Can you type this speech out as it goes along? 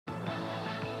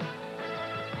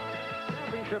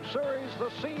Championship Series, the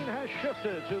scene has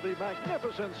shifted to the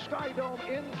magnificent SkyDome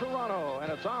in Toronto,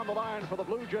 and it's on the line for the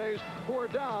Blue Jays, who are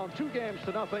down 2-0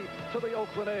 to the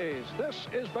Oakland A's. This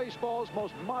is baseball's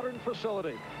most modern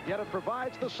facility, yet it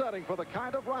provides the setting for the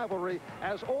kind of rivalry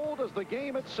as old as the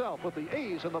game itself, with the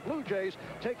A's and the Blue Jays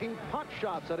taking pot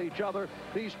shots at each other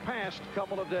these past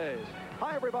couple of days.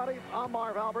 Hi, everybody. I'm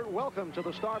Marv Albert. Welcome to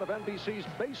the start of NBC's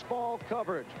baseball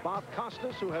coverage. Bob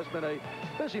Costas, who has been a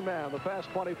busy man the past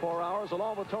 24 hours,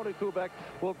 along with Tony Kubek,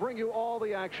 will bring you all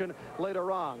the action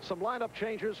later on. Some lineup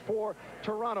changes for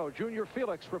Toronto. Junior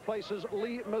Felix replaces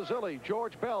Lee Mazzilli.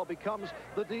 George Bell becomes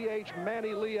the DH.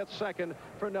 Manny Lee at second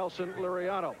for Nelson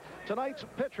Liriano. Tonight's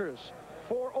pitchers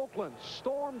for Oakland: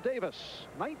 Storm Davis,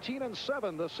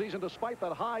 19-7 this season despite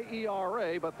that high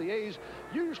ERA, but the A's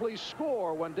usually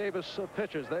score when Davis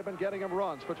pitches. They've been getting him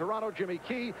runs. For Toronto, Jimmy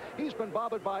Key, he's been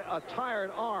bothered by a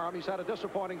tired arm. He's had a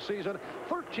disappointing season,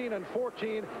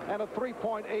 13-14 and a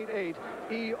 3.88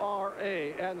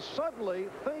 ERA. And suddenly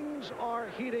things are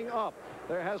heating up.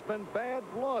 There has been bad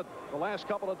blood the last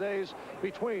couple of days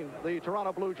between the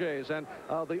Toronto Blue Jays and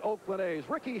the Oakland A's.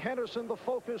 Ricky Henderson, the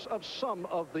focus of some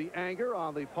of the anger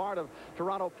on the part of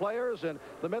Toronto players in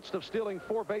the midst of stealing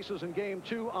 4 bases in Game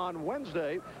 2 on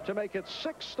Wednesday to make it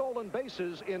 6 stolen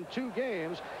bases in 2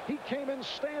 games. He came in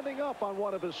standing up on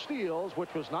one of his steals,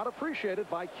 which was not appreciated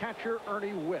by catcher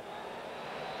Ernie Witt.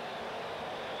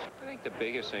 I think the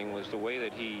biggest thing was the way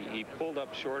that he pulled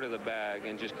up short of the bag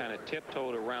and just kind of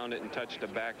tiptoed around it and touched the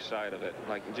back side of it,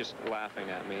 like just laughing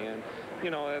at me. And, you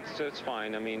know, that's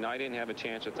fine. I mean, I didn't have a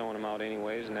chance of throwing him out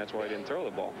anyways, and that's why I didn't throw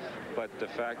the ball. But the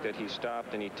fact that he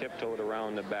stopped and he tiptoed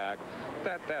around the back,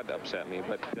 that upset me.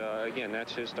 But, again,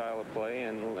 that's his style of play,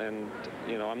 and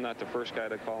you know, I'm not the first guy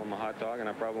to call him a hot dog, and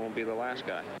I probably won't be the last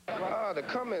guy. The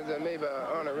comments that made by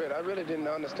Arnold Ritt, I really didn't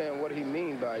understand what he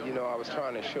mean by, you know, I was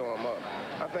trying to show him up.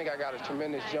 I think I got a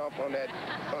tremendous jump on that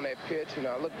pitch. You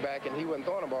know, I looked back and he wasn't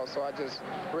throwing the ball, so I just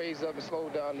raised up and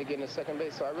slowed down to get in second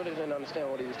base. So I really didn't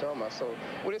understand what he was talking about. So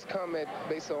with his comment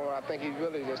based on, I think he's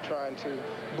really just trying to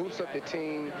boost up the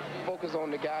team, focus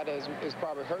on the guy that is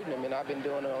probably hurting him, and I've been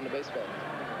doing it on the base path.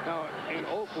 Now, in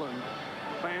Oakland,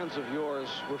 fans of yours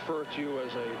refer to you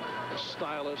as a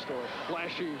stylist or a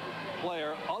flashy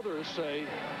player. Others say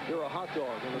you're a hot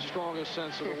dog in the strongest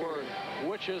sense of the word.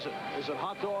 Which is it? Is it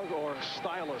hot dog or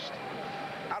stylist?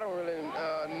 I don't really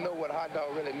know what hot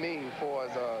dog really means for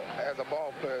as a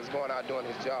ball player is going out doing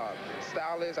his job.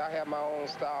 Stylist, I have my own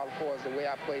style for as the way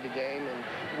I play the game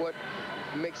and what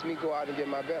makes me go out and get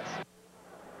my best.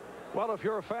 Well, if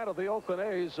you're a fan of the Oakland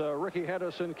A's, Ricky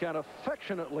Henderson can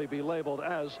affectionately be labeled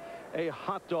as a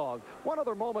hot dog. One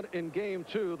other moment in Game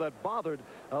 2 that bothered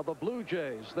the Blue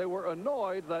Jays. They were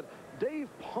annoyed that Dave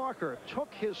Parker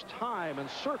took his time in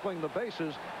circling the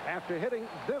bases after hitting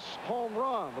this home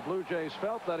run. The Blue Jays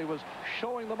felt that he was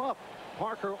showing them up.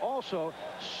 Parker also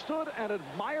stood and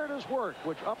admired his work,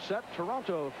 which upset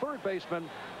Toronto third baseman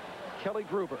Kelly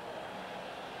Gruber.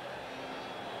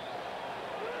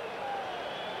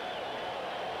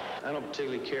 I don't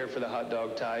particularly care for the hot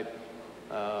dog type.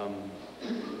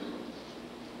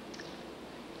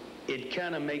 It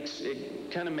kind of makes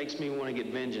me want to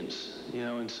get vengeance, you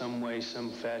know, in some way,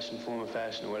 some fashion, form of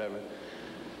fashion, or whatever.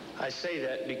 I say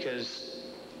that because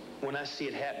when I see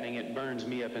it happening, it burns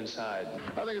me up inside.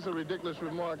 I think it's a ridiculous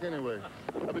remark anyway.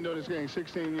 I've been doing this game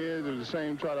 16 years. It was the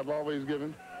same try I've always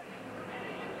given.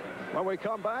 When we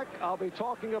come back, I'll be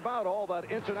talking about all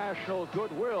that international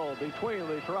goodwill between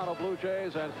the Toronto Blue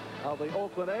Jays and the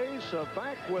Oakland A's.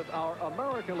 Back with our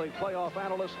American League playoff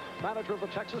analyst, manager of the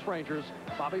Texas Rangers,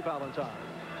 Bobby Valentine.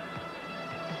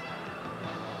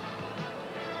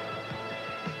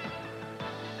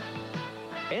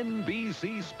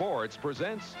 NBC Sports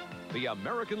presents the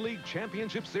American League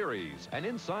Championship Series, an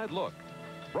inside look.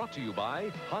 Brought to you by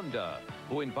Honda,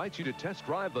 who invites you to test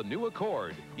drive the new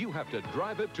Accord. You have to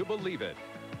drive it to believe it.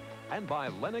 And by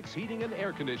Lennox Heating and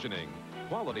Air Conditioning.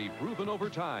 Quality proven over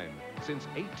time. Since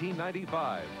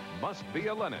 1895. Must be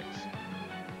a Lennox.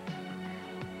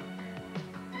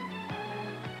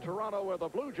 Toronto, where the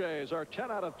Blue Jays are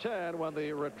 10 out of 10 when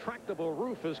the retractable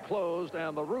roof is closed,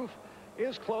 and the roof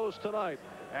is closed tonight.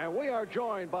 And we are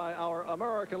joined by our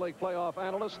American League playoff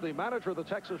analyst, the manager of the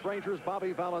Texas Rangers,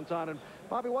 Bobby Valentine. And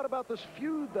Bobby, what about this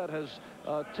feud that has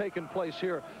taken place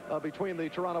here between the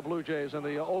Toronto Blue Jays and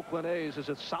the Oakland A's? Is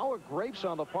it sour grapes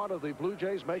on the part of the Blue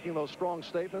Jays making those strong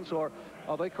statements, or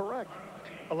are they correct?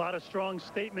 A lot of strong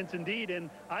statements indeed, and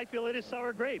I feel it is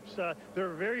sour grapes.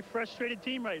 They're a very frustrated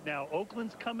team right now.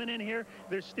 Oakland's coming in here.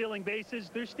 They're stealing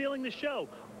bases. They're stealing the show.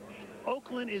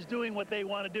 Oakland is doing what they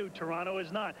want to do. Toronto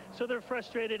is not. So they're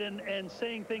frustrated and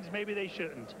saying things maybe they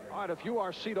shouldn't. All right, if you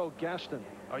are Cito Gaston,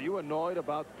 are you annoyed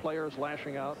about players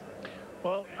lashing out?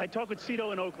 Well, I talked with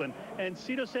Cito in Oakland, and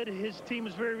Cito said his team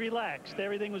was very relaxed.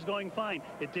 Everything was going fine.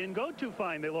 It didn't go too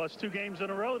fine. They lost 2 games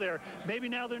in a row there. Maybe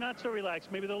now they're not so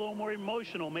relaxed. Maybe they're a little more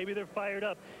emotional. Maybe they're fired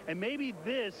up. And maybe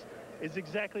this is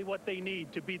exactly what they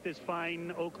need to beat this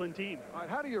fine Oakland team. All right,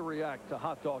 how do you react to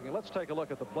hot dogging? Let's take a look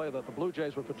at the play that the Blue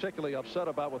Jays were particularly upset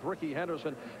about, with Ricky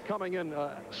Henderson coming in,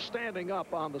 standing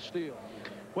up on the steal.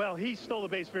 Well, he stole the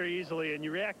base very easily, and you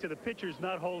react to the pitchers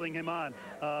not holding him on.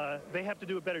 They have to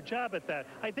do a better job at that.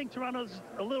 I think Toronto's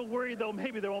a little worried, though,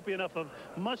 maybe there won't be enough of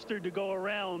mustard to go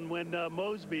around when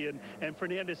Mosby and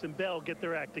Fernandez and Bell get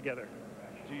their act together.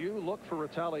 Do you look for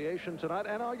retaliation tonight?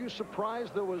 And are you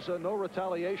surprised there was no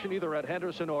retaliation either at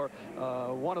Henderson or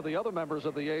one of the other members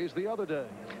of the A's the other day?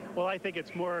 Well, I think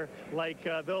it's more like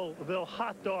they'll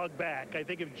hot dog back. I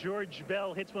think if George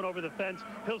Bell hits one over the fence,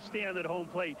 he'll stand at home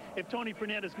plate. If Tony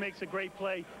Fernandez makes a great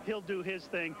play, he'll do his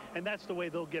thing, and that's the way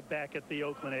they'll get back at the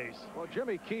Oakland A's. Well,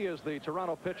 Jimmy Key is the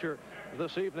Toronto pitcher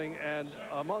this evening, and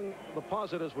among the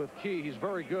positives with Key, he's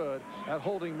very good at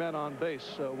holding men on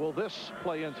base. Will this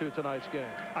play into tonight's game?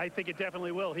 I think it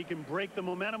definitely will. He can break the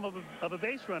momentum of a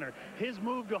base runner. His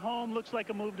move to home looks like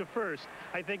a move to first.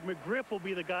 I think McGriff will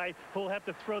be the guy who'll have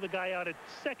to throw the guy out at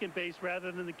second base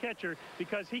rather than the catcher,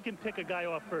 because he can pick a guy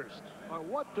off first.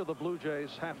 What do the Blue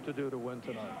Jays have to do to win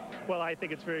tonight? Well, I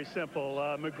think it's very simple.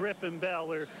 McGriff and Bell,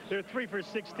 they're 3 for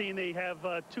 16. They have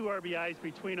 2 RBIs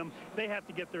between them. They have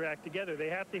to get their act together. They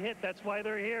have to hit. That's why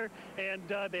they're here, and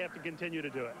they have to continue to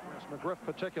do it. Yes, McGriff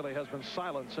particularly has been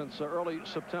silent since early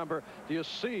September. Do you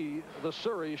see the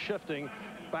series shifting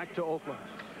back to Oakland?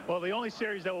 Well, the only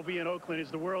series that will be in Oakland is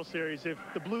the World Series if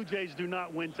the Blue Jays do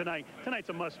not win tonight. Tonight's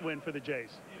a must-win for the Jays.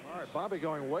 All right, Bobby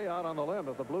going way out on the limb.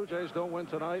 If the Blue Jays don't win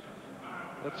tonight,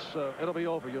 it'll be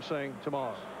over, you're saying,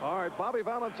 tomorrow. All right, Bobby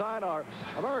Valentine, our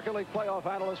American League playoff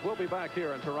analyst, will be back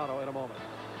here in Toronto in a moment.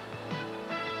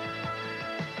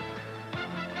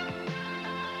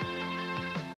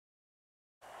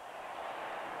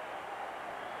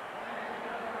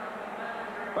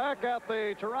 Back at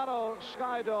the Toronto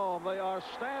SkyDome, they are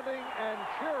standing and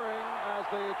cheering as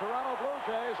the Toronto Blue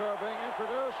Jays are being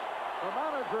introduced. The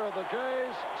manager of the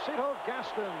Jays, Cito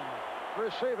Gaston,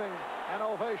 receiving an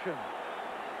ovation.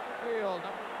 Field,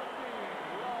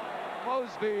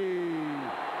 Mosby.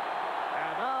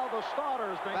 And now the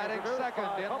starters being batting introduced second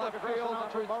by in public left address field,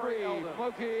 announcer number Murray 3, Eldon.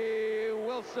 Mookie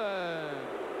Wilson.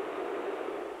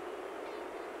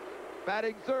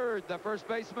 Batting third, the first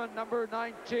baseman, number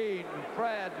 19,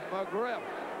 Fred McGriff.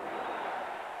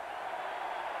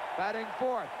 Batting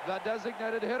fourth, the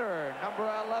designated hitter, number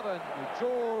 11,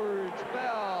 George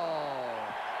Bell.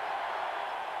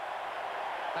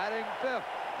 Batting fifth,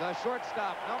 the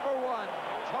shortstop, number 1,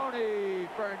 Tony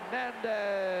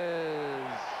Fernandez.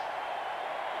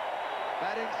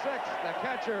 Batting sixth, the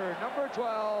catcher, number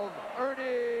 12,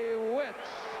 Ernie Whitt.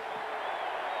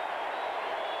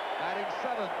 Batting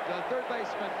seventh, the third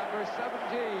baseman, number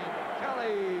 17,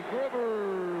 Kelly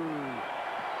Gruber.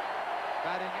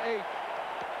 Batting eighth,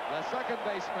 the second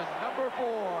baseman, number 4,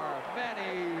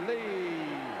 Manny Lee.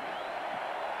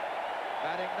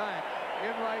 Batting ninth,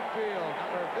 in right field,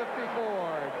 number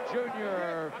 54,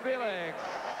 Junior Felix.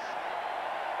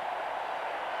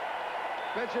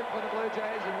 Pitching for the Blue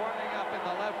Jays and warming up in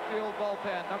the left field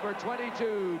bullpen, number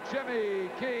 22, Jimmy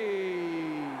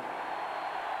Key.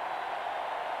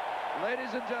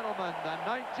 Ladies and gentlemen, the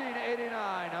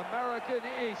 1989 American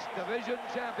East Division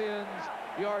champions,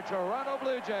 your Toronto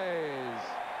Blue Jays.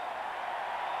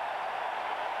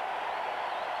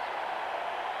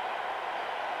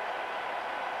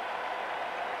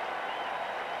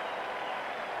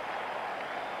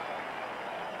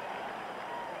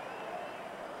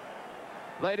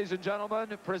 Ladies and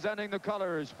gentlemen, presenting the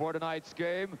colors for tonight's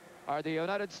game are the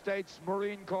United States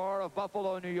Marine Corps of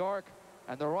Buffalo, New York,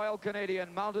 and the Royal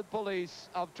Canadian Mounted Police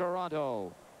of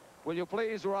Toronto. Will you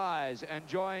please rise and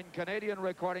join Canadian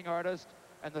recording artist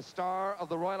and the star of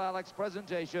the Royal ALCS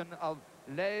presentation of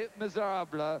Les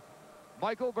Miserables,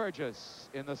 Michael Burgess,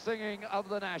 in the singing of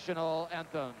the national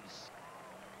anthems.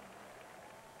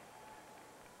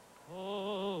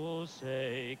 Oh,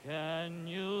 say, can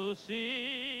you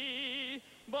see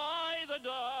by the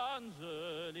dawn's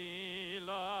early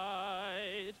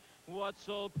light what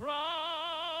so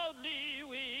proudly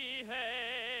we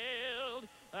hailed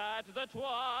at the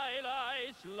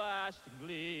twilight's last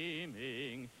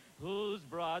gleaming, whose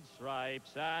broad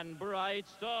stripes and bright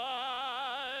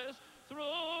stars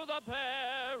through the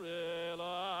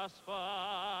perilous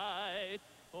fight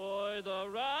o'er the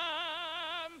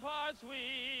ramparts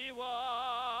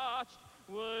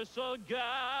were so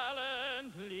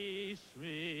gallantly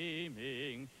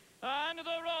streaming, and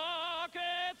the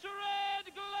rocket's red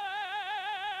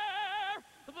glare,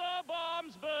 the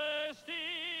bombs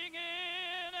bursting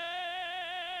in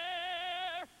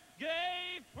air,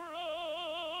 gave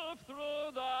proof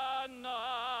through the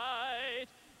night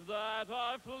that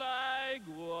our flag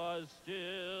was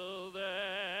still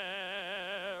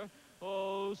there.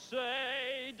 Oh,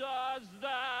 say, does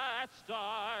that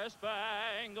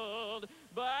star-spangled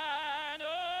banner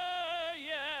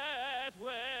yet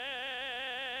wave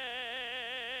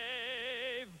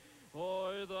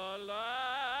o'er the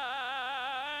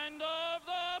land of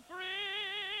the free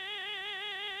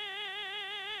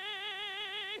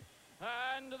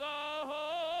and the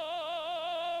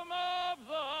home of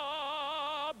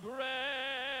the brave?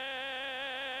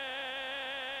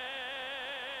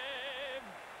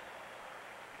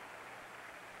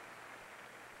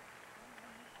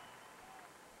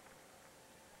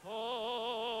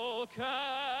 Oh,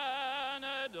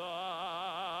 Canada,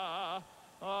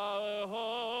 our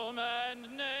home and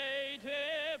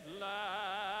native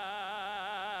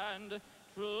land,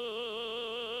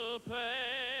 true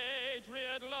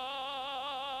patriot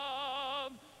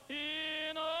love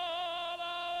in all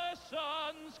our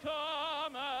sons'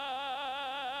 command.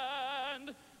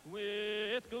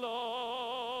 With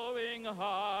glowing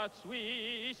hearts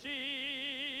we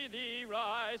see thee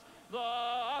rise,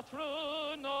 the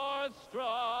true North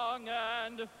strong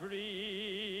and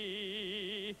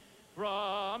free.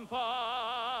 From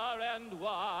far and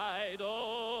wide,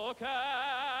 oh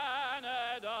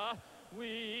Canada,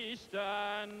 we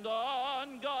stand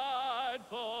on guard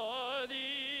for thee.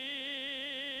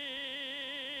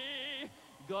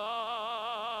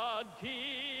 God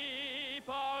keep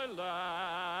our land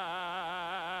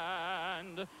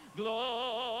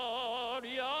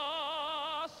glorious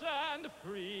and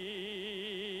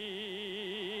free.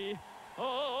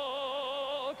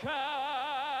 Oh,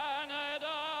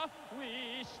 Canada,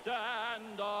 we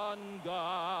stand on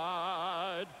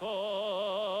guard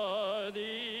for thee.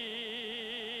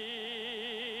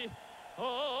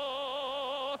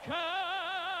 Oh, Canada,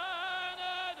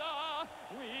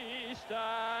 we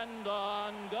stand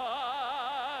on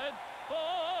guard for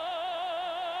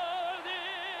thee.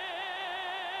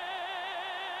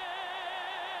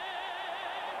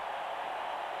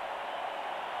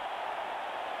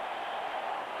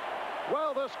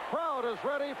 Well, this crowd is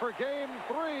ready for Game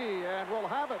 3, and we'll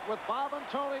have it with Bob and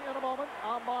Tony in a moment.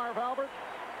 I'm Marv Albert.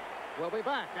 We'll be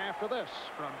back after this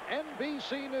from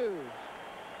NBC News.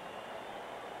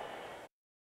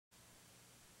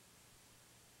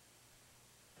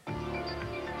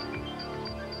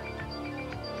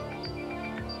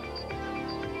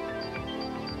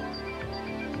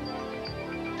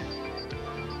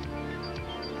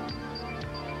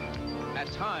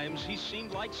 At times, he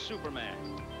seemed like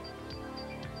Superman.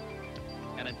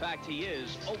 And in fact, he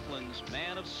is Oakland's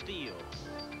man of steel.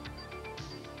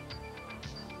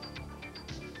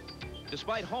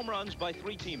 Despite home runs by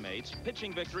 3 teammates,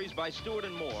 pitching victories by Stewart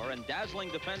and Moore, and dazzling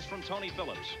defense from Tony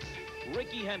Phillips,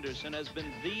 Rickey Henderson has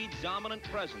been the dominant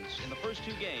presence in the first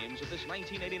 2 games of this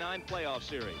 1989 playoff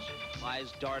series.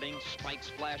 Eyes darting,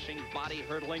 spikes flashing, body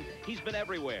hurtling. He's been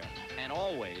everywhere, and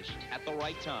always at the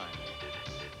right time.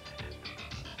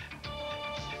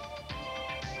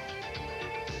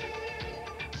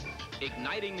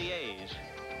 Igniting the A's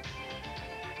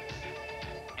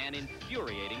and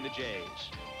infuriating the Jays.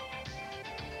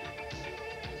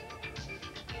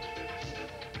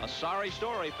 A sorry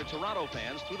story for Toronto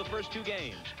fans through the first 2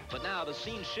 games, but now the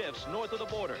scene shifts north of the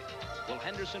border. Will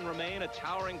Henderson remain a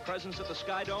towering presence at the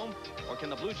SkyDome, or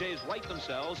can the Blue Jays right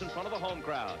themselves in front of the home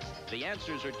crowd? The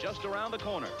answers are just around the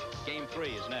corner. Game 3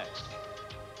 is next.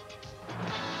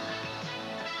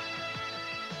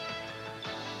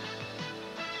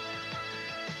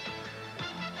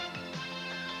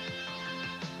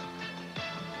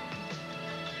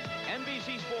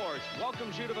 NBC Sports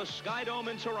welcomes you to the SkyDome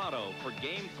in Toronto for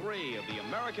Game 3 of the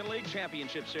American League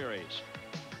Championship Series.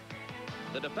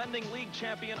 The defending league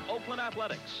champion Oakland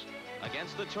Athletics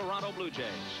against the Toronto Blue Jays.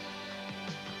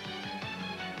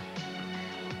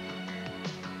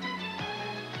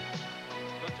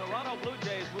 The Toronto Blue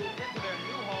Jays moved into their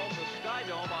new home, the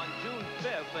SkyDome, on June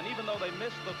 5th, and even though they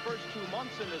missed the first 2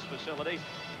 months in this facility,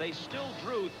 they still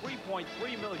drew 3.3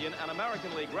 million, an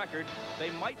American League record. They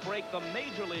might break the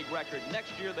Major League record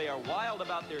next year. They are wild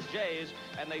about their Jays,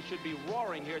 and they should be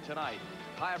roaring here tonight.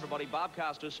 Hi, everybody. Bob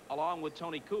Costas, along with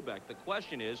Tony Kubek. The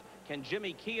question is, can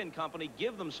Jimmy Key and company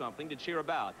give them something to cheer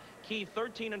about? Key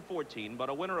 13-14, but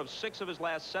a winner of 6 of his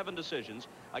last 7 decisions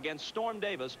against Storm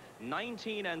Davis,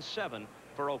 19-7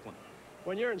 for Oakland.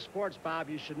 When you're in sports, Bob,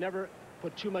 you should never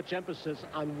put too much emphasis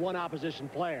on one opposition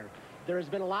player. There has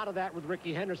been a lot of that with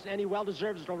Ricky Henderson, and he well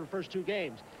deserves it over the first 2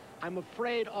 games. I'm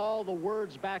afraid all the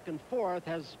words back and forth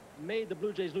has made the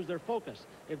Blue Jays lose their focus.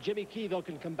 If Jimmy Key, though,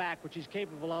 can come back, which he's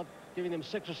capable of, giving them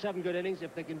 6 or 7 good innings,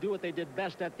 if they can do what they did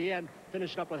best at the end,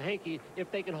 finishing up with Hanky,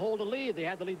 if they can hold a lead, they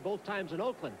had the lead both times in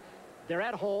Oakland. They're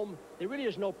at home. There really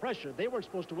is no pressure. They weren't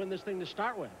supposed to win this thing to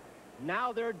start with.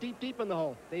 Now they're deep, deep in the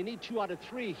hole. They need 2 out of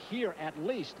 3 here at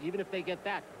least. Even if they get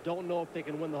that, don't know if they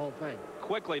can win the whole thing.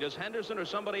 Quickly, does Henderson or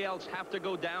somebody else have to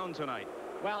go down tonight?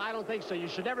 Well, I don't think so. You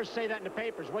should never say that in the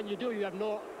papers. When you do, you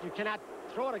cannot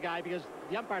throw at a guy because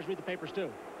the umpires read the papers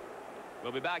too.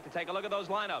 We'll be back to take a look at those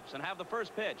lineups and have the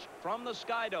first pitch from the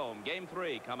SkyDome. Game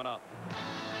 3 coming up.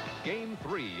 Game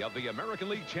 3 of the American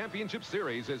League Championship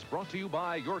Series is brought to you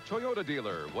by your Toyota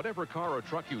dealer. Whatever car or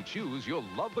truck you choose, you'll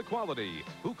love the quality.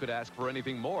 Who could ask for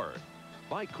anything more?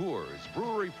 By Coors,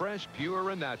 brewery fresh,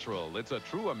 pure, and natural. It's a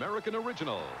true American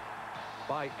original.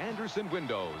 By Anderson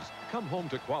Windows. Come home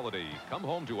to quality. Come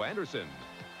home to Anderson.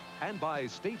 And by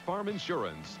State Farm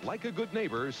Insurance. Like a good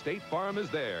neighbor, State Farm is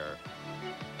there.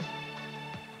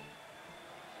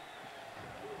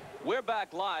 We're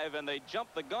back live, and they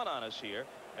jumped the gun on us here.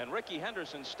 And Ricky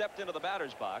Henderson stepped into the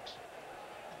batter's box.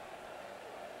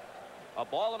 A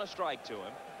ball and a strike to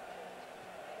him.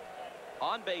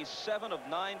 On base 7 of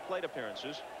 9 plate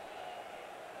appearances.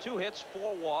 2 hits,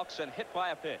 4 walks, and hit by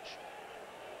a pitch.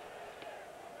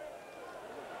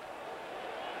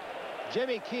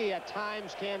 Jimmy Key at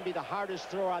times can be the hardest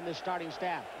thrower on this starting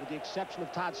staff, with the exception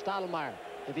of Todd Stottlemyre.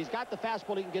 If he's got the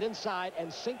fastball, he can get inside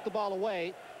and sink the ball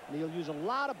away, and he'll use a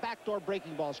lot of backdoor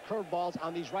breaking balls, curve balls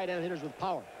on these right-handed hitters with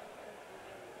power.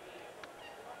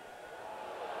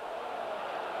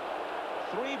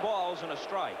 3 balls and a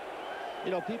strike.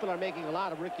 You know, people are making a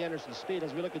lot of Ricky Henderson's speed.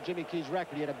 As we look at Jimmy Key's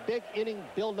record, he had a big inning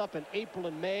build-up in April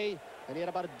and May, and he had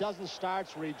about a dozen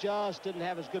starts where he just didn't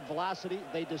have as good velocity.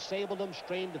 They disabled him,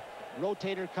 strained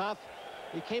rotator cuff.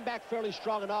 He came back fairly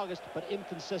strong in August, but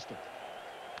inconsistent.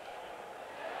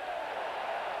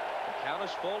 The count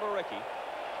is full to Ricky.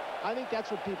 I think that's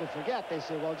what people forget. They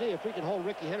say, well, gee, if we can hold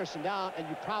Ricky Henderson down, and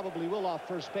you probably will off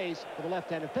first base with a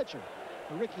left-handed pitcher.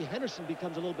 And Ricky Henderson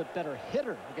becomes a little bit better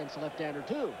hitter against a left-hander,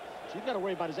 too. So you've got to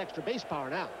worry about his extra base power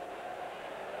now.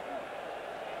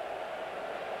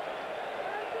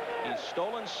 He's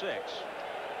stolen 6.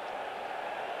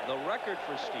 The record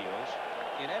for steals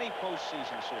in any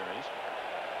postseason series,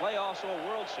 playoffs or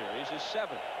World Series, is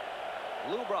 7.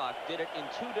 Lou Brock did it in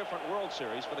 2 different World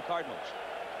Series for the Cardinals.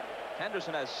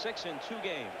 Henderson has 6 in 2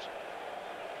 games.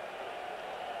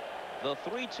 The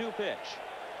 3-2 pitch.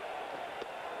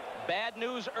 Bad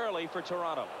news early for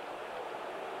Toronto.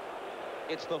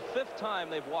 It's the 5th time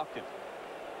they've walked him.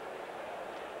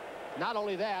 Not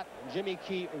only that, Jimmy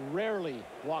Key rarely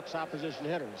walks opposition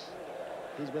hitters.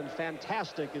 He's been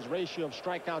fantastic, his ratio of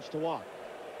strikeouts to walk.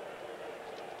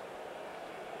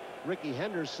 Ricky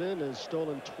Henderson has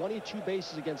stolen 22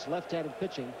 bases against left-handed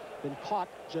pitching, been caught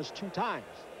just 2 times.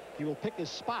 He will pick his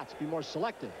spots, be more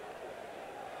selective.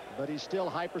 But he's still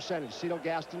high percentage. Cito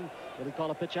Gaston, what do we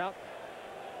call a pitch out?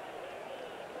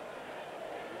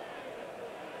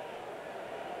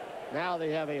 Now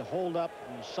they have a hold-up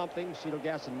from something. Cito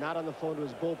Gaston not on the phone to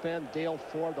his bullpen. Dale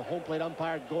Ford, the home plate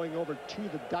umpire, going over to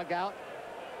the dugout.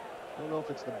 I don't know if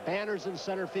it's the banners in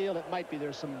center field. It might be.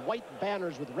 There's some white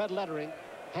banners with red lettering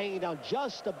hanging down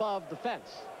just above the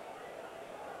fence.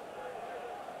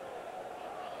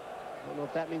 I don't know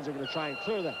if that means they're going to try and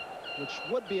clear them, which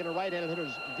would be in a right-handed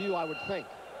hitter's view, I would think.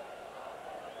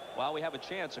 While we have a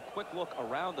chance, a quick look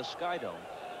around the SkyDome.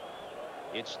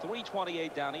 It's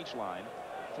 328 down each line,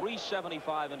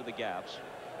 375 into the gaps,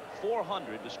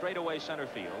 400 to straightaway center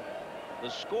field. The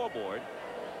scoreboard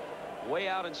way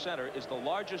out in center is the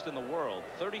largest in the world,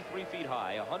 33 feet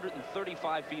high,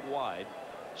 135 feet wide,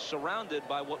 surrounded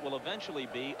by what will eventually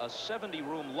be a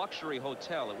 70-room luxury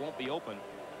hotel. It won't be open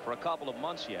for a couple of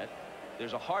months yet.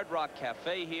 There's a Hard Rock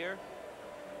Cafe here,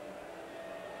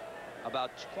 about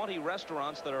 20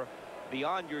 restaurants that are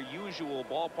beyond your usual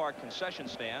ballpark concession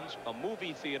stands, a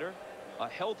movie theater, a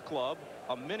health club,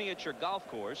 a miniature golf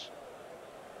course.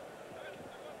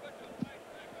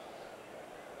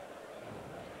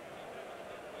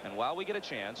 And while we get a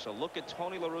chance, a look at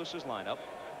Tony La Russa's lineup.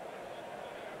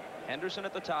 Henderson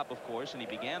at the top, of course, and he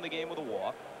began the game with a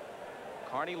walk.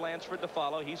 Carney Lansford to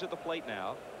follow. He's at the plate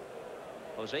now.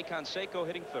 Jose Canseco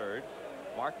hitting third.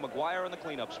 Mark McGuire in the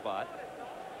cleanup spot.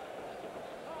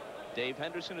 Dave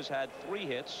Henderson has had 3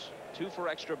 hits, 2 for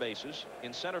extra bases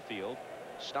in center field.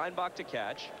 Steinbach to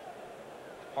catch.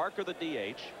 Parker the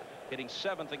DH, hitting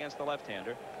 7th against the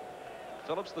left-hander.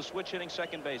 Phillips the switch hitting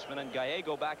second baseman, and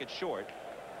Gallego back at short.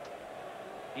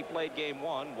 He played game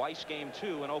 1, Weiss game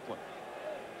 2 in Oakland.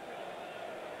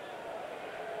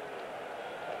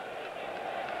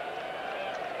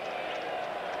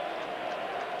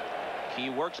 Key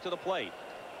works to the plate.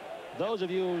 Those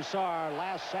of you who saw our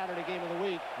last Saturday game of the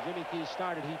week, Jimmy Key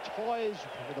started. He toys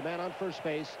with the man on first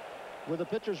base with a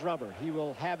pitcher's rubber. He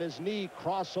will have his knee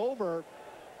cross over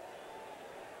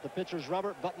the pitcher's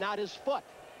rubber, but not his foot.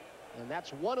 And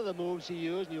that's one of the moves he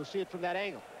used, and you'll see it from that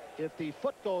angle. If the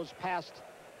foot goes past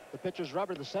the pitcher's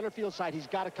rubber, the center field side, he's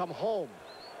got to come home.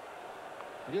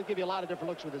 And he'll give you a lot of different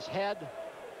looks with his head,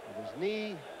 with his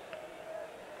knee.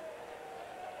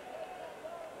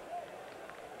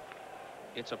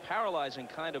 It's a paralyzing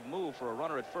kind of move for a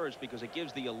runner at first because it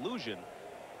gives the illusion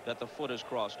that the foot is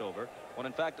crossed over, when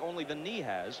in fact only the knee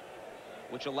has,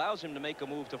 which allows him to make a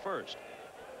move to first.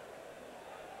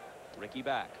 Ricky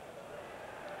back.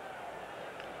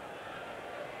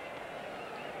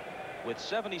 With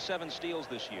 77 steals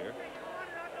this year,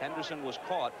 Henderson was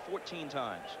caught 14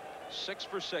 times, 6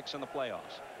 for 6 in the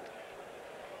playoffs.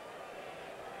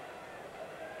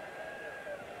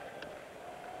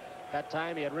 That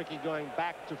time he had Ricky going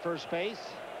back to first base.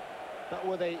 But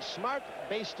with a smart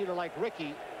base stealer like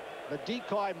Ricky, the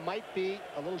decoy might be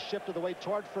a little shift of the way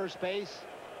toward first base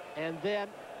and then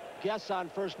guess on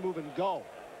first move and go.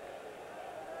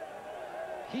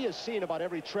 He has seen about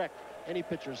every trick any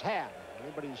pitcher's had.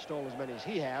 Anybody who's stolen as many as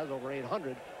he has, over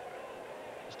 800,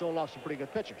 has stolen off some pretty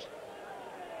good pitchers.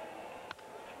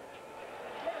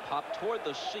 Hop toward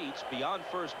the seats beyond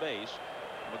first base.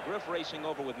 McGriff racing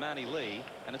over with Manny Lee,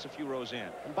 and it's a few rows in.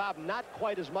 And Bob, not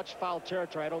quite as much foul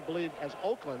territory, I don't believe, as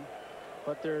Oakland,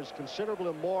 but there's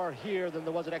considerably more here than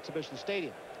there was at Exhibition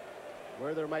Stadium.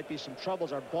 Where there might be some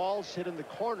troubles are balls hit in the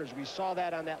corners. We saw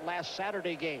that on that last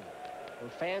Saturday game, where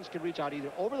fans could reach out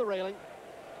either over the railing,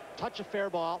 touch a fair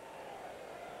ball.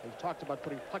 They've talked about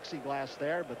putting plexiglass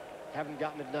there, but haven't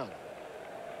gotten it done.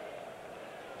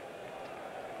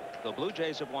 The Blue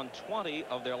Jays have won 20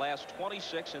 of their last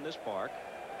 26 in this park.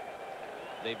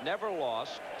 They've never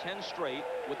lost 10 straight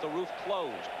with the roof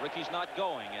closed. Ricky's not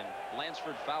going, and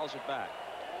Lansford fouls it back.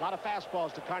 A lot of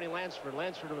fastballs to Carney Lansford.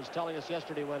 Lansford was telling us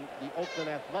yesterday when the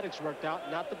Oakland Athletics worked out,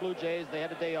 not the Blue Jays. They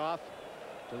had a day off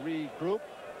to regroup.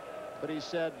 But he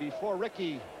said before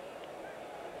Ricky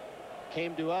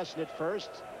came to us and hit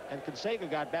first and Canseco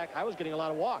got back, I was getting a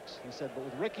lot of walks. He said, but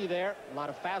with Ricky there, a lot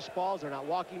of fastballs. They're not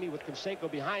walking me. With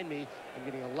Canseco behind me, I'm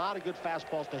getting a lot of good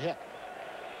fastballs to hit.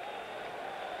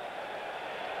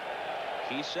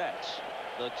 He sets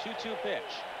the 2-2 pitch.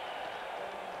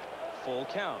 Full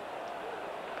count.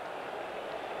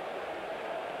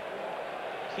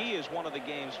 He is one of the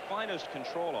game's finest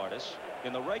control artists.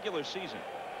 In the regular season,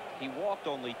 he walked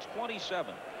only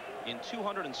 27 in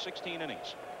 216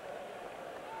 innings.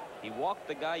 He walked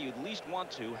the guy you'd least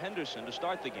want to, Henderson, to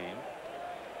start the game.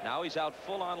 Now he's out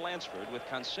full on Lansford with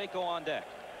Canseco on deck.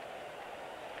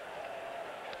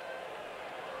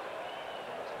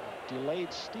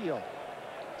 Delayed steal.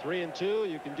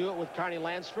 3-2. You can do it with Carney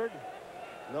Lansford.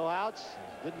 No outs.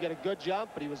 Didn't get a good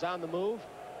jump, but he was on the move.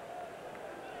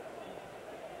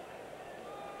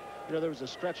 You know, there was a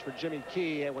stretch for Jimmy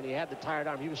Key, and when he had the tired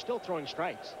arm, he was still throwing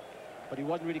strikes, but he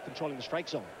wasn't really controlling the strike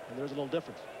zone, and there was a little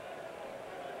difference.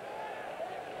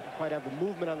 Didn't quite have the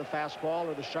movement on the fastball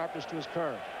or the sharpness to his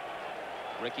curve.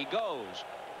 Ricky goes.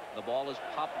 The ball is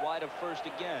popped wide of first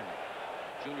again.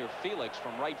 Junior Felix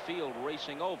from right field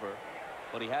racing over,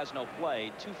 but he has no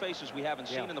play. Two faces we haven't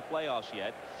seen in the playoffs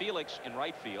yet. Felix in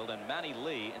right field and Manny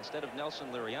Lee instead of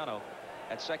Nelson Liriano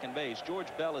at second base. George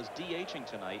Bell is DHing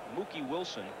tonight. Mookie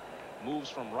Wilson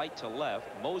moves from right to left.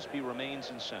 Mosby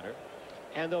remains in center.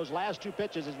 And those last two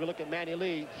pitches, as we look at Manny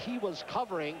Lee, he was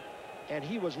covering and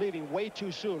he was leaving way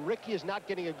too soon. Ricky is not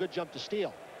getting a good jump to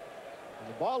steal.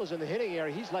 When the ball is in the hitting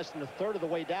area, he's less than a third of the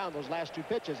way down those last two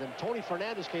pitches. And Tony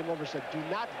Fernandez came over and said, do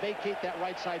not vacate that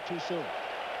right side too soon.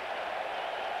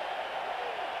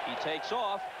 He takes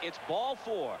off. It's ball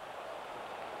 4.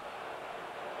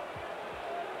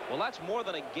 Well, that's more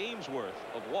than a game's worth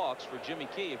of walks for Jimmy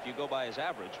Key if you go by his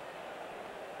average.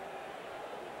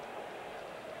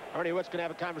 Ernie Witt's going to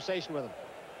have a conversation with him.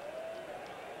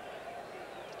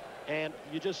 And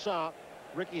you just saw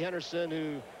Ricky Henderson,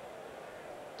 who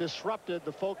disrupted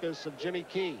the focus of Jimmy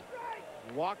Key.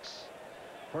 Walks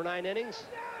per 9 innings.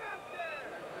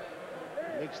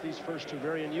 Makes these first two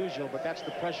very unusual, but that's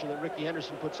the pressure that Ricky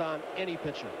Henderson puts on any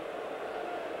pitcher.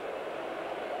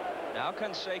 Now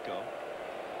Canseco.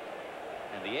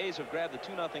 And the A's have grabbed the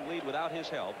 2-0 lead without his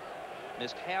help.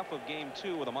 Missed half of game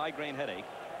 2 with a migraine headache.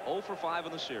 0 for 5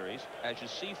 in the series. As you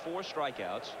see, 4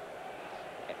 strikeouts.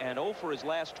 And 0 for his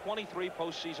last 23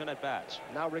 postseason at bats.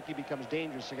 Now Ricky becomes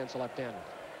dangerous against a left-hander.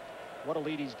 What a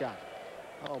lead he's got.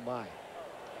 Oh, my.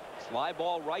 Fly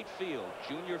ball right field.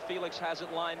 Junior Felix has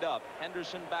it lined up.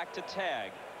 Henderson back to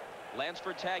tag.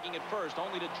 Lansford tagging at first,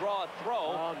 only to draw a throw.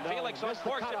 Oh, no. Felix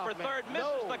uncorks it for third,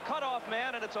 misses the cutoff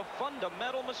man, and it's a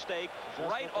fundamental mistake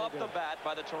right off the bat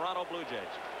by the Toronto Blue Jays.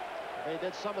 They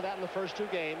did some of that in the first 2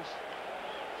 games.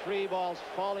 3 balls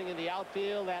falling in the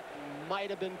outfield that might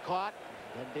have been caught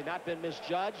and did not been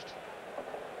misjudged.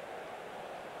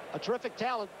 A terrific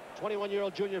talent,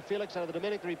 21-year-old Junior Felix out of the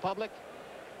Dominican Republic.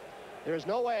 There is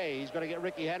no way he's going to get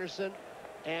Ricky Henderson,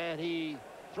 and he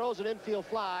throws an infield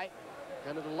fly,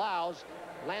 and it allows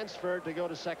Lansford to go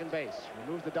to second base.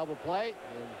 Removes the double play,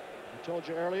 and I told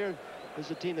you earlier, this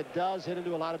is a team that does hit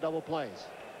into a lot of double plays.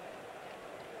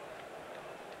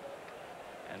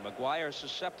 And McGuire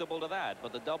susceptible to that,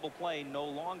 but the double play no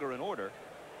longer in order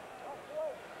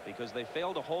because they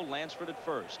failed to hold Lansford at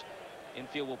first.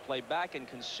 Infield will play back and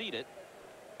concede it.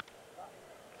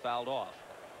 Fouled off.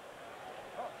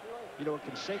 You know,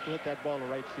 Canseco hit that ball in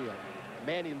right field.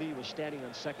 Manny Lee was standing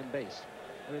on second base.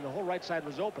 I mean, the whole right side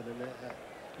was open, and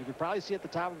you could probably see at the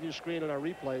top of your screen in our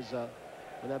replays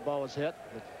when that ball was hit.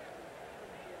 But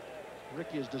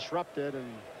Ricky is disrupted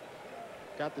and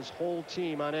got this whole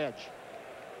team on edge.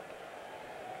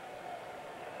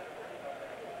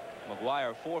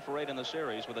 McGuire 4 for 8 in the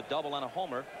series with a double and a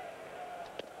homer.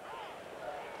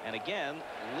 And again,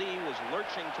 Lee was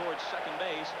lurching towards second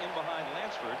base in behind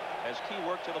Lansford as Key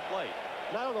worked to the plate.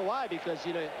 And I don't know why, because,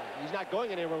 you know, he's not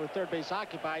going anywhere with third base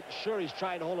occupied. Sure, he's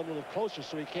trying to hold him a little closer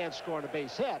so he can't score on a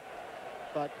base hit.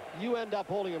 But you end up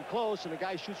holding him close, and the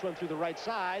guy shoots one through the right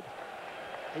side,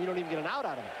 and you don't even get an out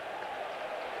of it.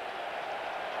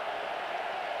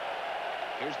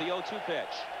 Here's the 0-2 pitch.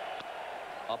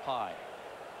 Up high.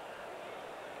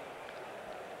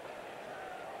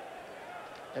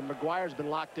 And McGuire's been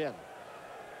locked in.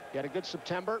 He had a good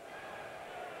September.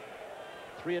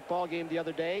 3-hit ball game the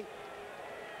other day.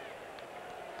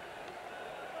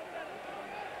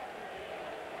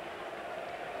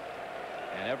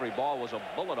 And every ball was a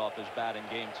bullet off his bat in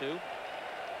game 2.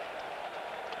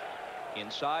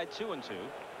 Inside 2-2.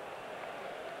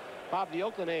 Bob, the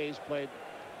Oakland A's played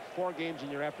 4 games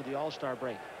in year after the All-Star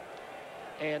break.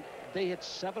 And they hit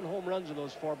 7 home runs in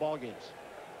those 4 ball games.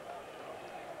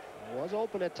 Was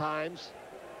open at times.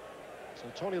 So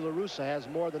Tony La Russa has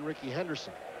more than Ricky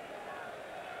Henderson.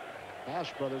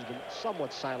 Bash brothers been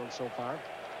somewhat silent so far.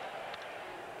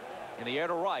 In the air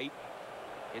to right.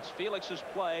 It's Felix's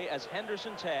play as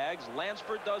Henderson tags.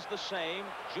 Lansford does the same.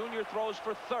 Junior throws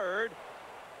for third.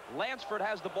 Lansford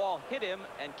has the ball hit him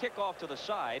and kick off to the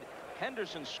side.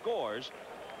 Henderson scores,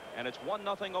 and it's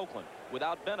 1-0 Oakland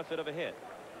without benefit of a hit.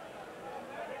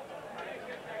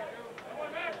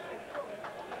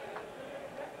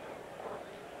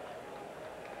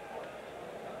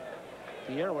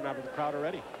 The air went out of the crowd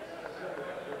already.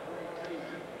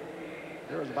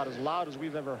 It was about as loud as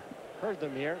we've ever heard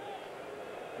them here.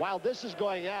 While this is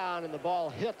going on and the ball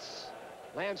hits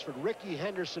Lansford, Ricky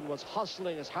Henderson was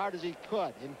hustling as hard as he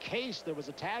could in case there was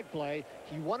a tag play.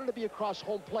 He wanted to be across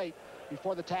home plate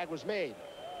before the tag was made.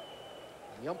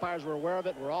 The umpires were aware of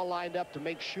it. We're all lined up to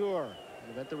make sure in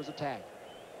the event there was a tag.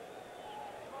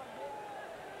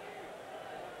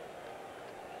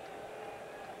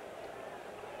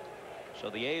 So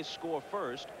the A's score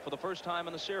first for the first time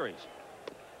in the series.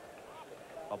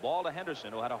 A ball to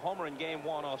Henderson, who had a homer in game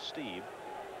 1 off Steve.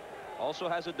 Also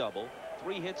has a double,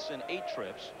 3 hits and 8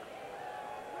 trips.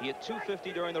 He hit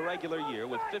 .250 during the regular year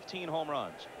with 15 home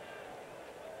runs.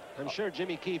 I'm sure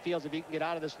Jimmy Key feels if he can get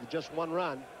out of this with just 1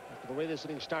 run, after the way this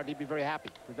inning started, he'd be very happy.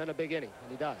 Prevent a big inning,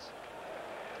 and he does.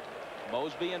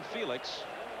 Mosby and Felix.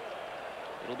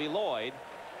 It'll be Lloyd,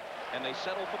 and they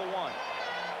settle for the 1.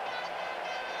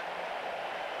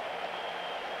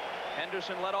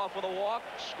 Henderson led off with a walk,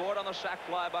 scored on the sac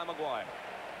fly by McGuire.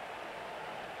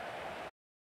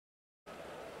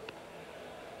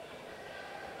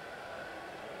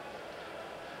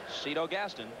 Cito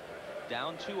Gaston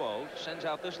down 2-0, sends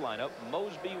out this lineup.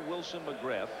 Mosby, Wilson,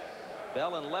 McGriff.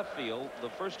 Bell in left field the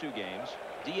first 2 games.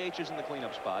 DH is in the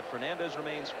cleanup spot. Fernandez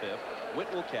remains 5th.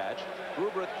 Witt will catch.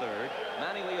 Gruber at 3rd.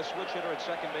 Manny Lee, a switch hitter at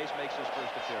second base, makes his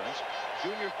first appearance.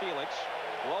 Junior Felix,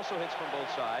 who also hits from both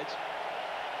sides,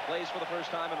 plays for the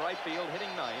first time in right field, hitting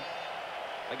 9th.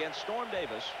 Against Storm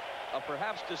Davis, a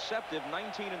perhaps deceptive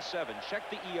 19-7. Check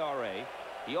the ERA.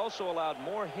 He also allowed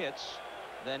more hits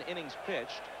than innings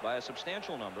pitched by a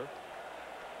substantial number,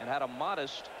 and had a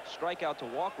modest strikeout to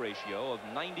walk ratio of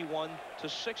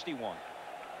 91-61.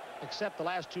 Except the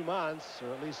last 2 months,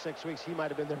 or at least 6 weeks, he might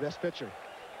have been their best pitcher.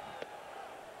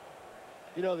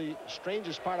 You know, the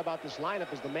strangest part about this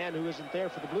lineup is the man who isn't there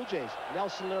for the Blue Jays,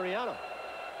 Nelson Liriano.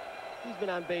 He's been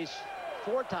on base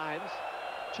 4 times,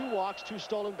 2 walks, 2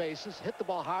 stolen bases, hit the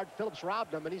ball hard. Phillips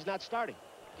robbed him, and he's not starting.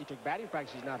 He took batting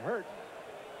practice. He's not hurt.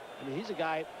 I mean, he's a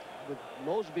guy with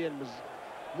Mosby and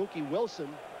Mookie Wilson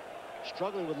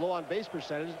struggling with low on base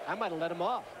percentage. I might have let him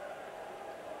off.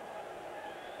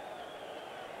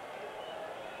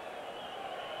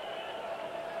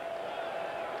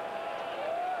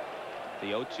 The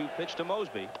 0-2 pitch to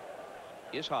Mosby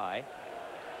is high.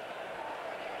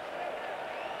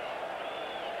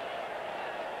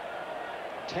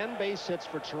 Ten base hits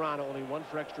for Toronto, only 1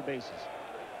 for extra bases.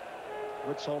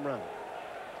 Witt's home run.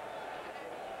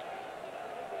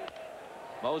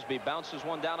 Mosby bounces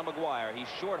one down to McGuire. He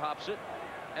short hops it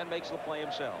and makes the play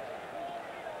himself.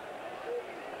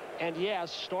 And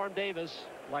yes, Storm Davis,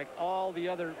 like all the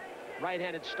other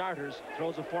right-handed starters,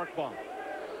 throws a forkball.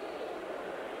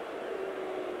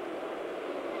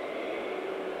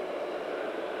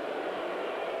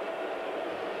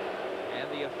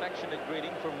 And the affectionate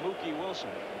greeting from Mookie Wilson.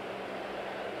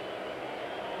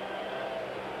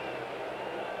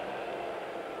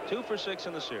 Two for 6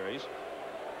 in the series.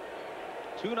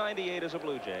 298 as a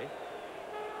Blue Jay.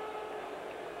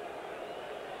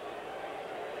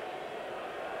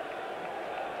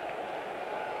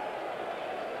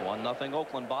 One nothing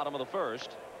Oakland, bottom of the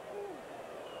first.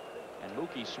 And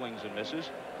Mookie swings and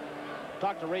misses.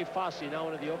 Talked to Ray Fosse, now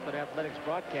one of the Oakland Athletics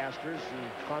broadcasters,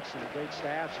 who caught some great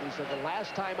staffs, and he said the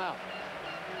last time out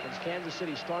against Kansas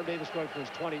City, Storm Davis going for his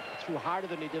 20, threw harder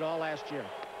than he did all last year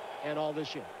and all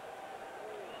this year.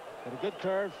 But a good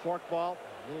curve, forkball,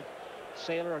 little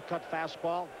sailor or cut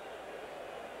fastball.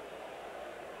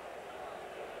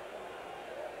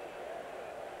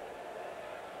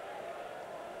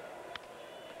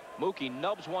 Mookie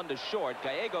nubs one to short.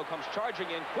 Gallego comes charging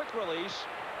in, quick release,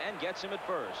 and gets him at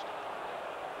first.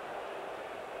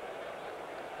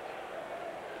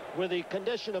 With the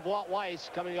condition of Walt Weiss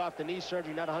coming off the knee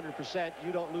surgery, not 100%,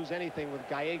 you don't lose anything with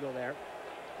Gallego there.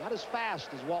 Not as fast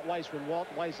as Walt Weiss when Walt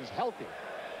Weiss is healthy,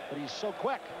 but he's so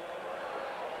quick.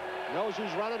 Knows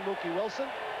who's running, Mookie Wilson.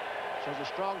 Shows a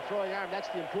strong throwing arm. That's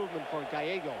the improvement for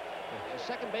Gallego. The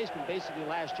second baseman basically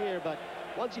last year, but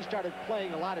once he started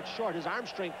playing a lot at short, his arm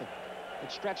strengthened.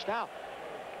 It stretched out.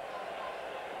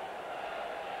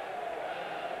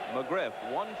 McGriff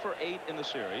 1 for 8 in the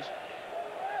series.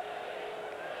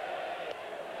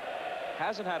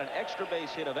 Hasn't had an extra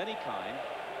base hit of any kind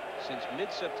since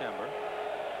mid-September.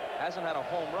 Hasn't had a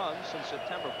home run since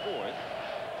September 4th.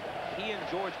 He and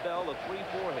George Bell, the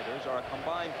 3-4 hitters, are a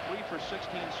combined 3 for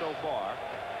 16 so far.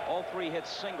 All 3 hits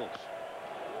singles.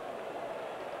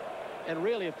 And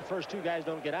really, if the first 2 guys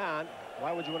don't get on,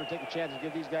 why would you want to take a chance and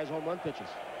give these guys home run pitches?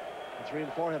 The 3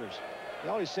 and 4 hitters. They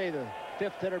always say the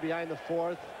 5th hitter behind the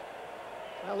 4th.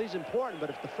 Well, he's important, but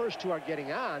if the first 2 are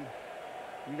getting on,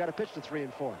 you got to pitch to 3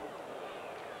 and 4.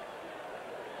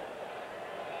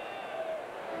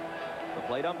 The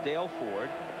plate ump Dale Ford.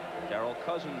 Darrell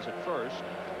Cousins at first.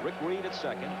 Rick Reed at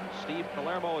second. Steve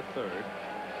Palermo at third.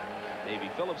 Davey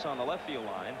Phillips on the left field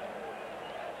line.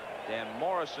 Dan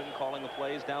Morrison calling the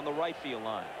plays down the right field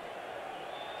line.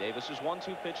 Davis's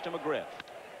 1-2 pitch to McGriff.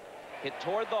 Hit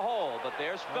toward the hole, but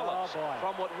there's Phillips.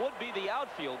 From what would be the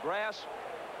outfield grass,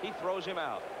 he throws him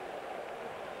out.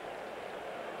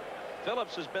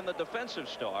 Phillips has been the defensive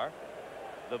star.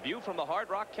 The view from the Hard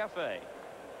Rock Cafe.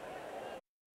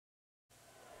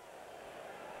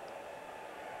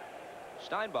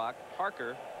 Steinbach,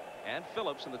 Parker, and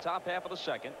Phillips in the top half of the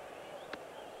second.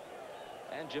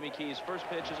 And Jimmy Key's first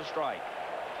pitch is a strike.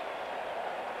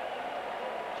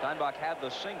 Steinbach had the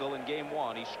single in game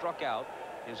 1. He struck out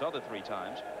his other 3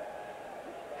 times.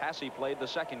 Hasse played the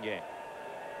second game.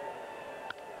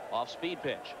 Off speed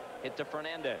pitch. Hit to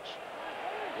Fernandez.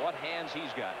 What hands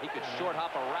he's got. He could short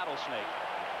hop a rattlesnake.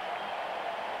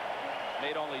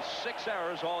 Made only 6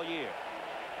 errors all year.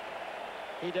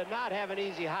 He did not have an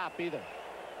easy hop either.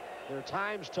 There are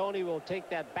times Tony will take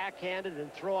that backhanded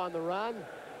and throw on the run.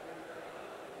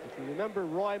 If you remember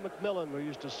Roy McMillan, who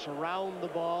used to surround the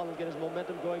ball and get his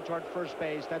momentum going toward first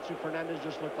base, that's who Fernandez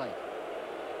just looked like.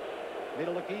 Made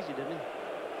it look easy, didn't he?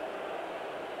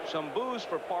 Some boos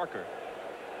for Parker,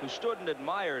 who stood and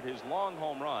admired his long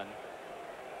home run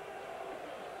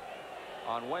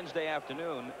on Wednesday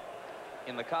afternoon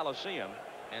in the Coliseum,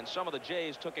 and some of the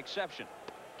Jays took exception.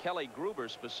 Kelly Gruber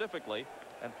specifically,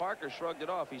 and Parker shrugged it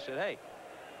off. He said, hey,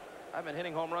 I've been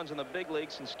hitting home runs in the big league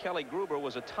since Kelly Gruber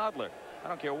was a toddler. I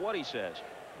don't care what he says.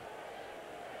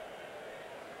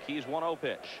 Key's 1-0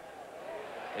 pitch.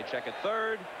 They check at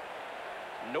third.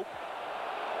 Nope.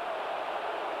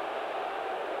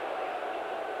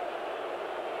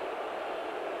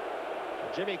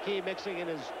 Jimmy Key mixing in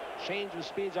his change of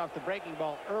speeds off the breaking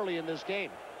ball early in this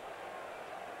game.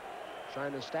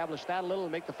 Trying to establish that a little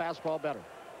and make the fastball better.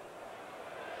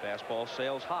 Fastball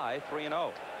sails high,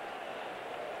 3-0.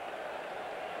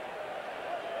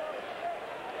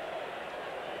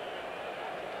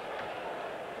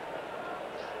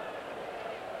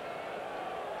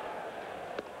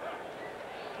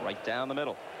 Right down the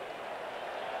middle.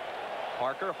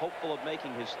 Parker hopeful of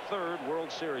making his 3rd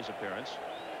World Series appearance.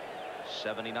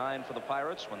 79 for the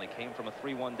Pirates when they came from a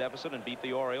 3-1 deficit and beat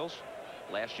the Orioles.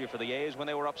 Last year for the A's when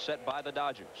they were upset by the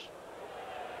Dodgers.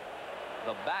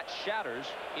 The bat shatters.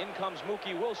 In comes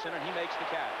Mookie Wilson, and he makes the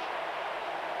catch.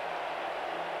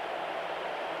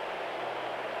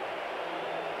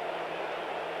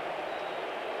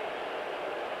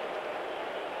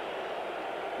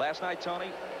 Last night,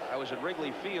 Tony, I was at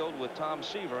Wrigley Field with Tom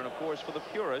Seaver, and of course for the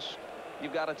purists,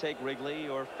 you've got to take Wrigley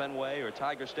or Fenway or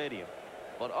Tiger Stadium.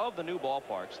 But of the new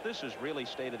ballparks, this is really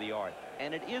state-of-the-art,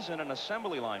 and it isn't an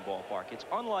assembly line ballpark. It's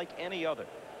unlike any other.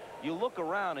 You look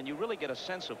around and you really get a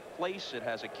sense of place. It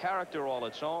has a character all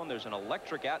its own. There's an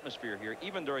electric atmosphere here,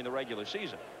 even during the regular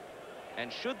season.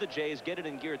 And should the Jays get it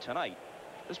in gear tonight,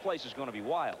 this place is going to be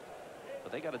wild.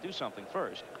 But they got to do something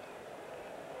first.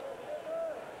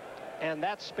 And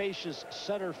that spacious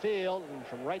center field, and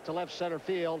from right to left center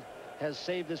field, has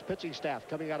saved this pitching staff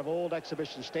coming out of old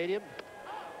Exhibition Stadium.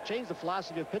 Changed the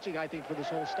philosophy of pitching, I think, for this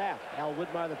whole staff. Al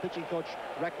Widmeyer, the pitching coach,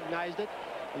 recognized it.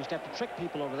 He used to have to trick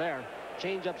people over there.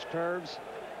 Change-ups, curves,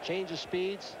 change of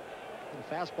speeds.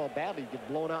 The fastball badly get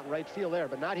blown out in right field there,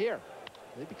 but not here.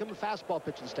 They become the fastball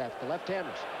pitching staff, the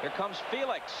left-handers. Here comes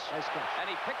Felix. Nice catch. And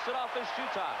he picks it off his shoe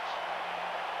tops.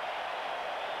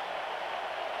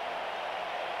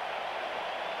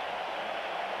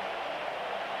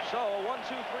 So a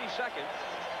 1-2-3 second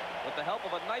with the help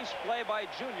of a nice play by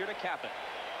Junior to cap it.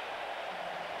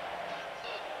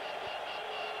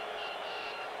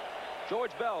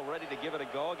 George Bell ready to give it a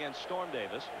go against Storm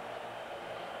Davis.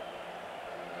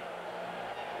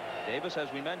 Davis,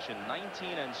 as we mentioned,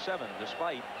 19-7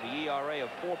 despite the ERA of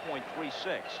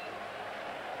 4.36.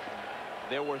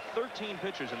 There were 13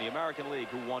 pitchers in the American League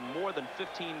who won more than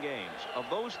 15 games. Of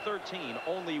those 13,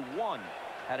 only 1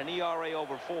 had an ERA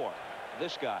over 4.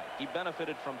 This guy, he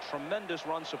benefited from tremendous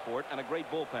run support and a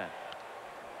great bullpen.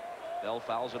 Bell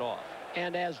fouls it off.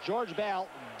 And as George Bell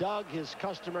dug his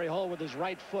customary hole with his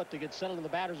right foot to get settled in the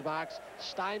batter's box,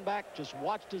 Steinbach just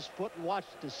watched his foot and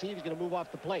watched to see if he's going to move off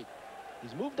the plate.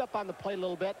 He's moved up on the plate a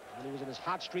little bit when he was in his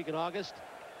hot streak in August.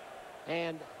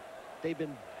 And they've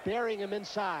been burying him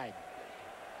inside,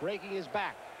 breaking his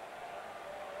back.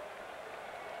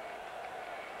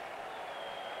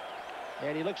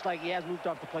 And he looks like he has moved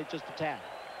off the plate just a tad.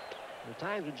 There are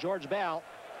times with George Bell,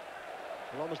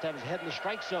 he'll almost have his head in the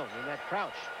strike zone in that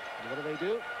crouch. And what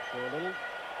do? Throw a little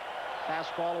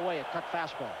fastball away, a cut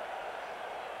fastball.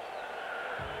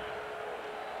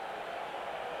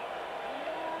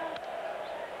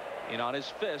 In on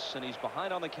his fists, and he's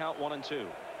behind on the count, 1-2.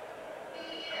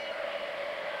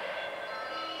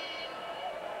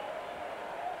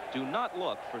 Do not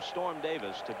look for Storm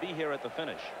Davis to be here at the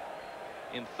finish.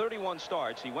 In 31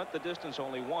 starts, he went the distance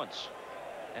only once,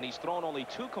 and he's thrown only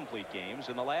 2 complete games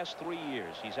in the last 3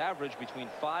 years. He's averaged between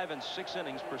 5 and 6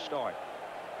 innings per start.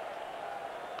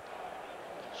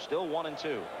 Still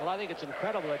 1-2. Well, I think it's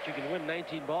incredible that you can win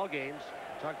 19 ball games.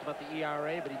 We talked about the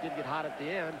ERA, but he did get hot at the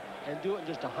end, and do it in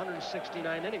just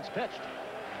 169 innings pitched.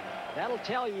 That'll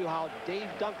tell you how Dave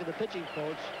Duncan, the pitching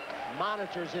coach,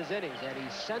 monitors his innings, and he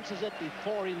senses it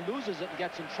before he loses it and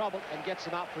gets in trouble and gets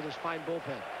him out for this fine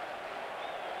bullpen.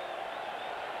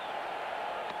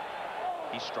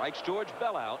 He strikes George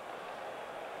Bell out.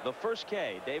 The first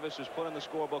K Davis has put in the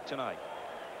scorebook tonight.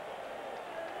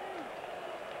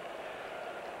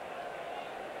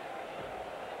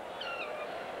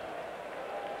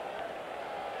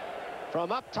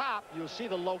 From up top, you'll see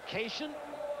the location,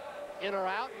 in or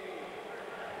out.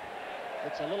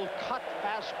 It's a little cut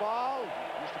fastball.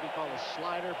 Used to be called a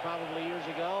slider probably years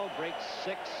ago. Breaks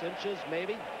 6 inches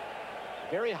maybe.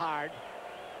 Very hard.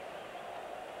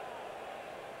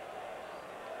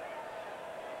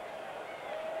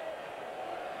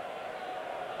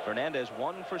 Fernandez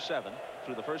 1 for 7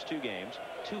 through the first 2 games.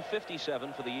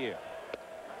 257 for the year.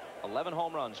 11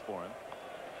 home runs for him.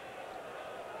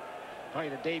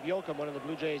 Talking to Dave Yoakum, one of the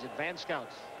Blue Jays advanced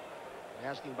scouts,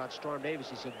 asking about Storm Davis.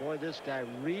 He said, boy, this guy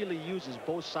really uses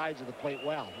both sides of the plate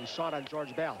well. We saw it on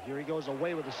George Bell. Here he goes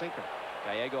away with a sinker.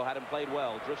 Gallego had him played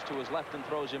well. Drifts to his left and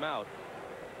throws him out.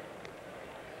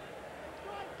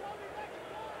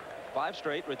 5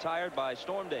 straight retired by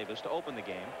Storm Davis to open the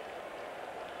game.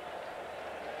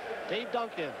 Dave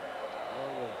Duncan.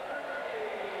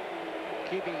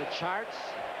 keeping the charts.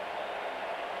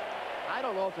 I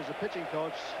don't know if there's a pitching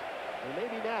coach, or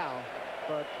maybe now,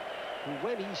 but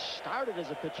when he started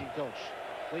as a pitching coach,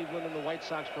 Cleveland and the White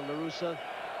Sox for La Russa,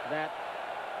 that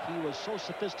he was so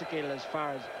sophisticated as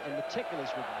far as and meticulous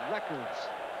with records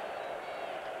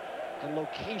and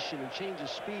location and change of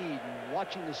speed and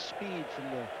watching the speed from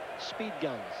the speed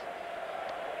guns.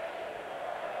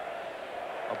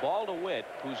 A ball to Witt,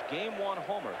 whose game-1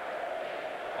 homer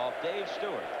off Dave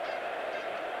Stewart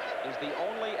is the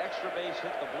only extra base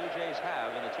hit the Blue Jays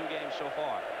have in the 2 games so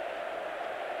far.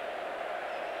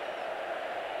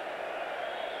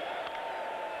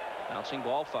 Bouncing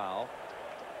ball foul.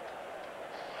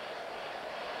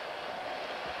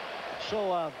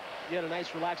 So you had a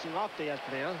nice relaxing off day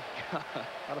yesterday, huh?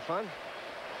 A lot of fun.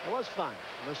 It was fun.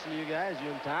 Listen to you guys, you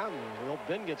and Tom. We hope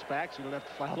Ben gets back so you don't have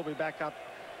to fly all the way back out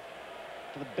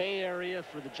to the Bay Area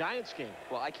for the Giants game.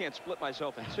 Well, I can't split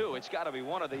myself in 2. It's got to be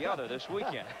one or the other this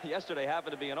weekend. Yesterday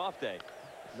happened to be an off day.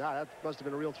 No, that must have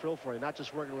been a real thrill for you. Not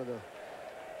just working with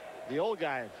the old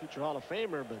guy, future Hall of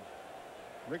Famer, but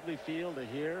Wrigley Field to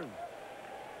here. And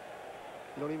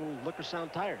you don't even look or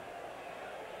sound tired.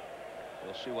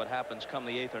 We'll see what happens come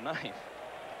the 8th or 9th.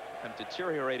 I'm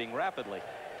deteriorating rapidly.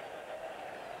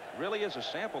 Really is a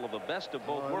sample of the best of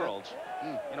both worlds.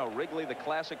 You know, Wrigley, the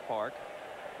classic park.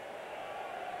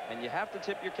 And you have to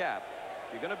tip your cap.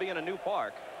 If you're going to be in a new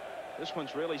park, this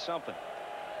one's really something.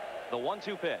 The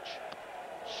 1-2 pitch.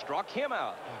 Struck him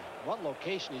out. What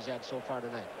location he's at so far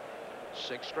tonight.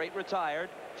 6 straight retired.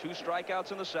 2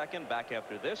 strikeouts in the second. Back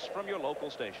after this from your local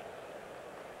station.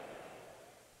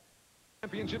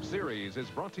 Championship Series is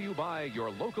brought to you by your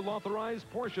local authorized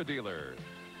Porsche dealer.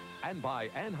 And by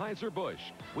Anheuser-Busch.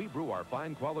 We brew our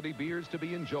fine quality beers to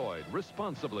be enjoyed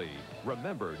responsibly.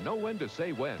 Remember, know when to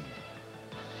say when.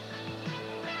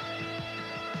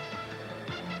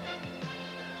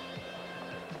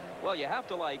 Well, you have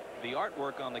to like the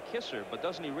artwork on the kisser, but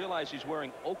doesn't he realize he's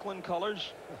wearing Oakland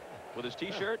colors with his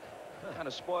T-shirt? Kind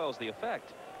of spoils the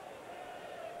effect.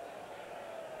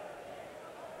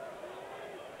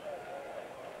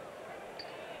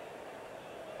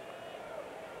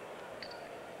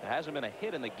 There hasn't been a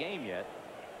hit in the game yet.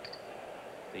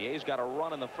 The A's got a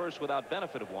run in the first without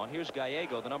benefit of one. Here's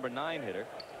Gallego, the number 9 hitter.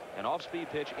 An off-speed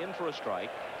pitch in for a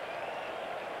strike.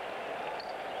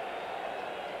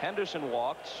 Henderson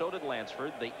walked, so did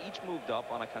Lansford. They each moved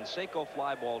up on a Canseco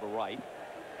fly ball to right.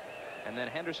 And then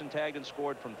Henderson tagged and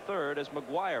scored from third as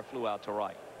McGuire flew out to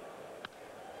right.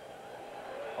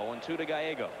 0-2 to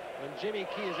Gallego. When Jimmy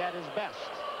Key is at his best.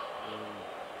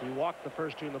 He walked the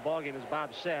first 2 in the ballgame, as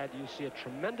Bob said. You see a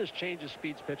tremendous change of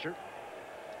speeds pitcher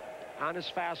on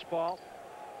his fastball,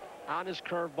 on his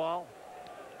curveball,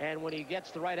 and when he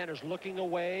gets the right-handers looking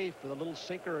away for the little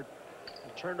sinker or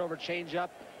turned over changeup,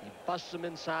 he busts them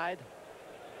inside.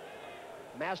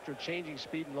 Master changing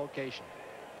speed and location.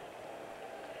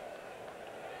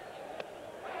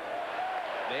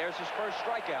 There's his first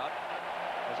strikeout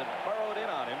as it burrowed in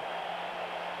on him.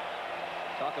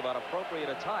 Talk about appropriate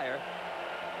attire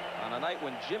on a night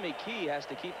when Jimmy Key has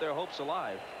to keep their hopes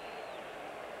alive.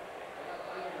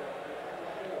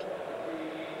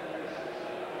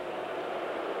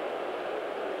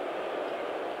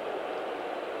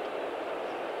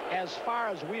 As far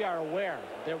as we are aware,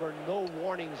 there were no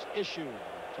warnings issued.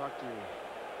 Talked to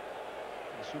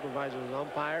the supervisors and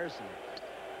umpires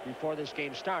before this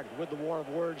game started with the war of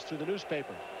words through the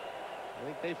newspaper. I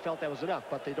think they felt that was enough,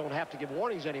 but they don't have to give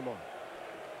warnings anymore.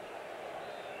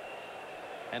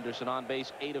 Henderson on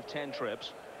base 8 of 10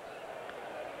 trips.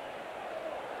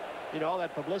 You know, all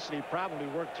that publicity probably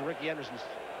worked to Ricky Henderson's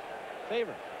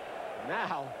favor.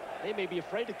 Now they may be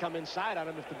afraid to come inside on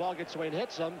him if the ball gets away and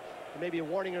hits him. There may be a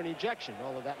warning or an ejection,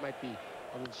 although that might be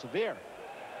a little severe.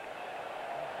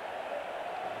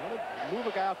 You want to move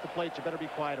a guy off the plate, you better be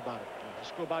quiet about it.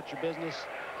 Just go about your business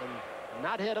and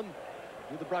not hit him.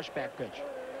 Do the brushback pitch.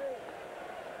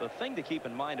 The thing to keep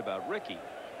in mind about Ricky,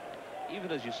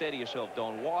 even as you say to yourself,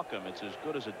 don't walk him, it's as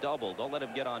good as a double. Don't let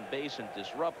him get on base and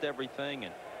disrupt everything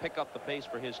and pick up the pace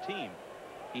for his team.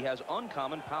 He has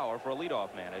uncommon power for a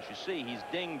leadoff man. As you see, he's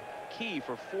dinged Key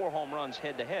for 4 home runs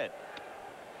head-to-head.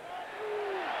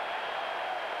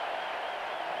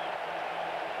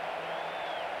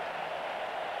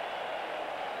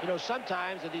 You know,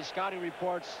 sometimes these scouting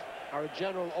reports are a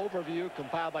general overview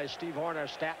compiled by Steve Horn, our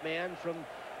stat man, from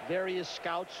various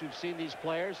scouts who've seen these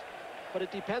players. But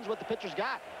it depends what the pitcher's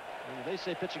got. I mean, they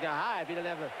say pitcher got high. If he doesn't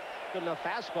have a good enough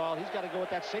fastball, he's got to go with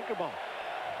that sinker ball.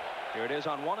 Here it is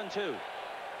on 1-2.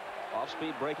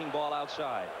 Off-speed breaking ball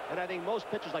outside. And I think most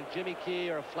pitchers like Jimmy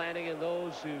Key or Flanagan,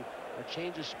 those who are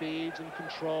change of speeds and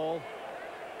control,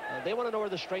 They want to know where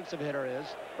the strengths of a hitter is,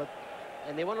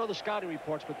 and they want to know the scouting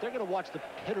reports, but they're going to watch the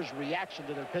hitter's reaction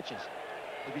to their pitches.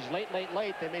 If he's late,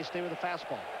 they may stay with a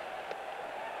fastball.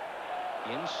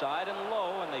 Inside and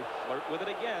low, and they flirt with it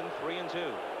again.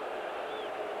 3-2.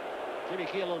 Jimmy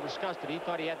Key a little disgusted. He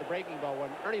thought he had the breaking ball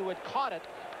when Ernie Wood caught it.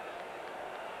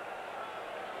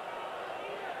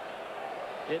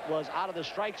 It was out of the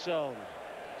strike zone.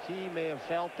 Key may have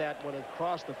felt that when it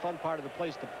crossed the front part of the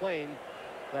place, the plane,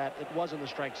 that it was in the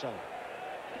strike zone.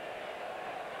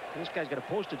 This guy's got a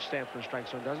postage stamp for a strike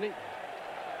zone, doesn't he?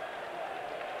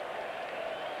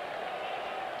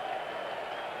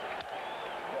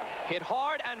 Hit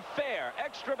hard and fair.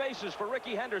 Extra bases for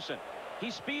Ricky Henderson.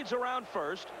 He speeds around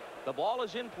first. The ball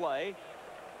is in play,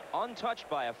 untouched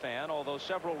by a fan, although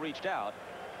several reached out,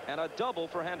 and a double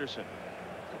for Henderson.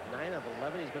 9 of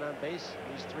 11. He's been on base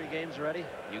these 3 games already.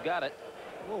 You got it.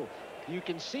 Oh, you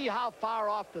can see how far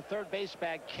off the third base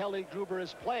bag Kelly Gruber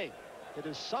is playing. It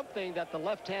is something that the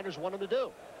left-handers want him to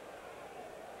do.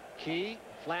 Key,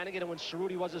 Flanagan, and when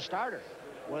Cerruti was a starter,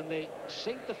 when they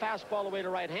sink the fastball away to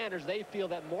right-handers, they feel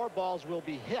that more balls will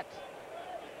be hit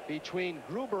between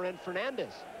Gruber and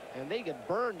Fernandez. And they get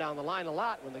burned down the line a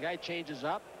lot when the guy changes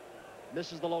up,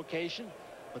 misses the location.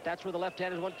 But that's where the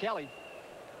left-handers want Kelly.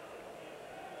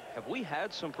 Have we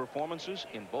had some performances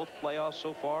in both playoffs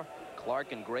so far?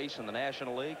 Clark and Grace in the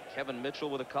National League. Kevin Mitchell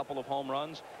with a couple of home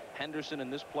runs. Henderson in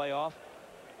this playoff.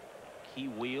 He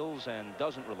wheels and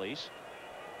doesn't release.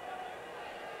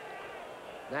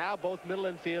 Now both middle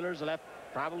infielders left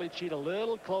probably cheat a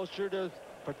little closer to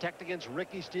protect against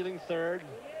Ricky stealing third.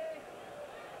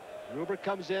 Gruber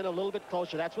comes in a little bit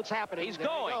closer. That's what's happening. He's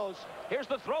going. Here's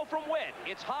the throw from Witt.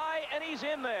 It's high and he's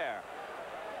in there.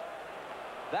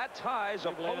 That ties a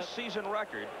postseason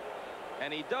record,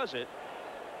 and he does it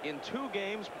in 2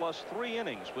 games plus 3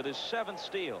 innings with his 7th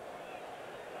steal.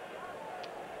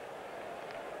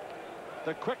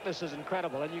 The quickness is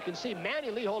incredible, and you can see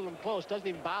Manny Lee holding him close. Doesn't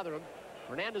even bother him.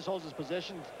 Fernandez holds his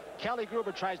position. Kelly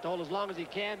Gruber tries to hold as long as he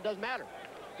can. Doesn't matter.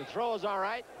 The throw is all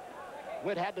right.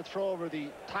 Witt had to throw over the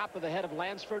top of the head of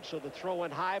Lansford, so the throw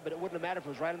went high, but it wouldn't have mattered if it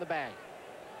was right in the bag.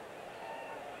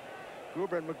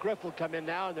 Gruber and McGriff will come in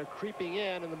now, and they're creeping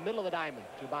in the middle of the diamond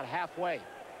to about halfway.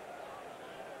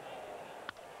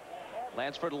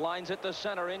 Lansford lines it to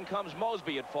center. In comes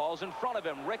Mosby. It falls in front of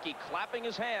him. Ricky clapping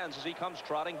his hands as he comes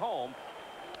trotting home.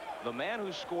 The man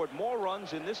who scored more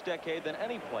runs in this decade than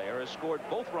any player has scored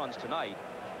both runs tonight,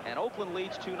 and Oakland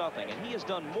leads 2-0, and he has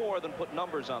done more than put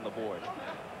numbers on the board.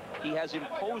 He has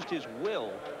imposed his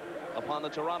will upon the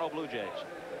Toronto Blue Jays.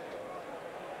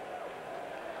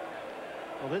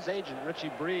 Well, his agent,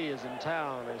 Richie Bree, is in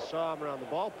town. I saw him around the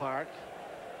ballpark,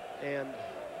 and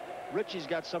Richie's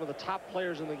got some of the top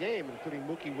players in the game, including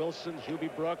Mookie Wilson,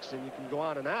 Hubie Brooks, and you can go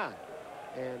on and on.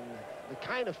 And the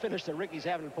kind of finish that Ricky's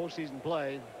having in postseason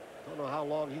play, don't know how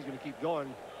long he's going to keep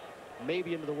going,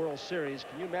 maybe into the World Series.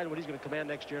 Can you imagine what he's going to command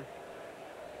next year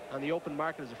on the open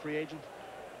market as a free agent?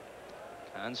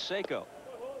 Canseco.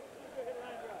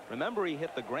 Remember, he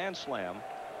hit the grand slam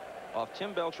off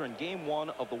Tim Belcher in Game 1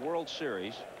 of the World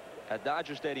Series at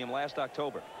Dodger Stadium last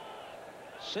October.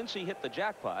 Since he hit the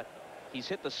jackpot, he's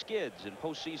hit the skids in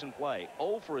postseason play.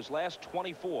 0 for his last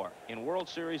 24 in World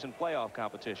Series and playoff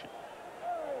competition.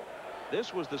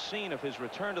 This was the scene of his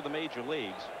return to the major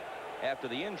leagues after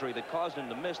the injury that caused him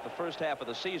to miss the first half of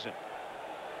the season.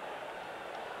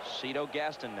 Cito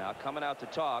Gaston now coming out to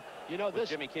talk with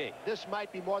Jimmy Key. This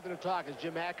might be more than a talk, as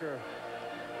Jim Acker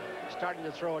starting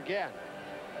to throw again.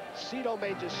 Cito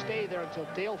may just stay there until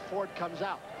Dale Ford comes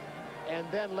out and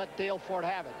then let Dale Ford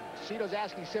have it. Cito's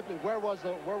asking simply, where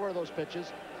were those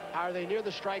pitches? Are they near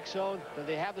the strike zone? Do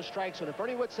they have the strike zone? If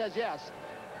Ernie Wood says yes,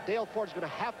 Dale Ford's going to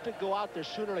have to go out there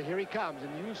sooner or here he comes,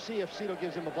 and you see if Cito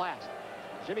gives him a blast.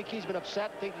 Jimmy Key's been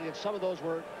upset, thinking that some of those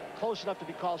were close enough to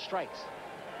be called strikes.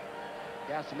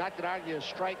 Gaston not going to argue a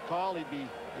strike call. He'd be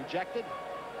ejected.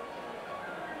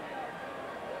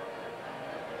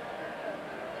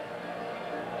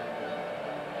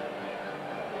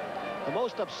 The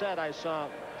most upset I saw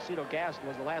Cito Gaston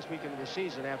was the last weekend of the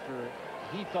season, after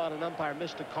he thought an umpire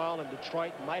missed a call in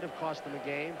Detroit, might have cost them a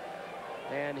game,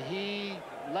 and he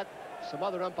let some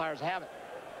other umpires have it.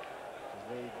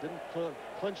 They didn't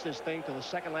clinch this thing till the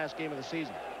second last game of the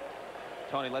season.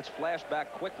 Tony, let's flash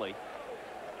back quickly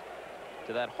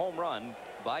to that home run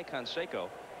by Canseco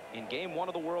in Game 1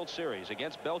 of the World Series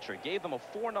against Belcher. Gave them a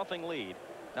 4-0 lead.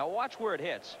 Now watch where it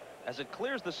hits. As it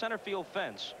clears the center field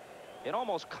fence, it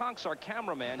almost conks our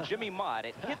cameraman, Jimmy Mott.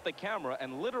 It hit the camera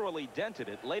and literally dented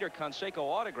it. Later, Canseco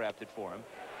autographed it for him.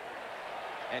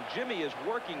 And Jimmy is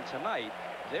working tonight.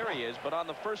 There he is, but on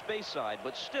the first base side.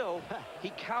 But still, he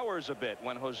cowers a bit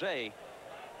when Jose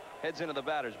heads into the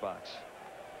batter's box.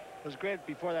 It was great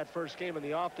before that first game in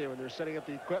the off day when they were setting up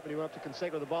the equipment. He went up to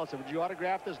Canseco with the ball and said, "Would you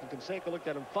autograph this?" And Canseco looked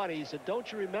at him funny. He said,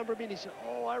 "Don't you remember me?" And he said,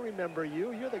 "Oh, I remember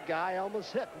you. You're the guy I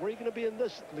almost hit. Where are you going to be in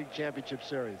this league championship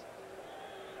series?"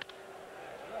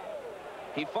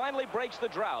 He finally breaks the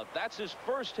drought. That's his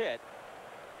first hit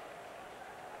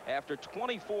after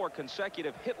 24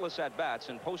 consecutive hitless at-bats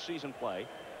in postseason play.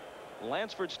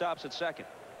 Lansford stops at second.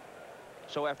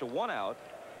 So after 1 out,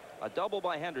 a double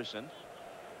by Henderson,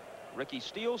 Ricky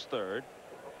steals third.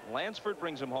 Lansford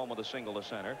brings him home with a single to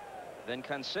center. Then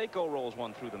Canseco rolls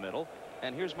one through the middle.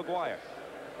 And here's McGuire.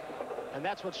 And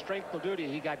that's what strength will do to you.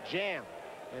 He got jammed.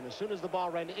 And as soon as the ball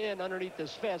ran in underneath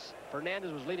his fist,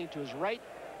 Fernandez was leaning to his right.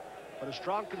 But a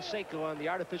strong Canseco on the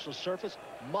artificial surface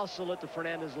muscled it to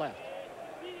Fernandez left.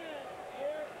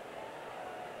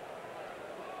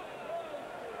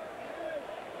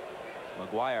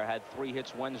 McGuire had 3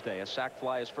 hits Wednesday. A sac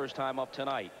fly his first time up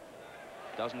tonight.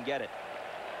 Doesn't get it.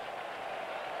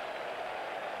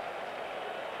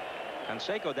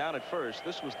 Canseco down at first.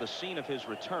 This was the scene of his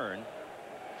return.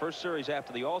 First series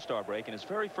after the All-Star break and his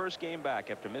very first game back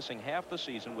after missing half the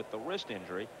season with the wrist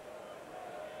injury.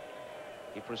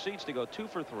 He proceeds to go 2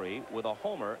 for 3 with a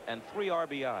homer and 3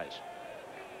 RBIs.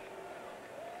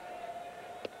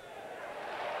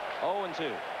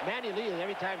 0-2. Manny Lee,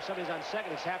 every time somebody's on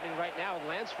second, it's happening right now with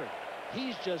Lansford.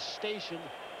 He's just stationed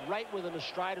right within the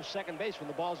stride of second base when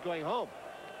the ball's going home.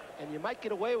 And you might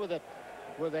get away with it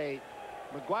with a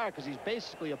McGuire because he's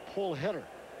basically a pull hitter.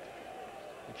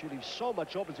 But you leave so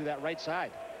much open through that right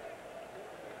side.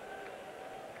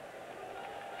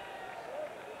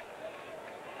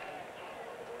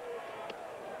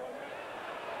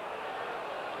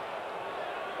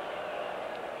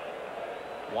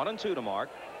 One and 2 to mark.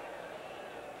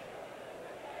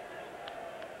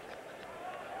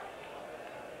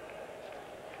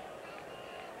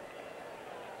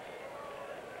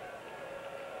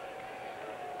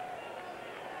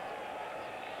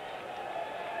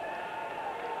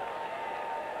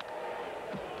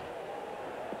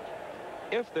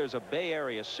 If there's a Bay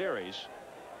Area series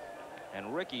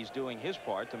and Ricky's doing his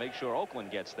part to make sure Oakland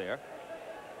gets there,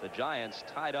 the Giants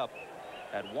tied up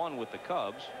at 1 with the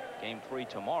Cubs. Game 3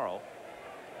 tomorrow.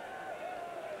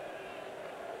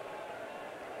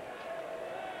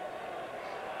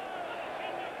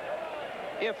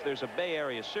 If there's a Bay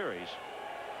Area series,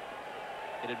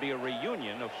 it'd be a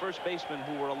reunion of first basemen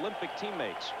who were Olympic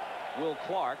teammates. Will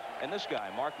Clark and this guy,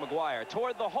 Mark McGuire,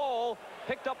 toward the hole,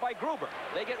 picked up by Gruber.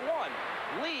 They get 1.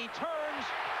 Lee turns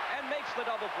and makes the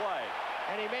double play.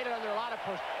 And he made it under a lot of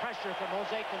pressure from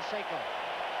Jose Canseco.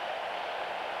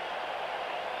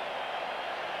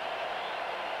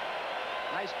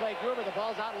 Nice play, Gruber. The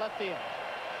ball's out in left field.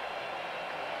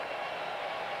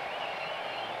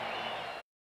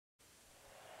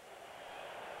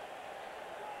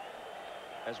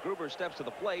 As Gruber steps to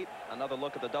the plate, another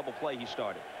look at the double play he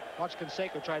started. Watch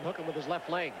Canseco try and hook him with his left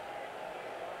leg.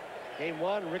 Game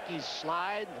 1, Ricky's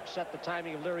slide upset the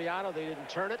timing of Liriano. They didn't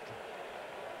turn it.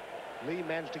 Lee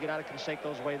managed to get out of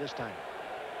Canseco's way this time.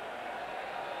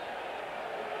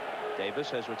 Davis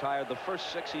has retired the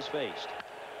first 6 he's faced.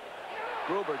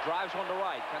 Gruber drives one to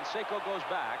right. Canseco goes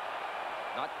back,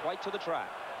 not quite to the track.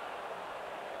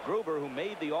 Gruber, who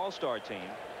made the All-Star team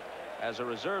as a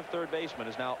reserve third baseman,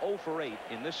 is now 0 for 8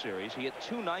 in this series. He hit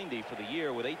 .290 for the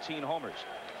year with 18 homers.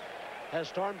 Has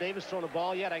Storm Davis thrown a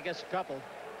ball yet? I guess a couple.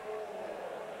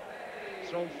 He's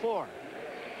thrown 4.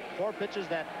 4 pitches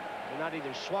that are not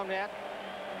either swung at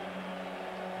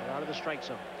or out of the strike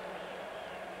zone.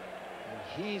 And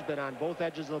he's been on both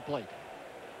edges of the plate.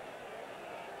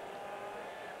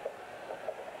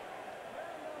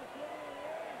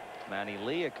 Manny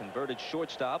Lee, a converted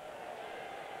shortstop.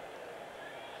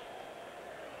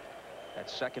 At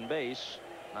second base,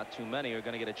 not too many are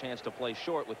going to get a chance to play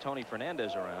short with Tony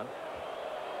Fernandez around.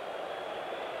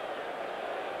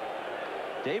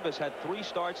 Davis had 3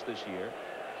 starts this year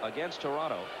against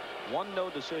Toronto, 1 no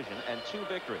decision and 2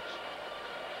 victories.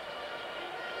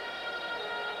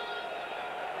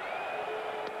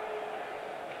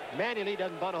 Manny Lee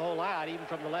doesn't bunt a whole lot, even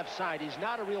from the left side. He's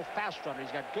not a real fast runner.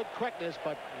 He's got good quickness,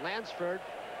 but Lansford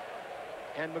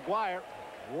and McGuire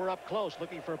were up close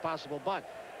looking for a possible bunt.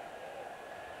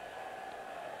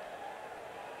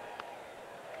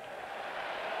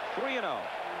 (3-0).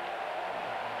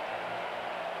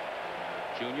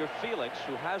 Junior Felix,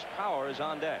 who has power, is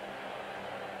on deck.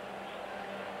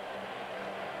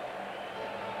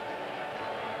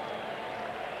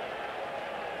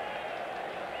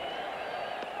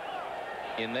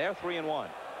 In there, 3-1.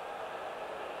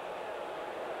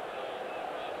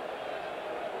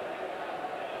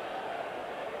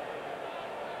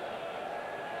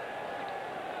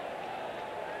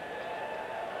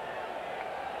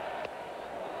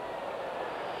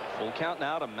 Full count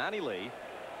now to Manny Lee.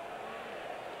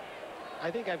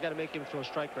 I think I've got to make him throw a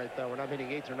strike right there when I'm hitting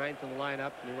 8th or 9th in the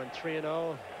lineup, and he went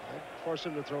 3-0. I'd force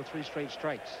him to throw 3 straight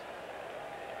strikes.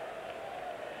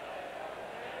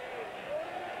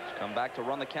 He's come back to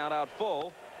run the count out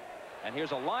full. And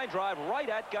here's a line drive right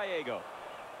at Gallego.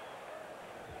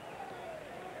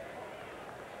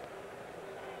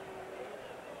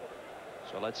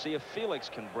 So let's see if Felix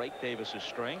can break Davis's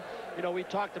string. You know, we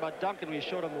talked about Duncan. We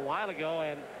showed him a while ago,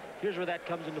 and here's where that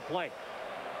comes into play.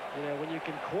 You know, when you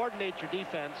can coordinate your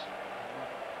defense,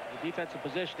 your defensive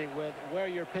positioning with where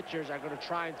your pitchers are going to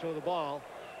try and throw the ball,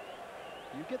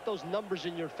 you get those numbers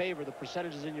in your favor, the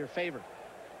percentages in your favor.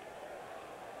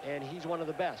 And he's one of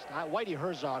the best. Whitey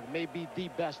Herzog may be the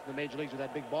best in the major leagues with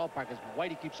that big ballpark, because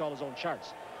Whitey keeps all his own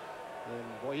charts.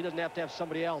 And boy, he doesn't have to have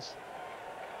somebody else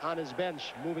on his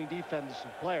bench moving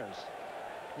defensive players.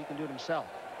 He can do it himself.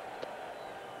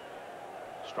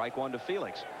 Strike one to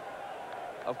Felix.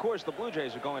 Of course, the Blue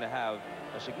Jays are going to have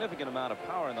a significant amount of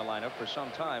power in the lineup for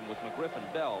some time with McGriff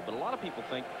and Bell, but a lot of people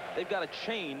think they've got to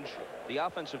change the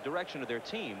offensive direction of their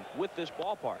team with this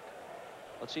ballpark.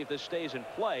 Let's see if this stays in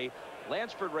play.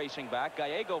 Lansford racing back,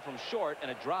 Gallego from short, and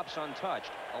it drops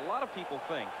untouched. A lot of people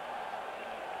think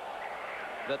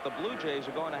that the Blue Jays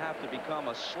are going to have to become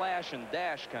a slash and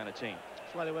dash kind of team.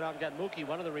 That's why they went out and got Mookie.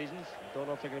 One of the reasons. Don't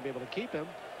know if they're going to be able to keep him,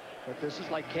 but this is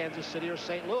like Kansas City or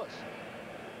St. Louis,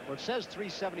 where it says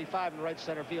 375 in right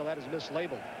center field. That is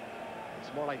mislabeled.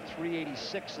 It's more like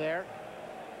 386 there.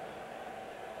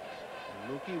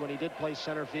 And Mookie, when he did play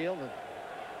center field and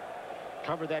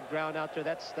cover that ground out there,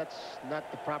 that's not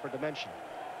the proper dimension.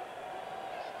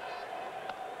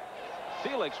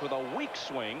 Felix with a weak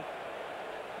swing.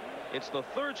 It's the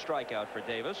 3rd strikeout for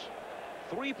Davis.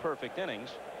 3 perfect innings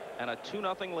and a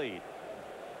 2-0 lead.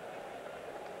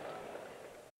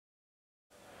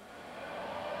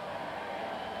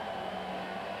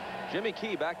 Jimmy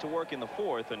Key back to work in the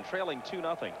 4th and trailing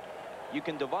 2-0. You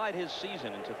can divide his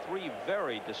season into 3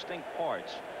 very distinct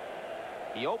parts.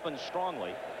 He opened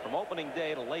strongly. From opening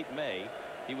day to late May,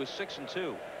 he was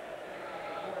 6-2.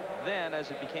 Then,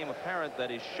 as it became apparent that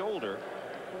his shoulder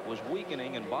was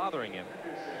weakening and bothering him,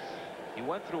 he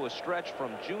went through a stretch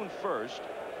from June 1st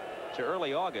to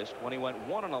early August when he went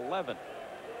 1-11.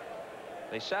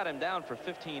 They sat him down for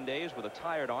 15 days with a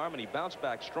tired arm, and he bounced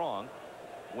back strong,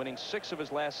 winning 6 of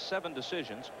his last 7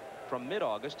 decisions from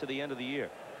mid-August to the end of the year.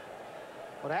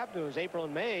 What happened was April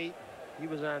and May, he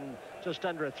was on just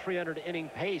under a 300 inning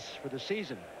pace for the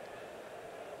season.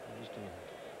 Just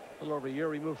a little over a year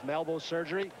removed from elbow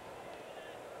surgery.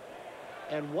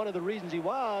 And one of the reasons he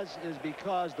is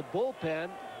because the bullpen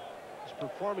is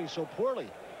performing so poorly.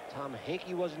 Tom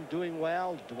Hankey wasn't doing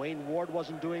well. Dwayne Ward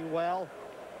wasn't doing well.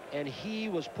 And he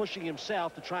was pushing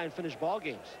himself to try and finish ball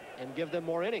games and give them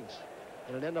more innings.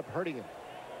 And it ended up hurting him.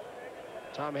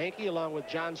 Tom Hankey along with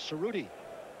John Cerruti.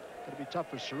 Going to be tough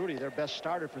for Cerruti, their best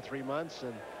starter for 3 months,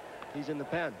 and he's in the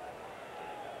pen.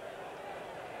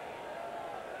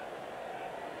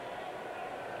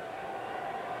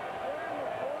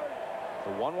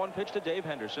 The 1-1 pitch to Dave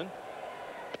Henderson.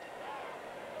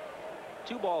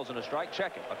 2 balls and a strike.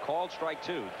 Check it. A called strike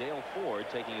 2. Dale Ford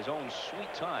taking his own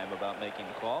sweet time about making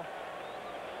the call.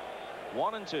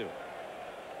 1-2.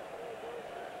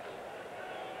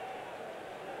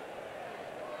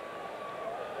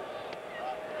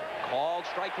 Called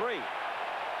strike 3.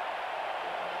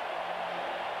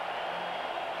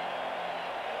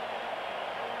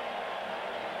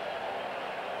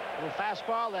 A little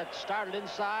fastball that started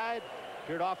inside,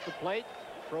 appeared off the plate,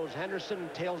 throws Henderson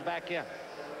and tails back in.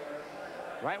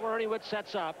 Right where Ernie Witt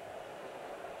sets up.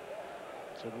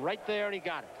 So right there, and he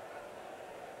got it.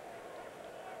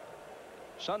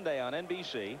 Sunday on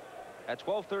NBC at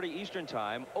 12:30 Eastern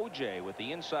Time, OJ with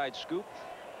the inside scoop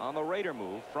on the Raider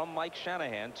move from Mike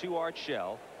Shanahan to Art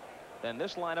Shell. Then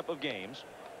this lineup of games.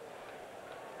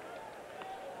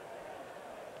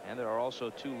 And there are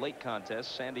also 2 late contests: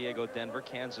 San Diego, Denver,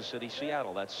 Kansas City,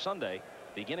 Seattle. That's Sunday,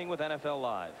 beginning with NFL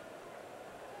Live.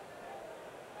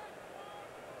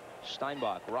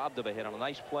 Steinbach robbed of a hit on a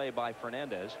nice play by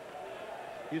Fernandez.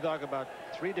 You talk about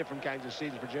 3 different kinds of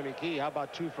seasons for Jimmy Key. How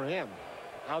about 2 for him?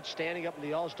 Outstanding up in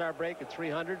the All-Star break at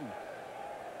 300. And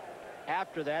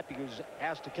after that, he was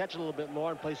asked to catch a little bit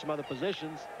more and play some other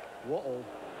positions. Whoa.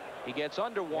 He gets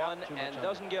under 1 and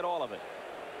doesn't get all of it.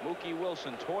 Mookie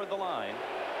Wilson toward the line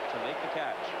to make the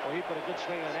catch. Well, he put a good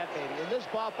swing on that baby. In this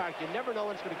ballpark, you never know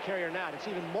when it's going to carry or not. It's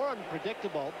even more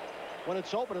unpredictable when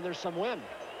it's open and there's some wind.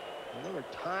 And there were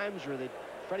times where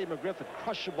Freddie McGriff would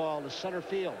crush the ball to center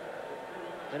field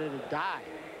and it would die.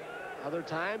 Other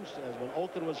times, as when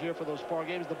Oakland was here for those 4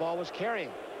 games, the ball was carrying.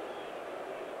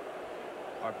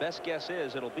 Our best guess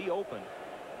is it'll be open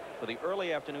for the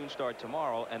early afternoon start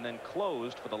tomorrow and then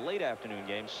closed for the late afternoon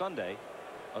game Sunday,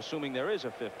 assuming there is a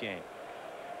 5th game.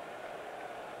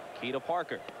 Key to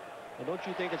Parker. Well, don't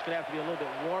you think it's going to have to be a little bit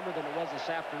warmer than it was this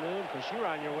afternoon? Because you were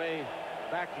on your way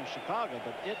back from Chicago,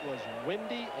 but it was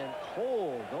windy and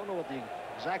cold. Don't know what the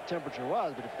exact temperature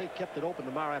was, but if they kept it open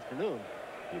tomorrow afternoon,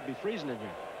 you'd be freezing in here.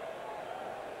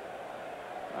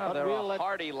 Well, they're a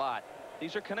hardy lot.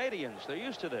 These are Canadians. They're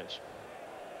used to this.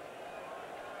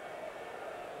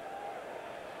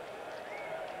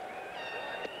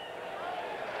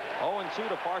 Oh, and 2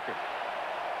 to Parker.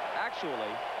 Actually,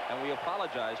 and we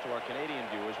apologize to our Canadian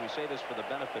viewers, we say this for the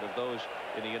benefit of those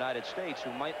in the United States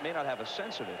who may not have a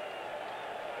sense of it.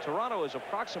 Toronto is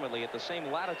approximately at the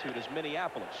same latitude as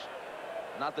Minneapolis.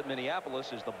 Not that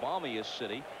Minneapolis is the balmiest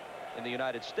city in the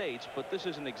United States, but this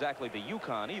isn't exactly the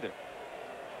Yukon either.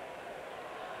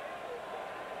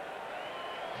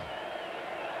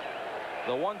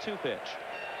 The 1-2 pitch.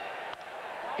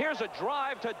 Here's a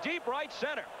drive to deep right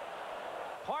center.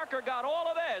 Parker got all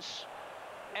of this,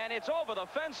 and it's over the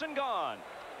fence and gone.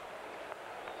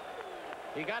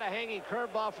 He got a hanging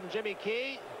curveball from Jimmy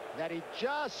Key that he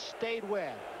just stayed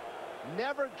with.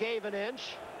 Never gave an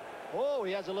inch. Oh,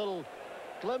 he has a little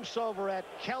glimpse over at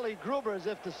Kelly Gruber as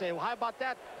if to say, well, how about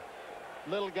that,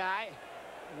 little guy?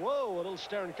 Whoa, a little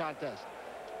staring contest.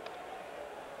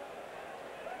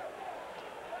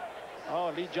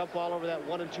 Oh, lead jump all over that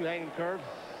 1 and 2 hanging curve.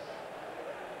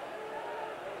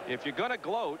 If you're going to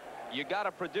gloat, you got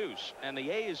to produce, and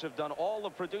the A's have done all the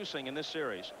producing in this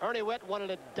series. Ernie Witt wanted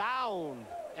it down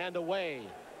and away,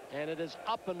 and it is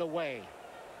up and away.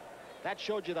 That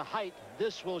showed you the height.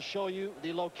 This will show you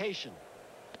the location.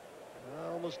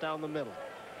 Almost down the middle.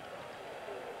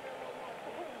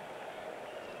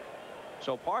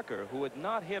 So Parker, who had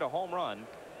not hit a home run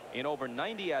in over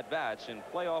 90 at-bats in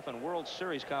playoff and World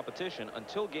Series competition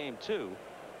until Game 2,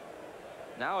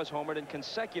 now has homered in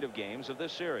consecutive games of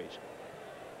this series.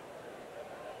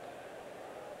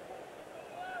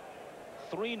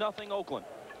 3-0 Oakland.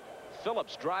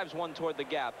 Phillips drives one toward the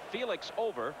gap. Felix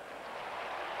over,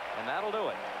 and that'll do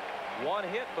it. One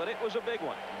hit, but it was a big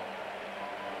one.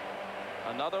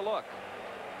 Another look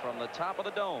from the top of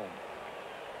the dome.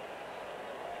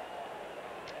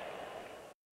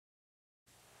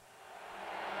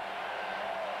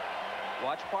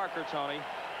 Watch Parker, Tony.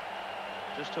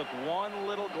 Just took one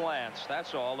little glance.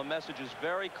 That's all. The message is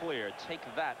very clear. Take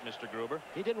that, Mr. Gruber.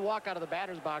 He didn't walk out of the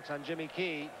batter's box on Jimmy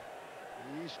Key.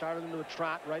 He started into a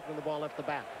trot right when the ball left the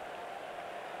bat.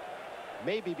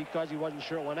 Maybe because he wasn't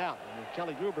sure it went out. I mean,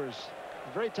 Kelly Gruber's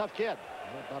a very tough kid.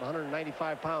 About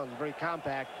 195 pounds, very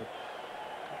compact. But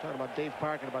I'm talking about Dave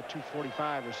Parker at about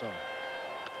 245 or so.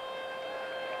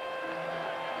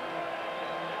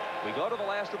 We go to the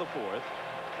last of the 4th.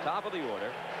 Top of the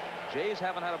order. Jays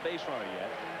haven't had a base runner yet.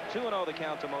 2-0 the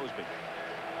count to Mosby.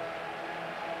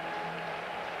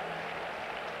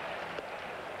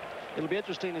 It'll be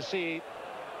interesting to see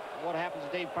what happens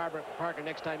to Dave Parker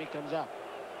next time he comes up.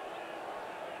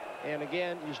 And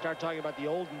again, you start talking about the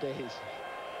olden days.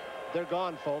 They're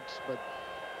gone, folks, but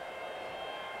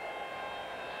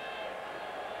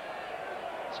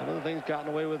some of the things gotten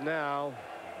away with now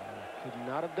could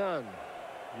not have done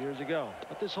years ago.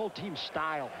 But this whole team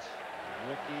styles.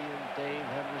 Ricky and Dave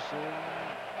Henderson,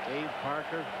 Dave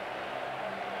Parker.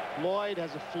 Lloyd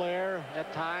has a flair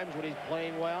at times when he's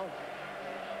playing well.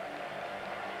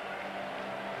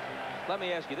 Let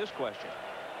me ask you this question.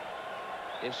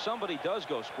 If somebody does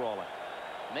go sprawling,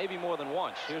 maybe more than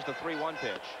once, here's the 3-1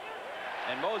 pitch.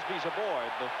 And Mosby's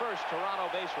aboard, the first Toronto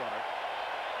base runner.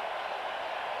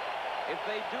 If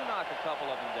they do knock a couple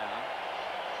of them down,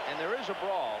 and there is a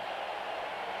brawl,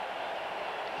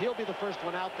 he'll be the first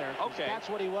one out there. Okay. That's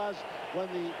what he was when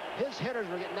his hitters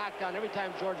were getting knocked down every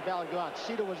time George Bell would go out.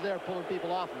 Cito was there pulling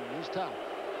people off him. He's tough.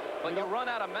 But you run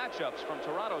out of matchups from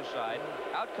Toronto's side.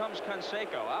 Out comes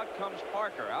Canseco. Out comes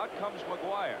Parker. Out comes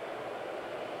McGuire.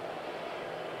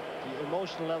 The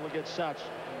emotional level gets such,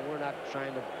 and we're not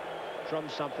trying to drum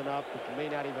something up that may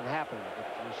not even happen. But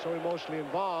you're so emotionally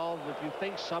involved, if you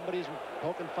think somebody's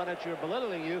poking fun at you or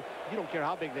belittling you, you don't care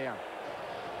how big they are.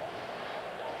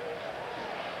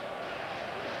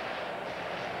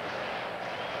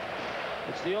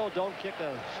 It's the old don't kick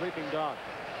a sleeping dog.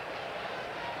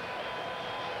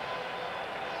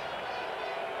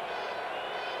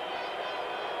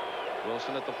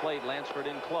 Wilson at the plate. Lansford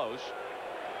in close.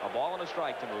 A ball and a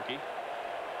strike to Mookie.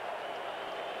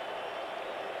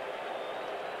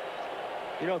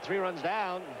 You know, 3 runs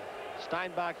down.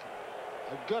 Steinbach,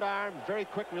 a good arm, very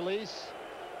quick release.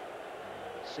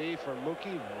 See for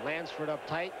Mookie. Lansford up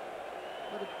tight.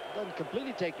 But it doesn't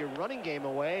completely take your running game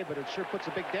away, but it sure puts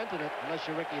a big dent in it, unless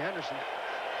you're Ricky Henderson.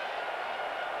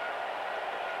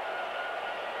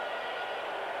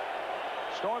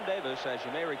 Storm Davis, as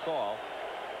you may recall,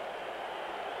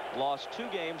 lost 2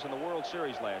 games in the World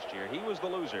Series last year. He was the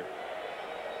loser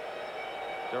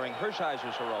during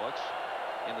Hershiser's heroics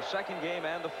in the 2nd game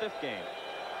and the 5th game.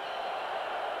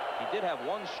 He did have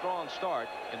 1 strong start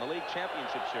in the league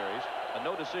championship series, a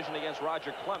no decision against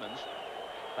Roger Clemens.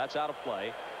 That's out of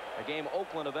play. A game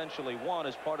Oakland eventually won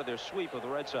as part of their sweep of the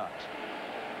Red Sox.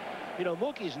 You know,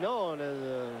 Mookie's known as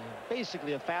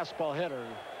basically a fastball hitter.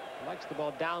 He likes the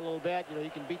ball down a little bit. You know, you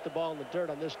can beat the ball in the dirt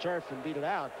on this turf and beat it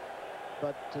out.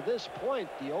 But to this point,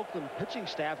 the Oakland pitching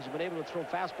staff has been able to throw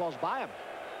fastballs by him.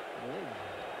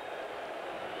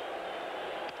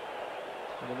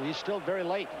 I mean, he's still very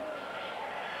late.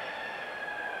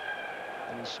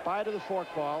 And in spite of the fork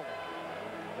ball,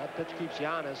 that pitch keeps you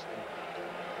honest,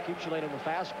 keeps you late on the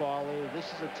fastball.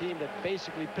 This is a team that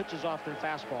basically pitches off their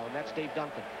fastball, and that's Dave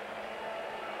Duncan.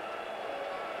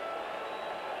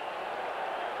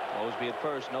 Mosby at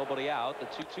first, nobody out. The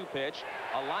 2-2 pitch,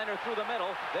 a liner through the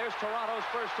middle. There's Toronto's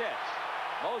first hit.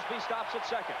 Mosby stops at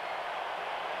second.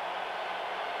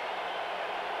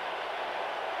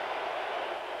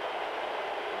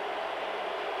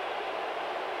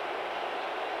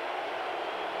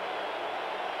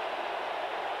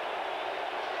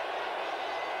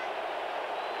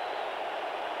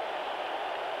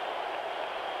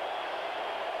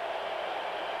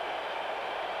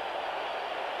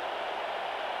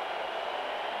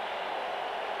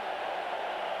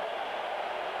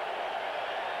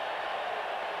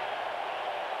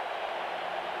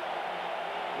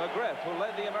 McGriff, who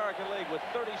led the American League with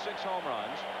 36 home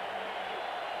runs.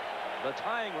 The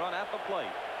tying run at the plate.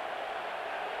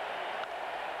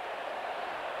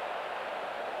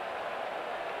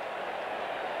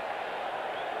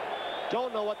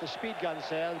 Don't know what the speed gun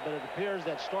says, but it appears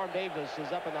that Storm Davis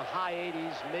is up in the high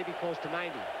 80s, maybe close to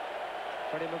 90.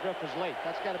 Freddie McGriff was late.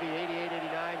 That's got to be 88,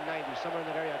 89, 90, somewhere in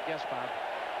that area, I'd guess, Bob.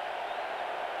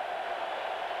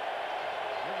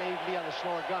 It may even be on the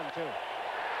slower gun, too.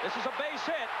 This is a base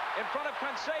hit in front of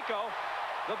Canseco.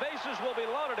 The bases will be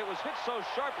loaded. It was hit so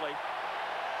sharply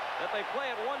that they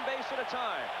play it 1 base at a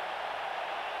time.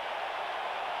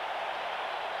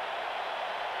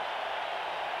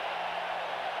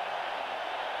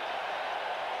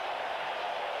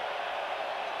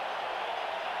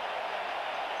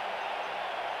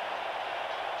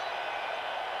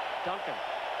 Duncan.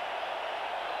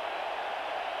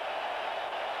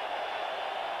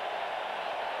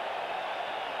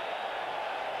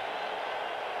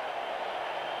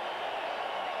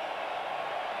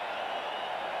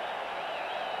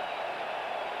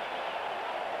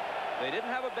 They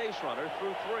didn't have a base runner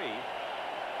through 3.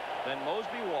 Then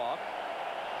Mosby walked.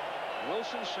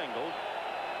 Wilson singled.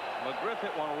 McGriff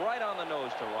hit one right on the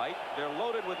nose to right. They're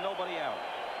loaded with nobody out.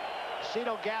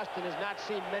 Cito Gaston has not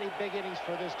seen many big innings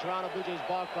for this Toronto Blue Jays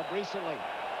ball club recently.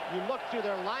 You look through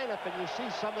their lineup and you see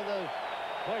some of the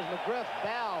players, McGriff,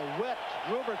 Bell, Witt,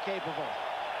 Gruber capable.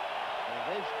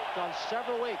 And they've gone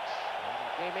several weeks.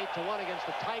 Game 8-1 against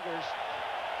the Tigers.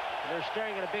 And they're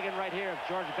staring at a big one right here if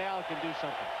George Bell can do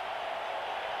something.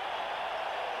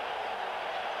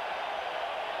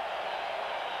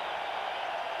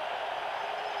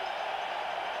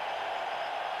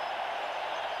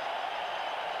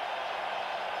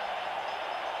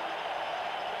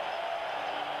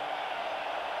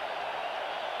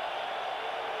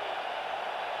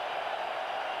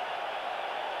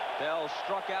 Bell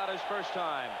struck out his first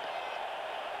time.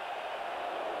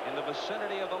 In the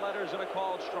vicinity of the letters and a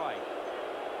called strike.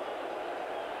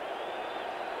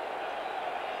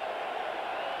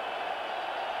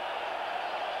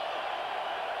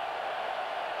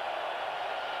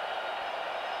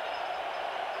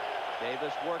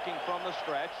 Davis working from the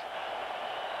stretch.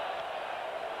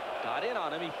 Got in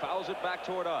on him. He fouls it back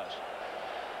toward us.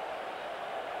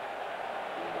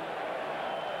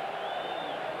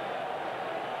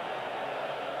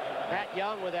 Pat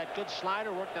Young with that good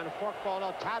slider worked on a fork ball.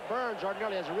 Now Todd Burns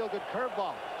ordinarily has a real good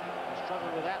curveball. He's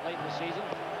struggling with that late in the season.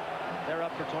 They're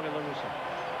up for Tony La Russa.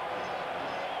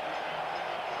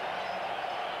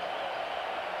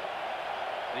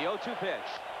 The 0-2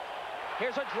 pitch.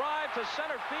 Here's a drive to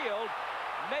center field.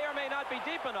 May or may not be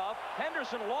deep enough.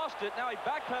 Henderson lost it. Now he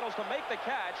backpedals to make the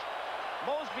catch.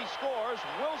 Mosby scores.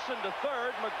 Wilson to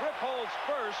third. McGriff holds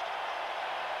first.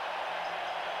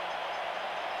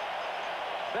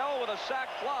 Bell with a sac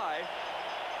fly,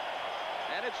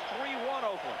 and it's 3-1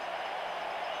 Oakland.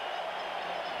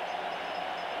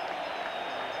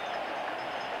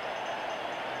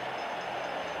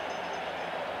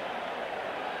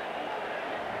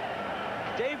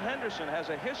 Dave Henderson has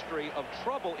a history of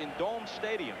trouble in dome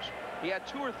stadiums. He had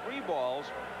 2 or 3 balls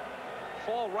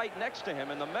fall right next to him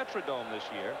in the Metrodome this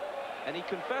year, and he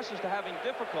confesses to having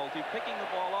difficulty picking the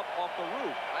ball up off the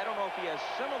roof. I don't know if he has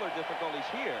similar difficulties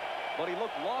here, but he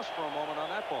looked lost for a moment on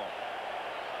that ball.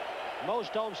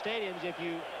 Most dome stadiums, if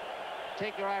you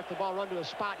take your eye off the ball, run to a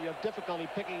spot, you have difficulty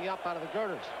picking it up out of the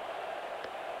girders,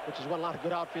 which is what a lot of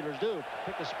good outfielders do.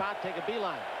 Pick a spot, take a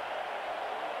beeline.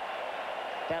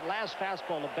 That last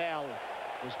fastball to Bell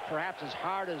was perhaps as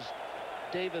hard as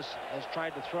Davis has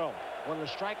tried to throw. Wanted to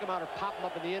strike him out or pop him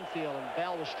up in the infield, and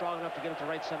Bell was strong enough to get it to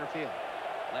right center field.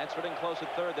 Lansford in close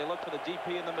at third. They look for the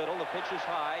DP in the middle. The pitch is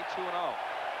high, 2-0.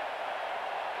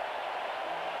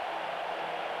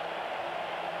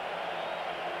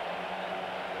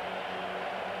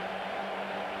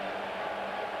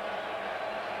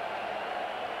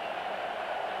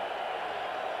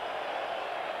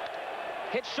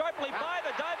 Hit sharply by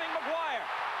the diving McGuire.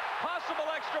 Possible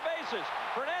extra bases.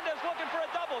 Fernandez looking for a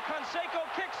double. Canseco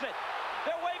kicks it.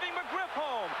 They're waving McGriff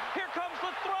home. Here comes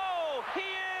the throw. He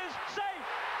is safe.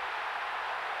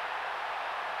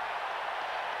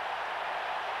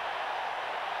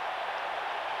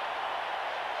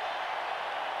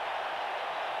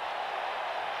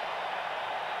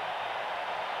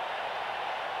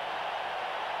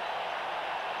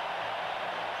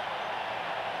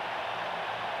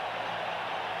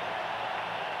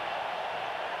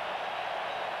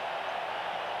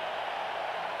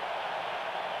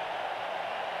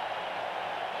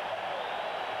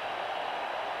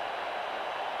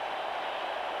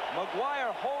 McGuire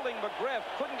holding McGriff,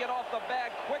 couldn't get off the bag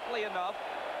quickly enough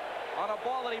on a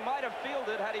ball that he might have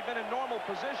fielded had he been in normal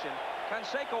position.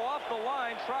 Canseco off the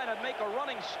line trying to make a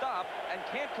running stop and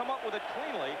can't come up with it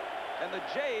cleanly. And the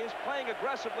Jays, playing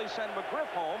aggressively, send McGriff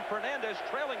home. Fernandez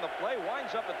trailing the play,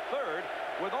 winds up at third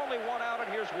with only 1 out, and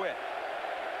here's Witt.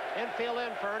 Infield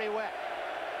in for Ernie Witt.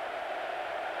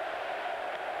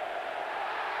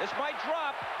 This might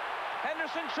drop.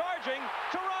 Henderson charging.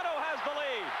 Toronto has the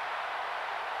lead.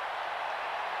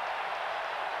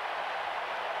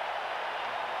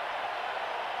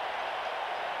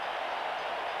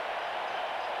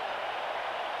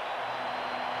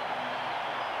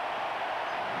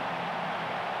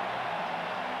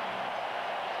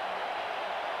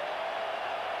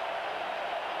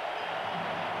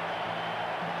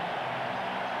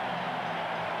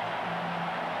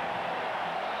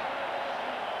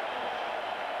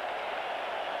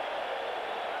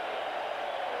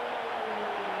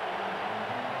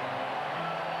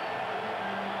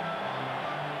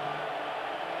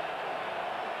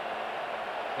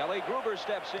 Kelly Gruber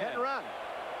steps in. Hit and run.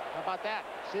 How about that?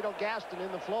 Cito Gaston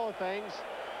in the flow of things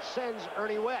sends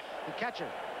Ernie Witt, the catcher.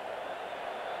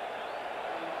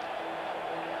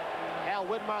 Al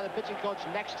Widmar, the pitching coach,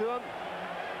 next to him.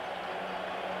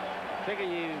 Figure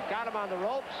you got him on the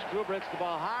ropes. Gruber hits the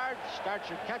ball hard. Starts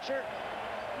your catcher.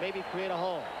 Maybe create a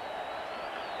hole.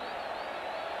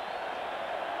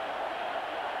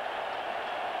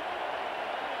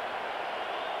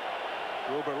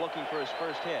 Gruber looking for his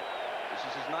first hit. This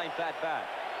is his 9th at-bat.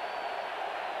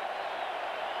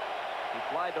 He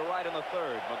flied to right in the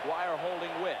third. McGuire holding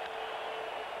Witt.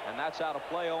 And that's out of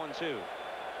play, 0-2.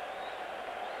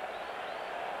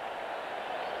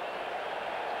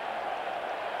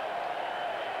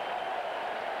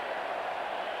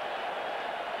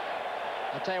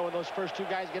 I'll tell you, when those first 2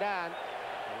 guys get on,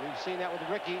 we've seen that with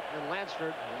Ricky and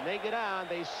Lansford. When they get on,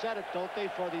 they set it, don't they,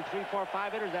 for the 3, 4,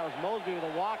 5 hitters. That was Mosby with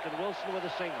a walk and Wilson with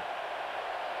a single.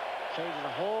 Changes the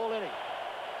whole inning.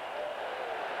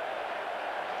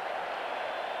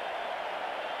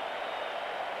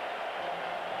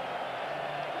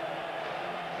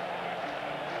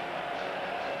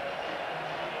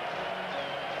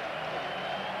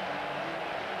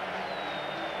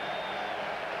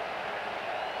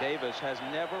 Davis has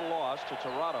never lost to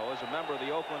Toronto as a member of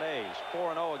the Oakland A's.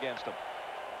 4-0 against them.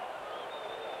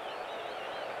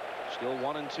 Still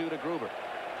 1-2 to Gruber.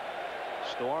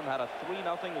 Storm had a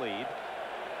 3-0 lead.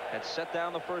 Had set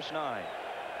down the first 9.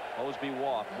 Mosby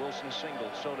walked. Wilson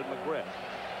singled. So did McGriff.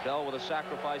 Bell with a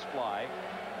sacrifice fly.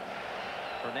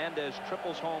 Fernandez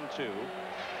triples home 2.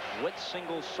 Witt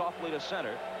singles softly to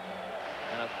center.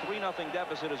 And a 3-0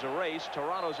 deficit is erased.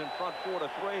 Toronto's in front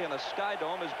 4-3, and the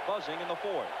SkyDome is buzzing in the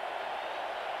 4th.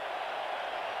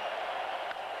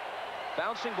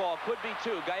 Bouncing ball could be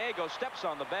 2. Gallego steps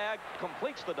on the bag,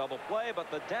 completes the double play, but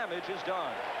the damage is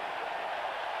done.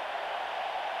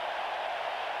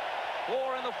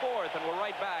 4 in the 4th, and we're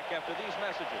right back after these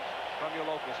messages from your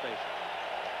local station.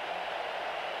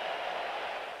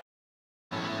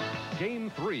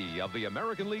 Game 3 of the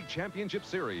American League Championship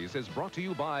Series is brought to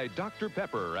you by Dr.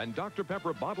 Pepper and Dr.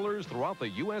 Pepper bottlers throughout the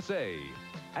USA,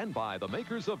 and by the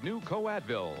makers of new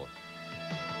Co-Advil.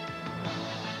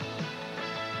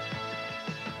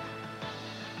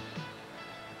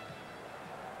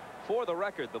 For the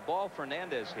record, the ball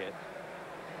Fernandez hit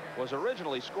was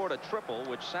originally scored a triple,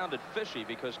 which sounded fishy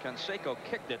because Canseco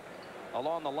kicked it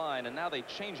along the line, and now they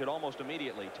change it almost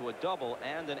immediately to a double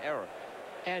and an error.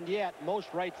 And yet, most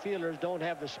right fielders don't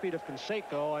have the speed of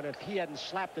Canseco, and if he hadn't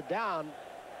slapped it down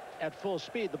at full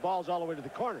speed, the ball's all the way to the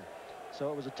corner.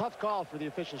 So it was a tough call for the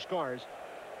official scorers.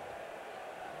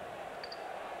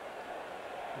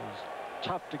 It was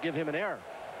tough to give him an error.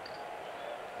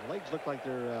 The legs look like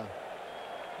they're a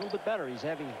little bit better. He's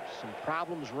having some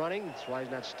problems running. That's why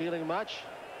he's not stealing much.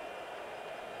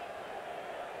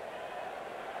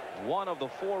 One of the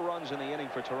 4 runs in the inning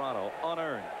for Toronto,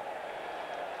 unearned.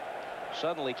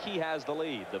 Suddenly, Key has the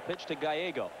lead. The pitch to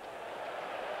Gallego.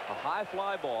 A high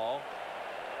fly ball.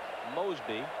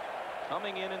 Mosby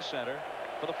coming in center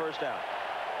for the first out.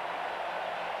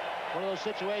 One of those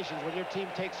situations when your team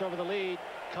takes over the lead,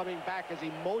 coming back as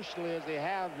emotionally as they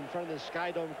have in front of the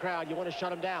SkyDome crowd, you want to shut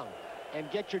them down and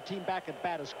get your team back at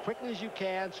bat as quickly as you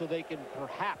can so they can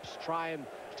perhaps try and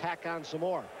tack on some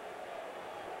more.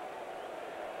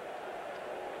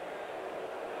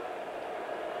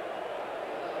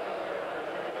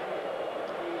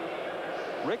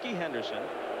 Ricky Henderson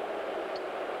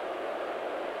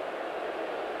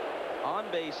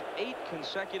on base 8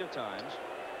 consecutive times.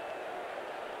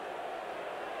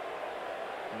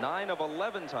 9 of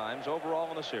 11 times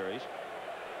overall in the series.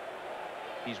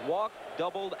 He's walked,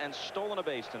 doubled, and stolen a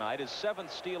base tonight. His 7th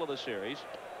steal of the series.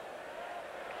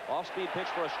 Off-speed pitch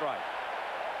for a strike.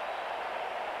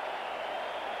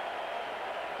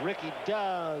 Ricky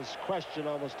does question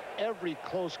almost every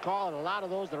close call, and a lot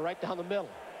of those that are right down the middle.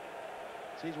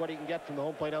 Sees what he can get from the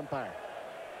home plate umpire.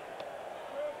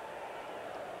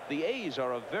 The A's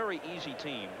are a very easy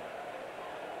team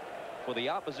for the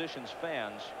opposition's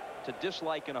fans to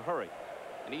dislike in a hurry.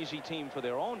 An easy team for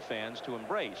their own fans to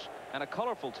embrace, and a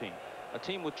colorful team, a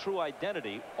team with true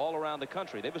identity all around the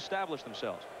country. They've established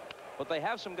themselves, but they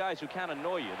have some guys who can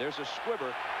annoy you. There's a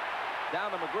squibber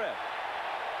down to McGriff.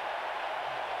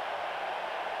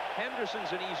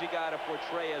 Henderson's an easy guy to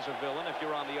portray as a villain if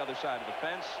you're on the other side of the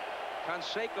fence.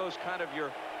 Canseco's kind of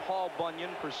your Paul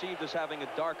Bunyan, perceived as having a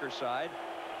darker side.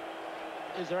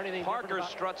 Is there anything Parker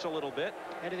struts a little bit.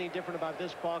 Anything different about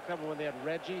this ball club when they had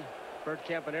Reggie, Bert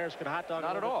Campaneris could hot dog?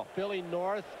 Not at all. Billy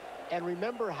North. And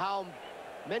remember how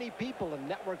many people in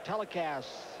network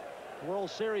telecasts, World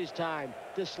Series time,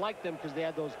 disliked them because they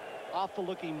had those awful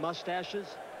looking mustaches,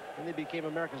 and they became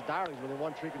America's darlings when they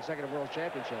won 3 consecutive World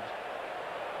Championships.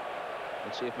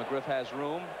 Let's see if McGriff has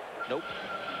room. Nope.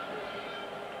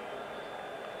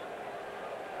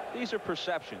 These are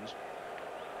perceptions,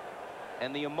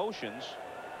 and the emotions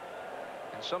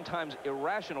and sometimes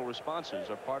irrational responses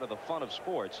are part of the fun of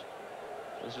sports.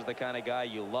 This is the kind of guy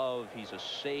you love. He's a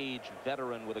sage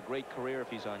veteran with a great career if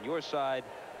he's on your side.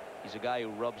 He's a guy who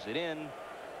rubs it in.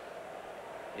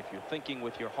 If you're thinking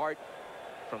with your heart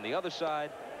from the other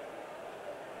side.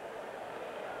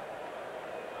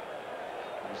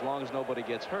 As long as nobody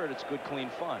gets hurt, it's good, clean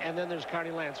fun. And then there's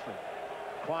Carney Lansford.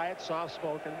 Quiet,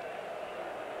 soft-spoken.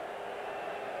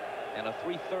 And a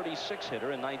 .336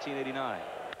 hitter in 1989.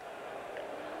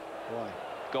 Boy.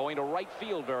 Going to right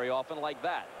field very often like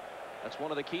that. That's one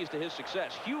of the keys to his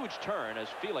success. Huge turn as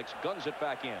Felix guns it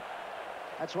back in.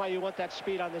 That's why you want that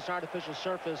speed on this artificial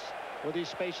surface with these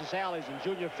spacious alleys. And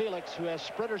Junior Felix, who has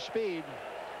sprinter speed,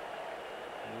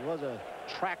 he was a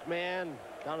track man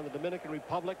down in the Dominican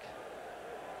Republic.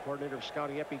 Coordinator of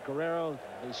scouting Epi Guerrero.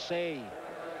 They say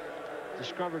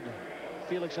discovered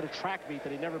Felix at a track meet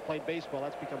that he never played baseball.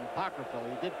 That's become apocryphal.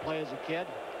 He did play as a kid.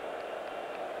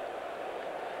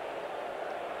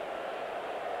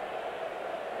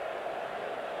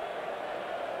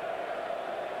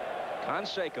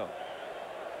 Canseco.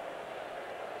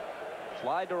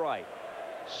 Fly to right.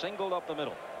 Singled up the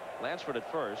middle. Lansford at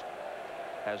first.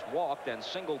 Has walked and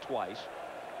singled twice.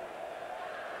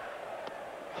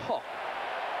 Oh.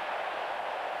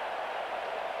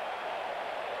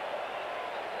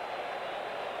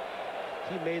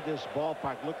 He made this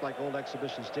ballpark look like old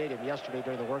Exhibition Stadium yesterday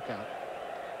during the workout.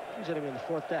 He was hitting in the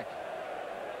 4th deck.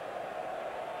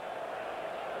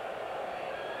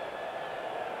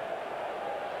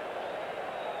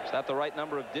 Is that the right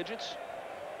number of digits?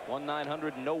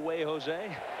 1-900 no way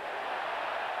Jose.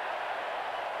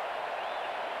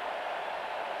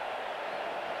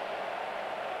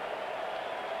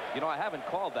 You know, I haven't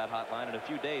called that hotline in a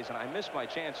few days, and I missed my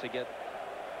chance to get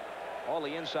all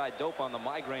the inside dope on the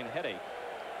migraine headache.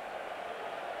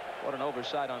 What an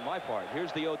oversight on my part.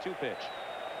 Here's the 0-2 pitch.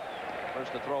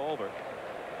 First to throw over.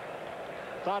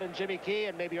 Thought in Jimmy Key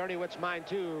and maybe Ernie Witt's mind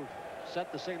too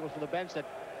set the signal from the bench that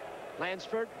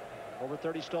Lansford, over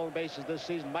 30 stolen bases this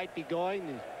season, might be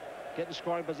going, get in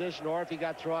scoring position, or if he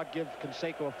got thrown out, give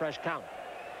Canseco a fresh count.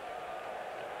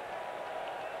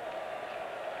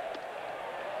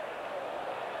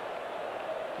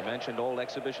 You mentioned old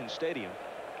Exhibition Stadium.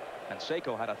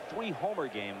 Canseco had a 3-homer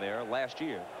game there last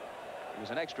year. It was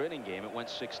an extra inning game. It went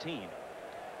 16.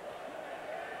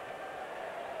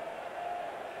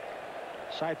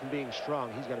 Aside from being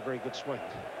strong, he's got a very good swing.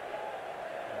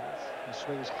 He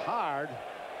swings hard,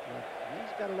 but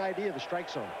he's got an idea of the strike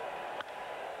zone.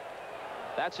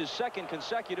 That's his second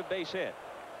consecutive base hit.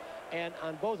 And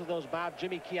on both of those, Bob,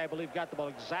 Jimmy Key, I believe, got the ball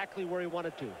exactly where he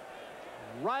wanted to.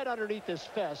 Right underneath his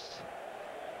fist.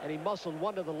 And he muscled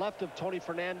one to the left of Tony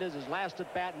Fernandez, his last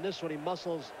at bat, and this one he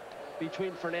muscles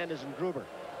between Fernandez and Gruber.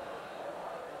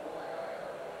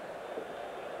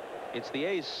 It's the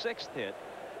A's 6th hit.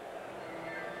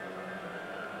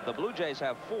 The Blue Jays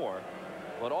have 4,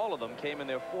 but all of them came in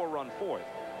their 4-run 4th.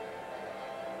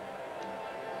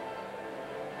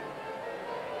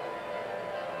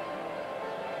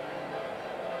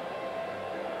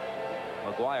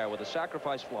 McGuire with a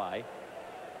sacrifice fly.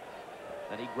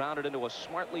 Then he grounded into a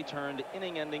smartly turned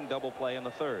inning-ending double play in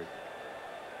the 3rd.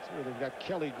 So they've got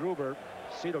Kelly Gruber.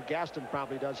 Cito Gaston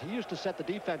probably does. He used to set the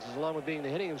defenses along with being the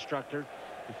hitting instructor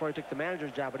before he took the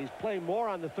manager's job, but he's playing more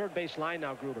on the third base line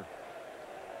now, Gruber.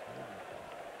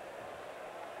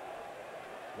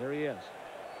 There he is.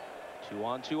 2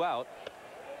 on, 2 out.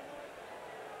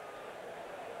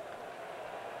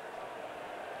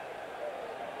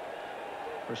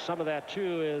 For some of that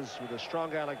too is with a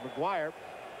strong guy like McGuire,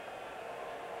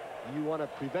 you want to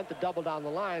prevent the double down the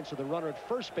line so the runner at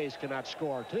first base cannot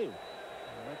score too.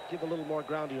 Give a little more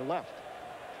ground to your left.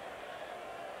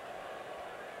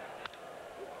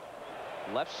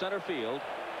 Left center field.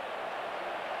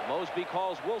 Mosby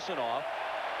calls Wilson off.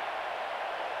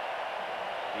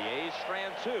 The A's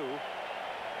strand 2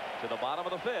 to the bottom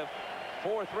of the 5th.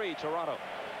 4-3 Toronto.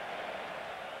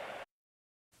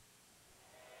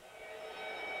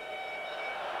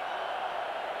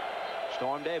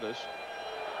 Storm Davis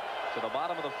to the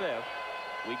bottom of the 5th.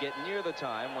 We get near the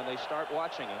time when they start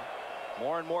watching him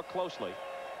more and more closely.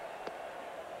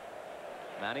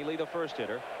 Manny Lee, the first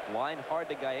hitter, lined hard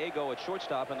to Gallego at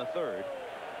shortstop in the 3rd.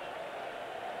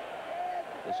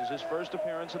 This is his first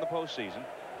appearance in the postseason.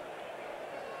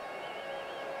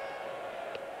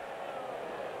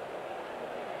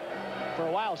 For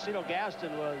a while, Cito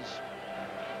Gaston was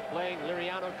playing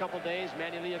Liriano a couple days,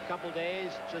 Manny Lee a couple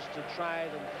days, just to try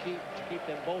to keep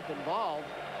them both involved.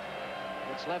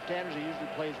 It's left-handers. He usually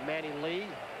plays Manny Lee.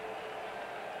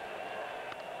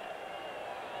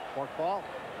 Fork ball.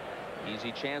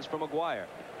 Easy chance for McGuire.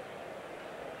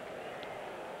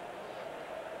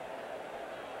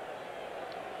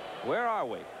 Where are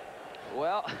we?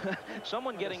 Well,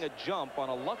 someone getting a jump on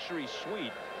a luxury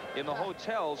suite in the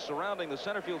hotels surrounding the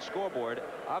center field scoreboard.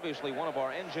 Obviously one of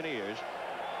our engineers.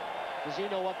 Does he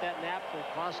know what that nap will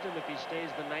cost him if he stays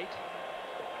the night?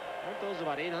 Aren't those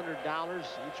about $800?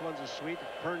 Each one's a suite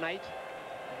per night.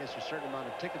 I guess there's a certain amount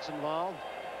of tickets involved.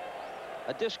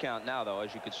 A discount now, though,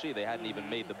 as you can see, they hadn't even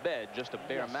made the bed, just a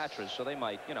bare mattress, so they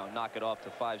might, you know, knock it off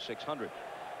to $500-600.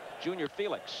 Junior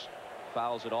Felix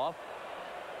fouls it off.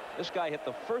 This guy hit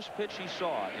the first pitch he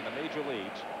saw in the major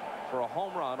leagues for a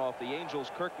home run off the Angels'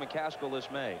 Kirk McCaskill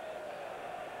this May.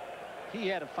 He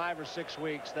had 5 or 6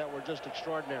 weeks that were just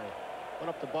extraordinary. Went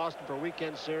up to Boston for a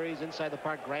weekend series, inside the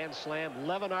park grand slam,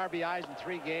 11 RBIs in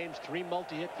 3 games, 3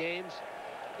 multi-hit games.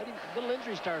 Then little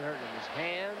injuries started hurting him. His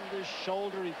hand, his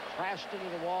shoulder, he crashed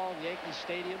into the wall in Yankee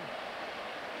Stadium.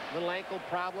 Little ankle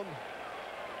problem.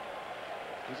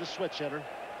 He's a switch hitter.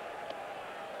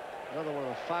 Another one of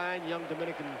the fine young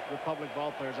Dominican Republic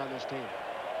ball players on this team.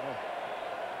 Oh.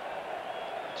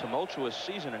 Tumultuous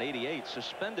season in '88,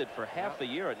 suspended for half the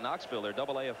year at Knoxville, their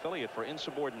AA affiliate, for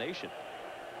insubordination.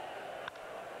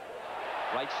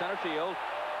 Right center field.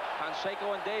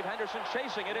 Canseco and Dave Henderson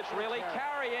chasing it. It's really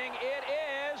carrying. It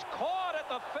is caught at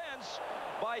the fence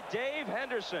by Dave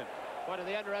Henderson. Boy, do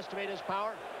they underestimate his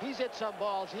power? He's hit some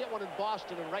balls. He hit one in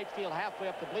Boston in right field halfway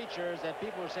up the bleachers that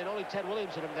people were saying only Ted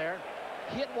Williams hit him there.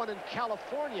 He hit one in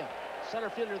California, center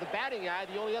fielder, the batting eye.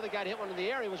 The only other guy to hit one in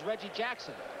the area was Reggie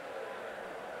Jackson.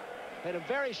 Hit him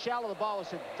very shallow. The ball was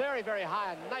hit very, very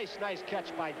high. A nice, nice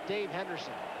catch by Dave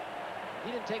Henderson.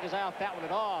 He didn't take his eye off that one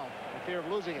at all for fear of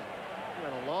losing it. He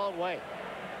went a long way.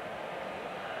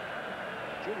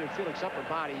 Junior Felix upper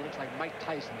body, he looks like Mike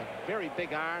Tyson. The very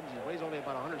big arms. He weighs only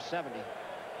about 170.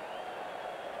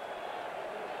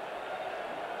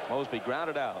 Mosby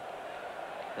grounded out.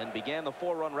 Then began the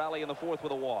 4-run rally in the 4th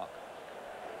with a walk.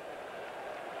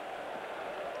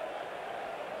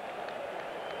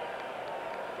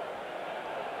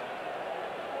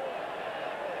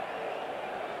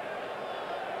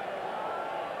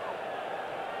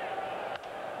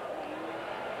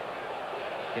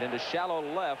 Get into shallow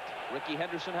left. Ricky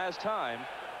Henderson has time.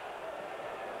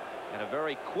 And a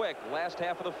very quick last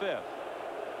half of the 5th.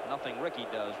 Nothing Ricky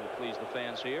does will please the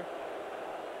fans here.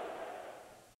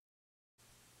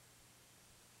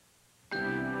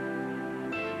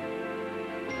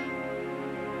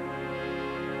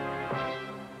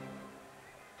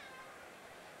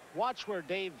 Watch where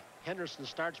Dave Henderson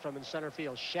starts from in center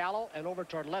field. Shallow and over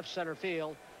toward left center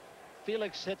field.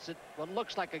 Felix hits it what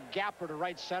looks like a gapper to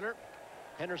right center.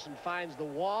 Henderson finds the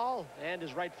wall, and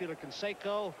his right fielder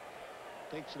Canseco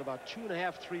takes it about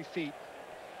 2.5, 3 feet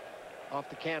off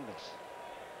the canvas.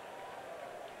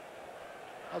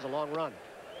 That was a long run.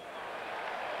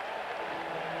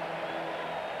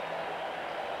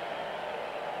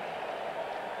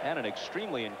 And an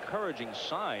extremely encouraging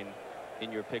sign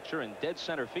in your picture in dead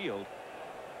center field.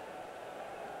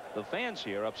 The fans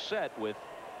here upset with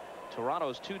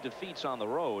Toronto's 2 defeats on the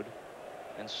road,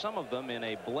 and some of them in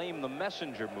a blame the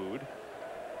messenger mood.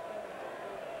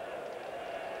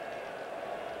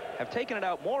 Have taken it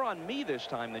out more on me this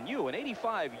time than you. In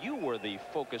 '85, you were the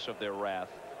focus of their wrath.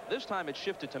 This time it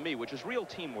shifted to me, which is real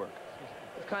teamwork.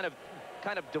 We've kind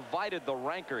of divided the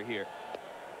rancor here.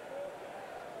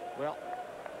 Well,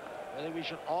 I think we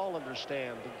should all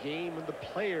understand the game and the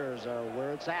players are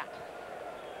where it's at.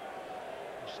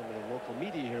 Some of the local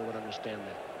media here would understand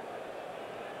that.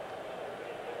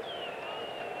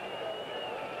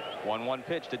 1-1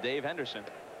 pitch to Dave Henderson.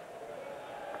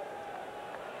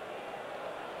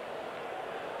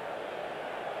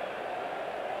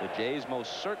 The Jays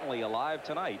most certainly alive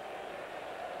tonight.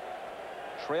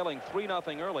 Trailing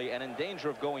 3-0 early and in danger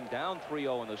of going down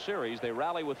 3-0 in the series, they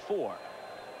rally with 4.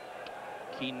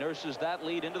 He nurses that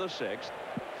lead into the 6th.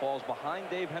 Falls behind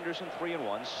Dave Henderson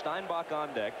 3-1. Steinbach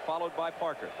on deck, followed by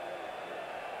Parker.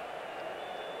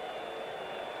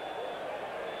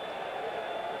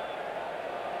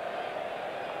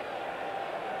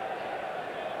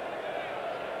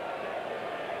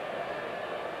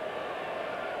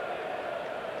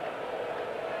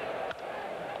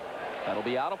 That'll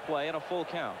be out of play and a full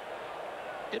count.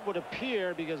 It would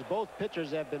appear, because both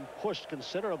pitchers have been pushed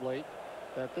considerably,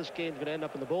 that this game's going to end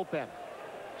up in the bullpen.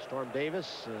 Storm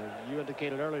Davis, you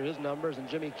indicated earlier his numbers, and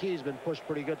Jimmy Key's been pushed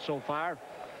pretty good so far.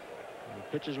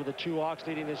 Pitches with the 2 walks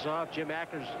leading this off. Jim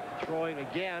Acker's throwing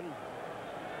again.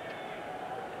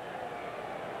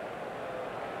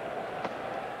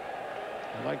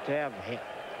 I'd like to have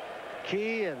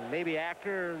Key and maybe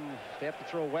Acker, and they have to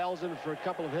throw Wells in for a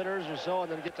couple of hitters or so,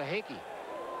 and then get to Hankey.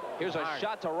 Here's a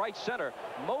shot to right center.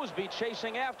 Mosby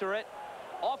chasing after it.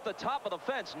 Off the top of the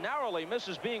fence, narrowly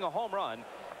misses being a home run,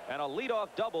 and a leadoff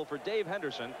double for Dave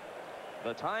Henderson,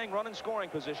 the tying run in scoring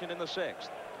position in the 6th.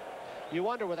 You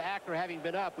wonder, with Acker having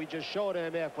been up, we just showed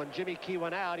him, if when Jimmy Key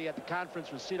went out, he had the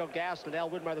conference with Cito Gaston and Al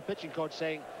Widmar, the pitching coach,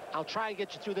 saying, I'll try and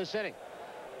get you through this inning.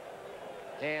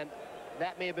 And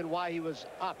that may have been why he was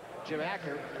up, Jim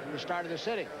Acker, in the start of this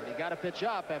inning. But he got a pitch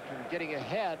up after getting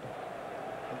ahead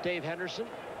of Dave Henderson.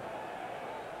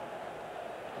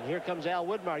 And here comes Al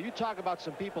Widmar. You talk about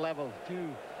some people have a few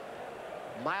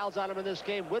miles on him in this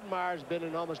game. Widmar's been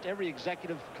in almost every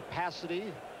executive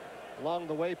capacity along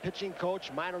the way. Pitching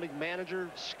coach, minor league manager,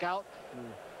 scout,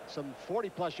 for some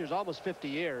 40-plus years, almost 50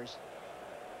 years.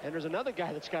 And there's another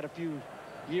guy that's got a few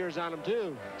years on him,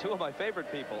 too. 2 of my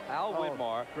favorite people, Al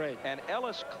Widmar and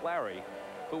Ellis Clary,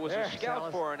 who was a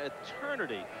scout for an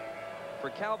eternity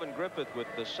for Calvin Griffith with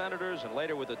the Senators and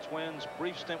later with the Twins.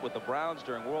 Brief stint with the Browns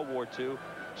during World War II.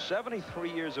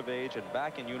 73 years of age and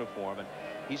back in uniform. And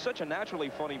he's such a naturally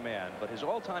funny man, but his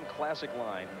all-time classic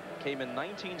line came in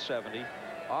 1970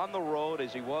 on the road,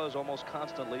 as he was almost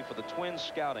constantly for the Twins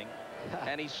scouting,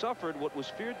 and he suffered what was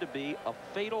feared to be a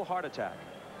fatal heart attack.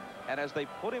 And as they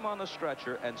put him on the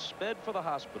stretcher and sped for the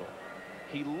hospital,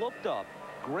 he looked up,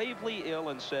 gravely ill,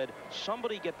 and said,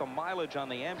 somebody get the mileage on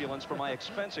the ambulance for my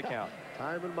expense account.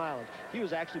 Time and mileage. He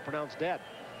was actually pronounced dead.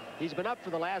 He's been up for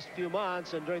the last few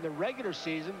months, and during the regular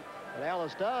season, what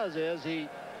Ellis does is he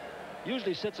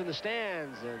usually sits in the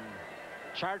stands and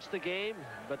charts the game,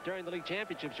 but during the league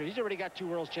championships, he's already got 2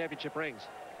 World Championship rings.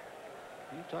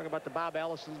 You talk about the Bob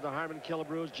Ellisons, the Harmon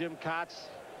Killebrews, Jim Kotz.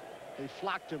 They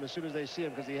flock to him as soon as they see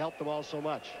him because he helped them all so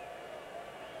much.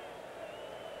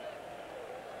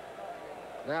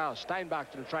 Now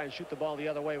Steinbach's going to try and shoot the ball the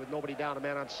other way with nobody down, a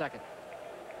man on second.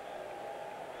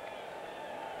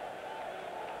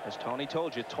 As Tony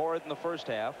told you, torrid in the first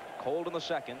half, cold in the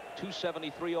second,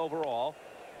 273 overall.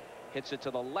 Hits it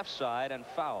to the left side and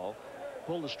foul.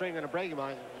 Pulled the string on a breaking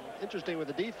line. Interesting with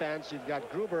the defense, you've got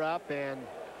Gruber up and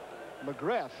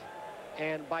McGriff.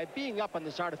 And by being up on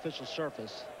this artificial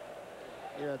surface,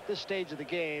 you know, at this stage of the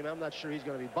game, I'm not sure he's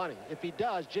going to be bunting. If he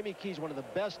does, Jimmy Key's one of the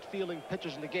best fielding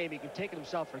pitchers in the game. He can take it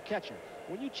himself for catcher.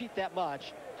 When you cheat that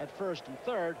much at first and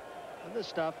third on this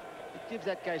stuff, it gives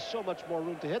that guy so much more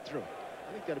room to hit through.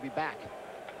 I think that'll be back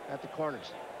at the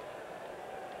corners.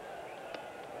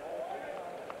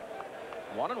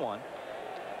 1-1.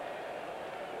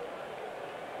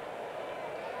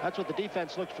 That's what the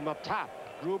defense looks from up top.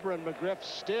 Gruber and McGriff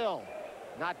still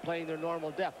not playing their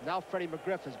normal depth. Now Freddie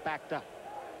McGriff is backed up.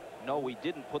 No, we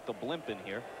didn't put the blimp in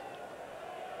here.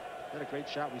 What a great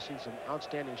shot. We've seen some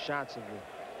outstanding shots of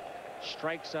the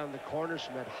strikes on the corners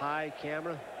from that high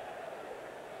camera.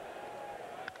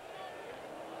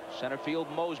 Center field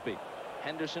Mosby.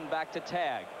 Henderson back to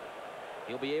tag.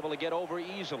 He'll be able to get over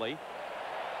easily.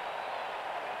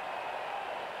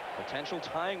 Potential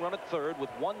tying run at third with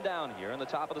one down here in the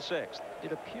top of the sixth.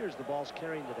 It appears the ball's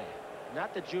carrying today.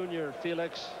 Not that Junior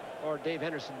Felix or Dave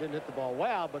Henderson didn't hit the ball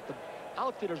well, but the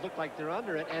outfielders look like they're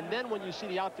under it. And then when you see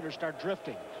the outfielders start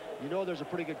drifting, you know there's a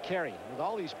pretty good carry. With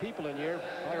all these people in here,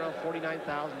 probably around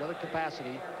 49,000, another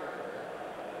capacity.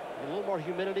 A little more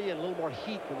humidity and a little more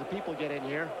heat when the people get in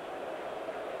here.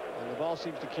 And the ball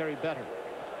seems to carry better.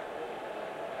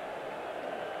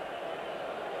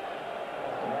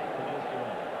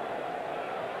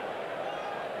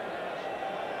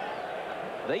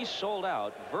 They sold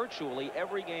out virtually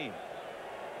every game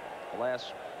the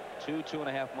last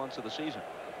 2.5 months of the season.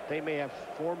 They may have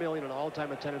 4 million in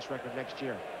all-time attendance record next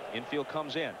year. Infield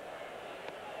comes in.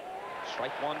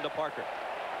 Strike one to Parker.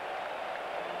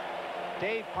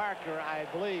 Dave Parker, I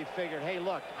believe, figured, hey,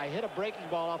 look, I hit a breaking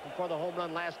ball off before the home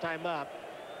run last time up.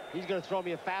 He's going to throw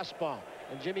me a fastball.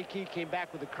 And Jimmy Key came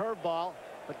back with a curveball,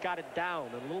 but got it down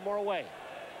and a little more away.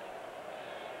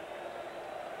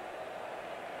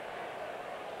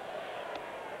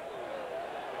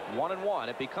 One and one.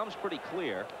 It becomes pretty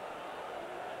clear,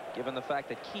 given the fact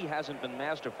that Key hasn't been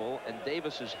masterful and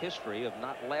Davis's history of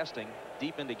not lasting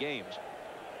deep into games,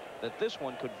 that this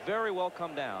one could very well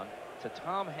come down to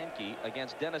Tom Henke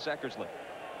against Dennis Eckersley.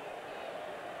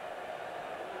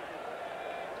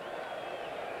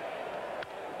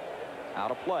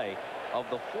 Out of play. Of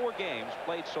the 4 games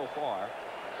played so far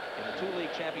in the 2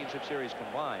 league championship series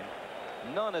combined,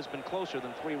 none has been closer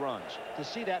than 3 runs. To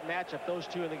see that matchup, those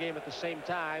two in the game at the same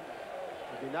time,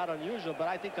 would be not unusual, but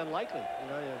I think unlikely. You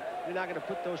know, you're not going to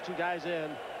put those 2 guys in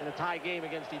a tie game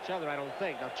against each other, I don't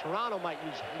think. Now, Toronto might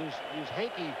use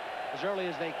Henke as early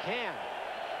as they can,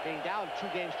 being down 2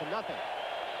 games to nothing.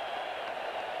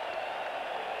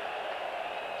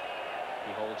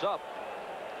 He holds up,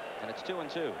 and it's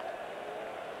 2-2.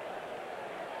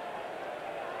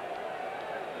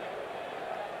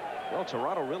 Well,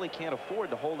 Toronto really can't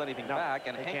afford to hold anything back,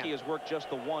 and Henke has worked just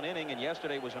the 1 inning, and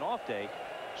yesterday was an off day.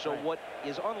 So what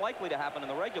is unlikely to happen in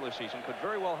the regular season could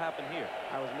very well happen here.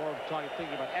 I was more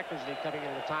thinking about Eckersley coming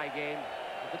into the tie game.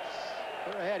 If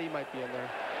it's ahead, he might be in there.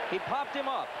 He popped him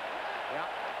up. Yeah.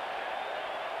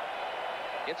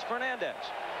 It's Fernandez.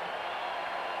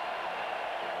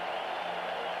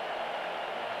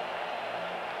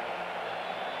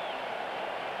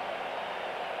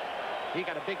 He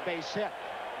got a big base hit.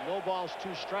 No balls,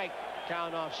 2 strike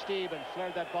count off Steve, and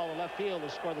flared that ball to left field to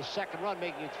score the 2nd run,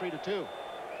 making it 3-2.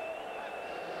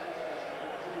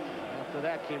 After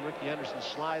that came Ricky Henderson's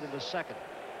slide into second.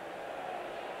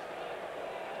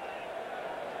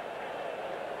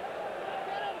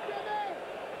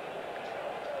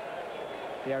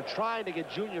 They are trying to get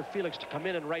Junior Felix to come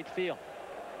in right field.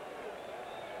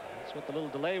 That's what the little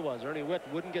delay was. Ernie Witt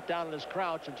wouldn't get down in his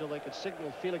crouch until they could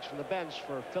signal Felix from the bench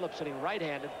for Phillips hitting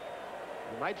right-handed.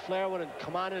 He might flare one and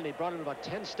come on in, and he brought in about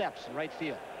 10 steps in right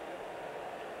field.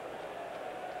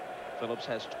 Phillips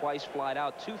has twice flied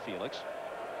out to Felix.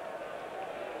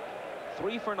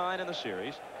 3 for 9 in the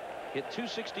series. Hit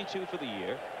 .262 for the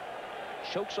year.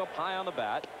 Chokes up high on the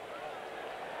bat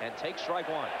and takes strike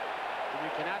one. And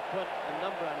you cannot put a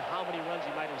number on how many runs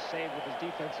he might have saved with his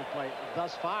defensive play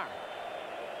thus far.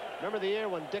 Remember the year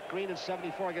when Dick Green in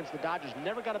 '74 against the Dodgers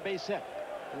never got a base hit,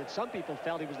 and that some people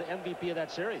felt he was the MVP of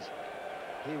that series.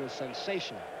 He was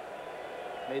sensational.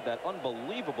 Made that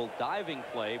unbelievable diving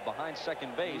play behind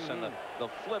second base, and the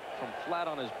flip from flat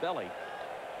on his belly.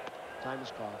 Time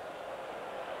is called.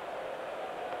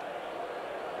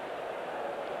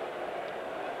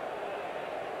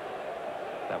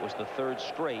 That was the third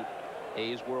straight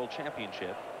A's World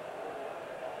Championship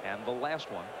and the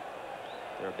last one.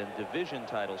 There have been division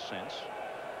titles since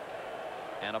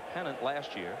and a pennant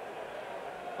last year,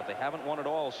 but they haven't won it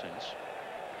all since.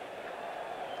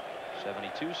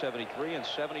 72, 73, and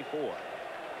 74.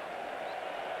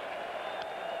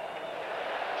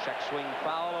 Check swing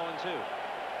foul, 0-2.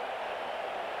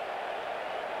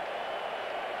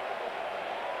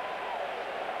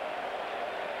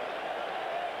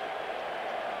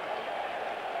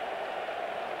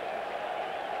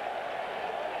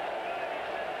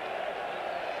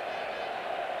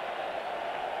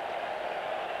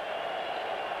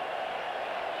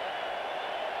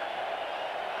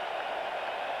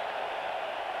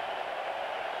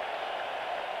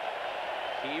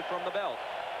 Key from the belt.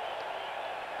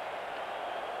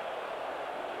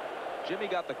 Jimmy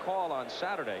got the call on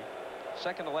Saturday,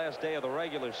 second to last day of the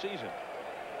regular season,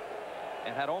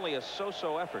 and had only a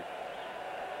so-so effort.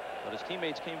 But his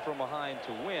teammates came from behind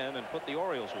to win and put the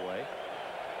Orioles away.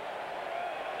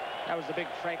 That was the big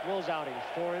Frank Wills outing.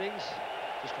 4 innings,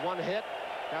 just 1 hit,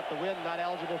 got the win, not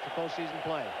eligible for postseason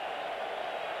play.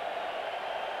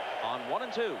 On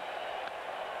 1-2.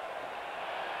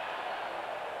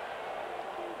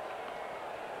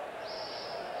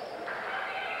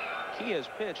 He has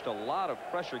pitched a lot of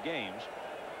pressure games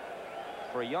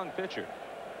for a young pitcher.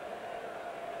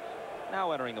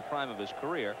 Now entering the prime of his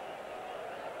career.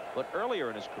 But earlier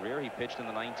in his career, he pitched in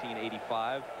the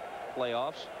 1985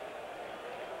 playoffs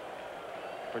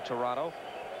for Toronto.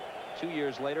 2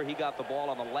 years later, he got the ball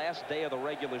on the last day of the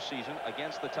regular season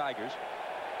against the Tigers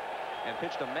and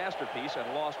pitched a masterpiece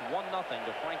and lost 1-0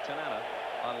 to Frank Tanana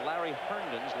on Larry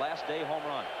Herndon's last day home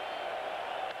run.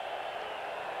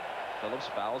 Phillips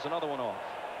fouls another one off.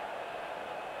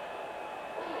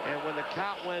 And when the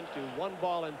count went to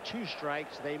 1-2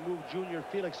 strikes, they moved Junior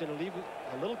Felix in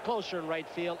a little closer in right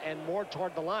field and more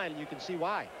toward the line. You can see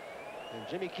why. And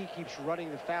Jimmy Key keeps running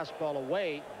the fastball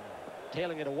away,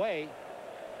 tailing it away.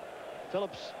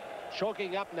 Phillips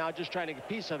choking up now, just trying to get a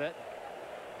piece of it.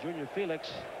 Junior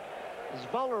Felix is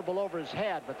vulnerable over his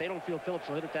head, but they don't feel Phillips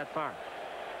will hit it that far.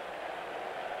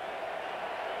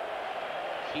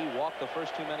 He walked the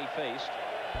first too many faced.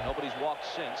 Nobody's walked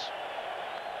since.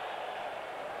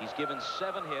 He's given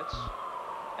 7 hits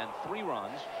and 3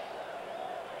 runs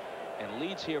and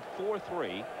leads here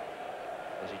 4-3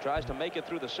 as he tries to make it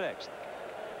through the 6th.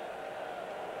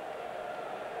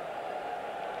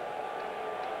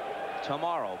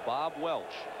 Tomorrow, Bob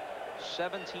Welch,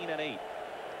 17-8.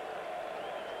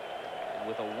 And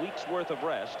with a week's worth of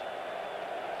rest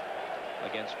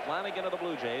against Flanagan of the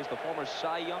Blue Jays, the former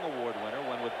Cy Young Award winner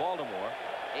when with Baltimore,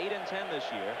 8-10 this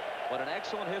year, but an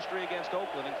excellent history against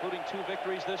Oakland, including 2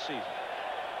 victories this season.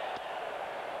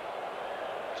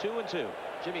 2-2.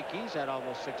 Jimmy Key's had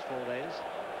almost 6 full days.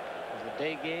 It was a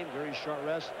day game, very short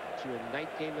rest, to a night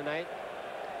game tonight.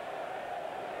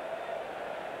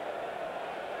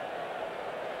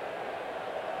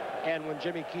 And when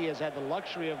Jimmy Key has had the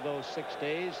luxury of those 6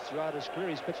 days throughout his career,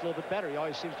 he's pitched a little bit better. He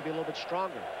always seems to be a little bit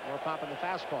stronger, more pop in the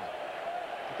fastball.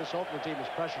 But this Oakland team is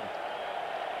pressuring it.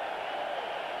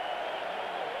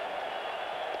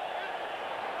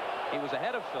 He was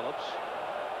ahead of Phillips,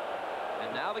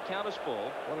 and now the count is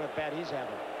full. What an at-bat he's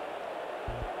having.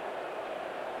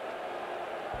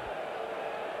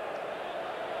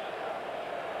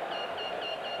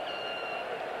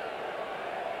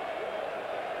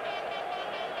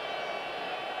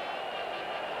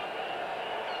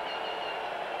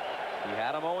 He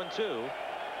had him 0-2.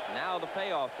 Now the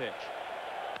payoff pitch.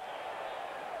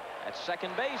 At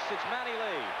second base, it's Manny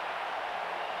Lee.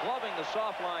 Gloving the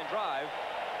soft line drive.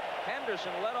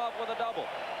 Henderson led off with a double.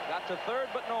 Got to third,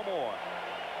 but no more.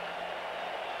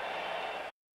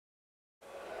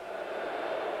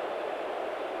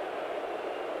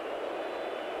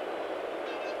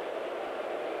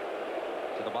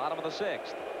 To the bottom of the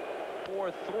 6th.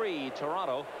 4-3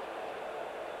 Toronto.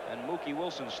 And Mookie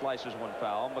Wilson slices one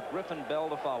foul. McGriffin Bell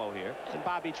to follow here. And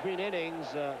Bob, between innings,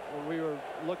 when we were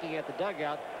looking at the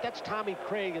dugout, that's Tommy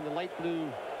Craig in the light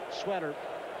blue sweater.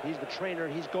 He's the trainer.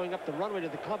 He's going up the runway to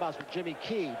the clubhouse with Jimmy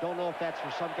Key. Don't know if that's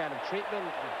for some kind of treatment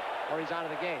or he's out of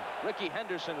the game. Ricky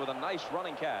Henderson with a nice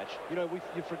running catch. You know,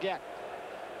 you forget,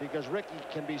 because Ricky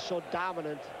can be so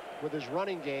dominant with his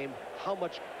running game, how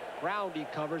much ground he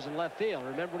covers in left field.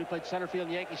 Remember when he played center field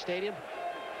in Yankee Stadium?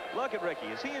 Look at Ricky.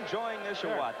 Is he enjoying this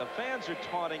or what? The fans are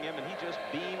taunting him, and he just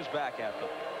beams back at them.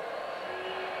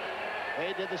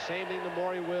 They did the same thing to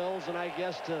Maury Wills and I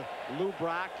guess to Lou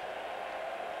Brock.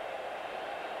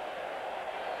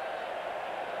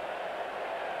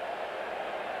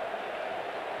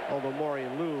 Although Maury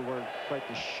and Lou weren't quite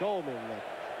the showmen that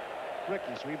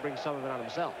Ricky, so he brings some of it on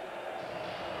himself.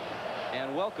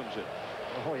 And welcomes it.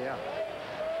 Oh, yeah.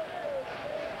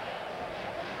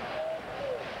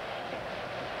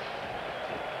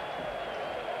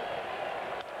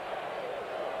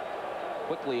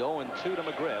 Quickly 0-2 to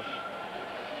McGriff.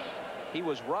 He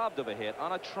was robbed of a hit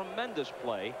on a tremendous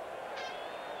play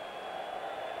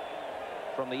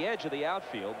from the edge of the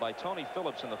outfield by Tony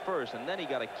Phillips in the first, and then he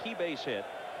got a key base hit,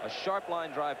 a sharp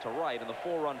line drive to right in the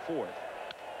 4-run fourth.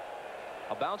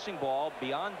 A bouncing ball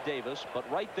beyond Davis, but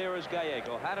right there is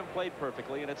Gallego. Had him played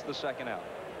perfectly, and it's the second out.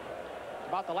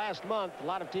 About the last month, a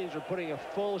lot of teams were putting a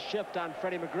full shift on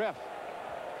Freddie McGriff.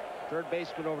 Third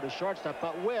baseman over to shortstop,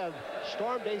 but with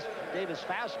Storm Davis'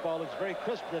 fastball looks very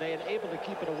crisp today and able to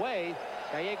keep it away.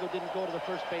 Gallego didn't go to the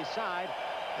first base side,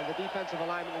 and the defensive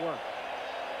alignment worked.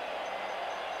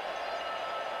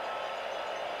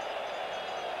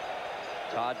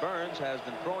 Todd Burns has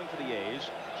been throwing for the A's.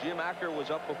 Jim Acker was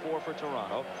up before for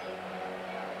Toronto.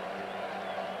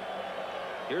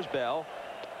 Here's Bell.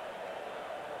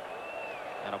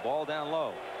 And a ball down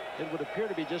low. It would appear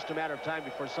to be just a matter of time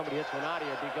before somebody hits one out of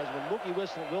here, because when Mookie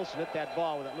Wilson hit that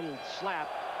ball with that little slap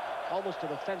almost to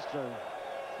the fence to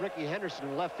Ricky Henderson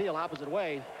in left field opposite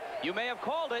way. You may have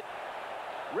called it.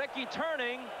 Ricky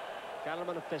turning. Got him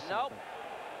on a fist. Nope.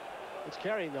 It's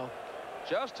carrying, though.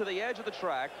 Just to the edge of the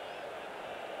track.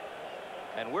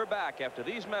 And we're back after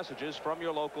these messages from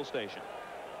your local station.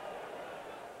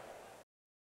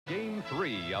 Game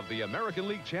 3 of the American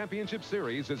League Championship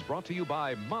Series is brought to you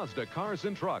by Mazda Cars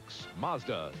and Trucks.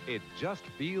 Mazda, it just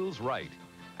feels right.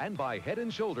 And by Head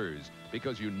and Shoulders,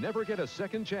 because you never get a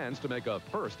second chance to make a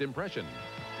first impression.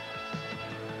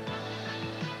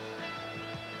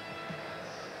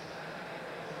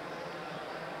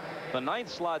 The ninth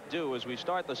slot due as we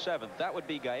start the seventh. That would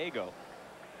be Gallego.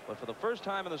 But for the first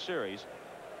time in the series,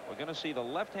 we're going to see the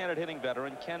left-handed hitting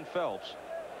veteran Ken Phelps,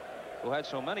 who had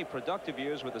so many productive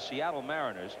years with the Seattle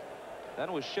Mariners,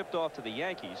 then was shipped off to the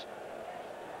Yankees.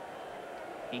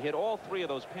 He hit all 3 of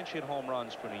those pinch hit home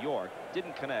runs for New York,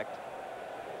 didn't connect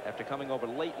after coming over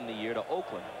late in the year to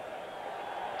Oakland.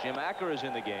 Jim Acker is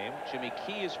in the game. Jimmy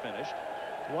Key is finished.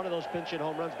 One of those pinch hit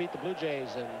home runs beat the Blue Jays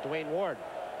and Dwayne Ward.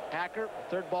 Acker,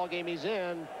 third ball game he's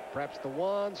in. Perhaps the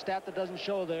one stat that doesn't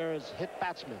show there is hit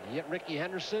batsman. He hit Ricky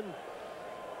Henderson.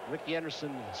 Ricky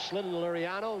Henderson slid into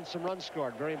Liriano and some runs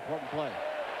scored. Very important play.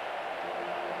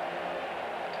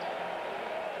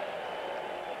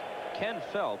 Ken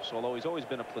Phelps, although he's always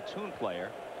been a platoon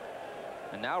player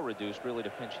and now reduced really to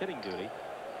pinch hitting duty,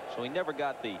 so he never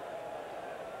got the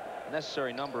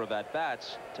necessary number of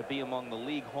at-bats to be among the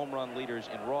league home run leaders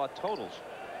in raw totals.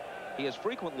 He has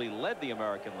frequently led the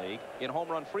American League in home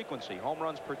run frequency, home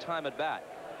runs per time at bat.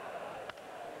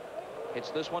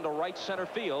 Hits this one to right center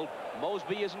field.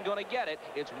 Mosby isn't going to get it.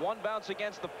 It's one bounce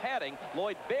against the padding.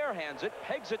 Lloyd barehands it,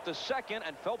 pegs it to second,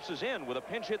 and Phelps is in with a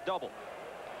pinch hit double.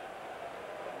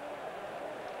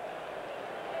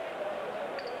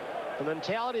 The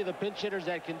mentality of the pinch hitters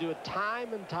that can do it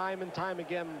time and time and time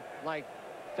again like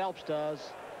Phelps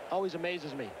does always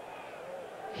amazes me.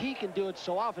 He can do it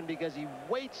so often because he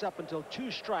waits up until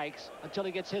 2 strikes until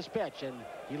he gets his pitch, and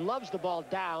he loves the ball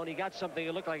down. He got something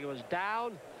that looked like it was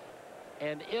down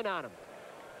and in on him.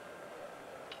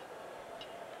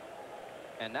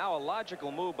 And now a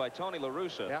logical move by Tony La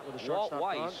Russa. Yeah, with a Walt shortstop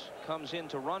Weiss comes in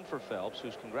to run for Phelps,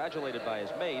 who's congratulated by his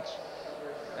mates.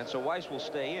 And so Weiss will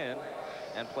stay in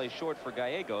and play short for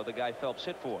Gallego, the guy Phelps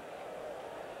hit for.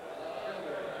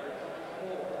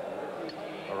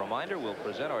 A reminder, we'll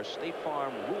present our State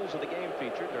Farm Rules of the Game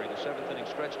feature during the 7th inning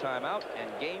stretch timeout and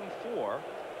Game 4.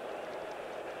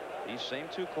 These same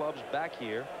 2 clubs back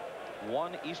here,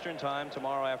 1 Eastern time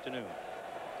tomorrow afternoon.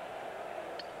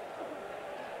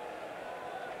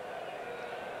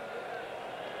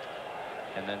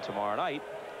 And then tomorrow night,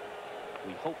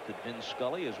 we hope that Vin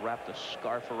Scully has wrapped a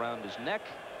scarf around his neck,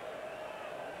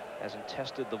 hasn't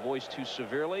tested the voice too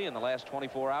severely in the last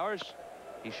 24 hours.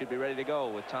 He should be ready to go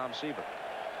with Tom Seaver.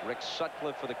 Rick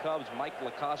Sutcliffe for the Cubs, Mike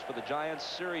Lacoste for the Giants.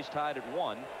 Series tied at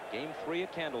 1. Game 3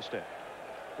 at Candlestick.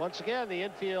 Once again, the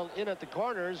infield in at the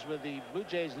corners with the Blue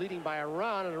Jays leading by a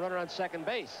run and a runner on second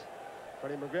base.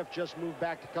 Freddie McGriff just moved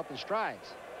back a couple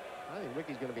strides. I think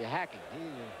Ricky's going to be hacking.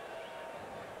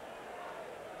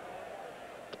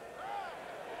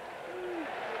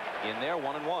 In there,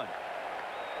 1-1.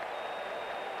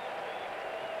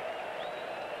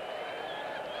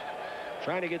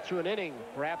 Trying to get through an inning,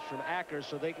 perhaps from Acker,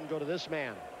 so they can go to this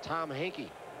man, Tom Hankey.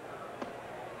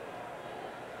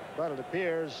 But it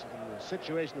appears in the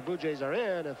situation the Blue Jays are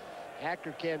in, if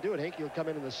Acker can't do it, Hankey will come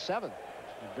in the 7th.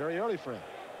 Very early for him.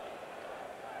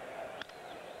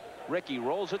 Ricky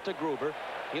rolls it to Gruber.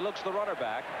 He looks the runner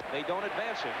back. They don't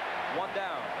advance him. One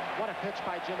down. What a pitch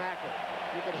by Jim Acker.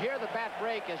 You could hear the bat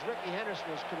break as Ricky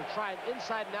Henderson was going to try it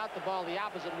inside and out the ball the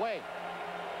opposite way.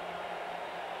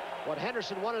 What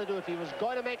Henderson wanted to do if he was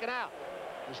going to make it out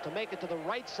was to make it to the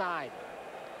right side,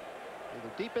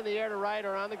 either deep in the air to right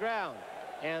or on the ground.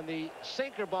 And the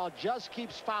sinker ball just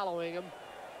keeps following him.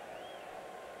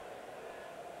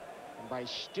 And by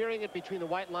steering it between the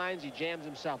white lines, he jams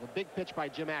himself. A big pitch by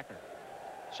Jim Acker.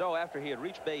 So after he had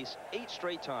reached base 8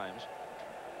 straight times,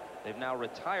 they've now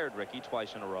retired Ricky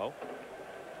twice in a row.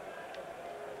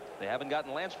 They haven't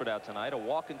gotten Lansford out tonight. A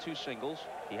walk and 2 singles.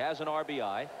 He has an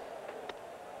RBI.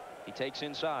 He takes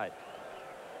inside.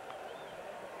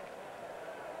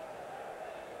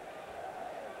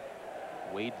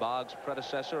 Wade Boggs'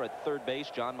 predecessor at third base,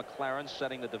 John McLaren,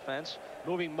 setting the defense.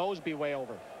 Moving Mosby way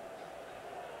over.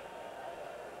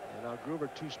 And now Gruber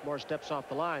 2 more steps off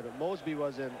the line, but Mosby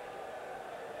was in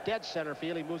dead center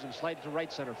field. He moves him slightly to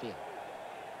right center field.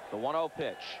 The 1-0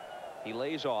 pitch. He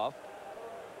lays off.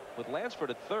 With Lansford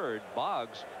at third,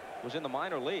 Boggs was in the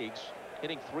minor leagues,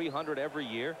 hitting .300 every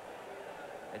year,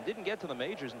 and didn't get to the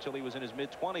majors until he was in his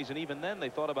mid-20s, and even then they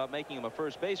thought about making him a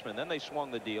first baseman. Then they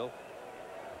swung the deal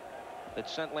that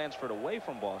sent Lansford away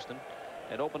from Boston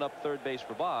and opened up third base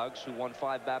for Boggs, who won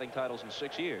 5 batting titles in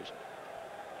 6 years.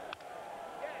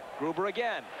 Gruber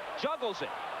again. Juggles it.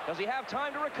 Does he have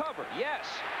time to recover? Yes.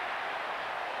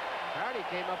 Carney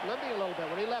came up limping a little bit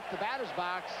when he left the batter's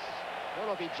box. I don't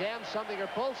know if he jammed something or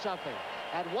pulled something.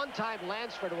 At one time,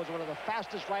 Lansford was one of the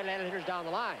fastest right-handed hitters down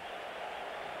the line.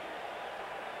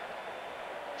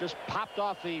 Just popped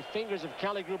off the fingers of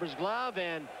Kelly Gruber's glove,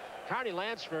 and Carney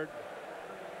Lansford,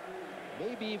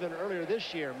 maybe even earlier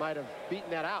this year, might have beaten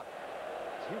that out.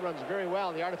 He runs very well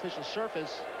on the artificial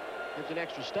surface, gives an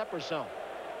extra step or so.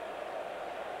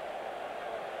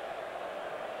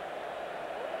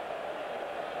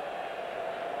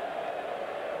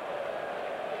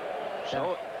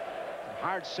 So a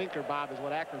hard sinker, Bob, is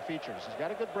what Acker features. He's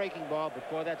got a good breaking ball, but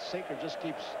boy, that sinker just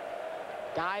keeps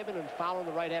diving and following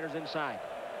the right-handers inside.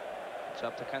 It's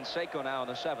up to Canseco now in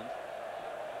the 7th.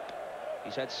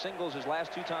 He's had singles his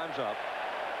last 2 times up.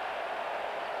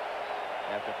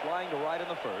 After flying to right in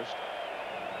the 1st,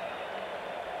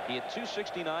 he had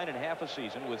 .269 in half a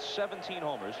season with 17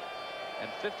 homers and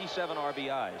 57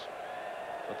 RBIs.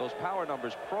 But those power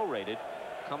numbers prorated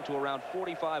come to around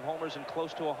 45 homers and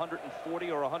close to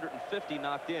 140 or 150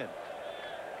 knocked in.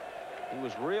 He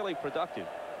was really productive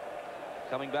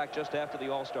coming back just after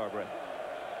the All-Star break.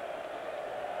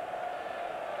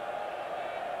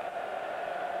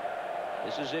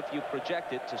 This is if you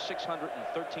project it to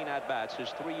 613 at-bats, his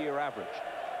 3-year average.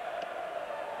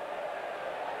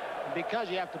 Because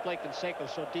you have to play Canseco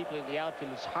so deeply in the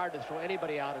outfield, it's hard to throw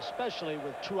anybody out, especially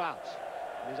with 2 outs.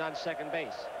 And he's on second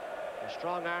base. A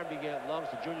strong arm belongs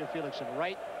to Junior Felix and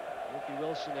right. Ricky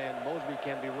Wilson and Mosby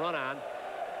can be run on.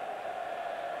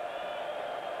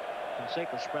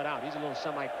 Canseco spread out. He's a little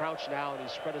semi-crouch now, and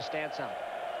he's spread his stance out.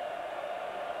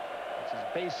 It's his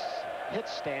base hit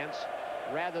stance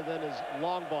rather than his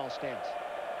long ball stance.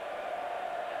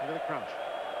 Look at the crouch.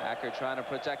 Acker trying to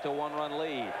protect a 1-run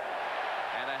lead.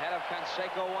 And ahead of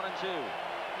Canseco, 1-2.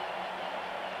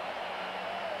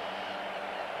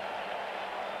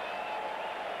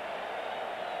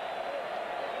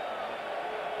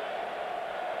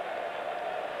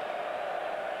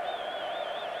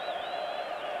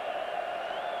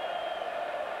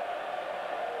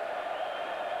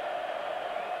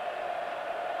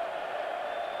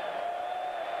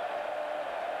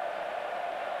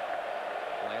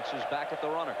 Is back at the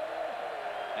runner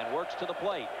and works to the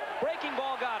plate. Breaking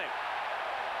ball got him.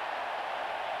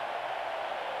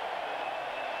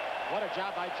 What a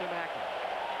job by Jim Acker.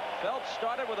 Phelps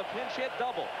started with a pinch hit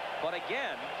double, but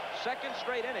again, second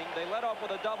straight inning, they led off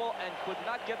with a double and could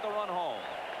not get the run home.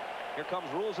 Here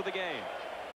comes rules of the game.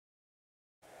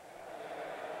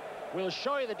 We'll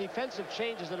show you the defensive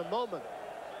changes in a moment.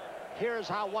 Here's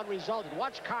how one resulted.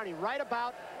 Watch Carney right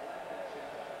about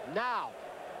now.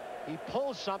 He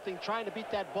pulls something trying to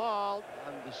beat that ball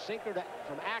on the sinker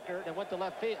from Acker that went to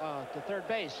left field to third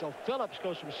base. So Phillips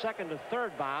goes from second to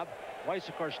third, Bob. Weiss,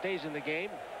 of course, stays in the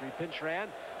game. 3 pinch ran.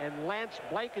 And Lance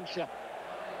Blankenship,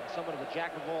 somewhat of a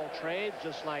jack-of-all trades,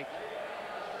 just like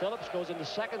Phillips, goes into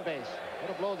second base.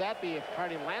 What a blow that be if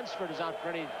Carney Lansford is out for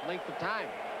any length of time.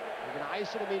 They're going to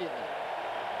ice it immediately.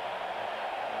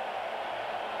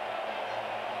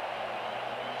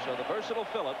 So the versatile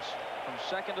Phillips from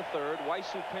second to third.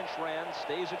 Weiss, who pinch ran,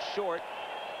 stays at short.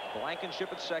 Blankenship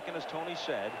at second, as Tony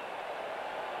said.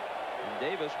 And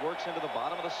Davis works into the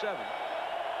bottom of the 7th,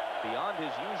 beyond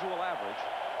his usual average.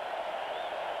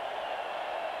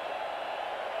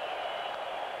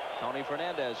 Tony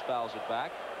Fernandez fouls it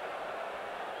back.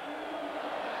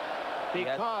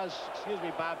 Because, excuse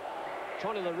me, Bob,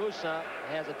 Tony La Russa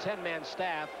has a 10-man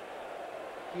staff.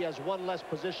 He has one less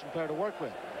position player to work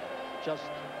with. Just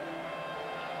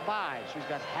 5. So he's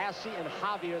got Hasse and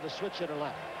Javier, the switch hitter,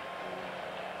 left.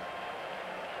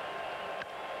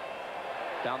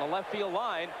 Down the left field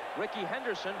line, Ricky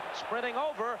Henderson sprinting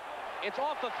over. It's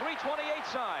off the 328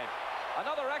 side.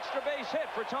 Another extra base hit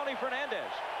for Tony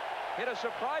Fernandez. Hit a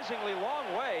surprisingly long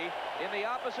way in the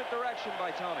opposite direction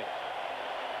by Tony.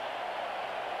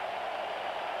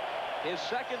 His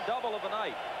second double of the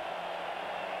night.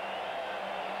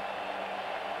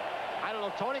 I don't know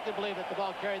if Tony can believe that the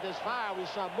ball carried this far. We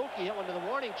saw Mookie hit one to the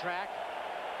warning track.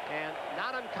 And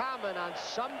not uncommon on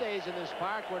some days in this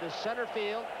park where the center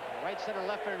field, right center,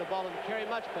 left center, the ball doesn't carry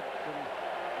much, but from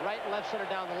right and left center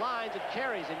down the lines, it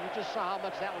carries. And you just saw how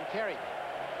much that one carried.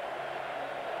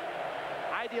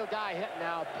 Ideal guy hitting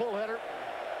now, pull hitter.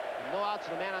 No outs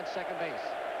and a man on second base.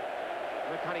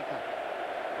 Rick Honeycutt.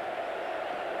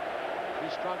 He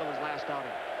struggled his last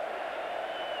outing.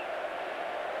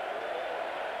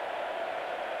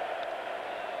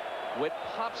 Witt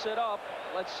pops it up.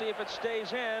 Let's see if it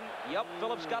stays in. Yep,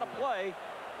 Phillips got a play.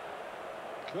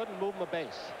 Couldn't move him a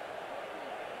base.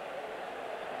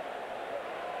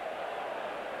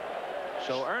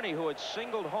 So Ernie, who had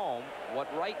singled home what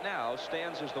right now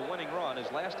stands as the winning run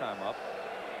his last time up,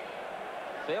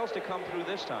 fails to come through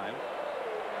this time.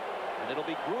 And it'll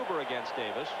be Gruber against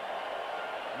Davis.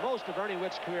 Most of Ernie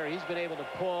Witt's career, he's been able to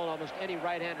pull almost any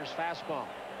right-hander's fastball.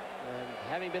 And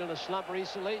having been in a slump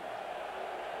recently,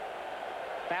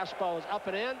 fastball was up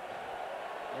and in,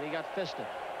 and he got fisted.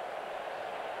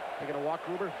 They're going to walk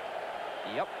Gruber?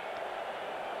 Yep.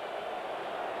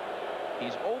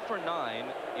 He's 0 for 9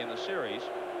 in the series.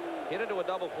 Hit into a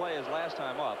double play his last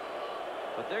time up.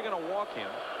 But they're going to walk him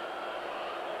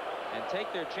and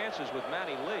take their chances with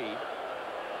Manny Lee.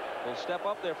 Will step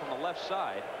up there from the left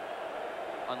side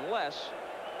unless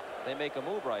they make a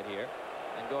move right here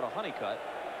and go to Honeycutt.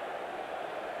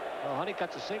 Well,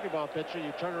 Honeycutt's a sinker ball pitcher.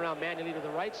 You turn around Manny Lee to the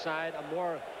right side, a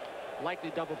more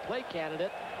likely double play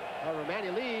candidate. However,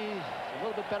 Manny Lee is a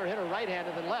little bit better hitter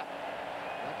right-handed than left.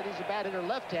 Not that he's a bad hitter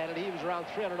left-handed. He was around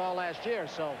 300 all last year.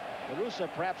 So La Russa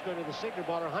perhaps going to the sinker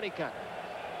ball or Honeycutt.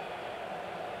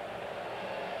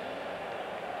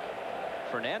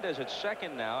 Fernandez at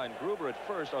second now and Gruber at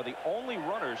first are the only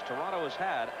runners Toronto has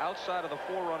had outside of the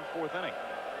 4-run fourth inning.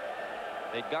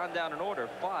 They'd gone down in order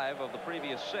 5 of the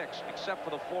previous 6 except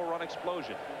for the 4-run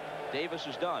explosion. Davis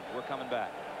is done. We're coming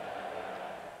back.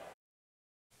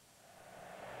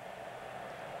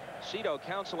 Cito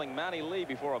counseling Manny Lee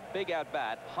before a big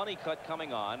at-bat. Honeycutt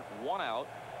coming on. 1 out,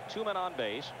 2 men on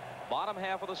base. Bottom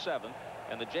half of the 7th,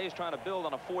 and the Jays trying to build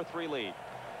on a 4-3 lead.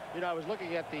 You know, I was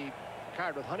looking at the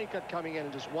card with Honeycutt coming in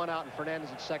and just 1 out and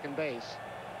Fernandez at second base.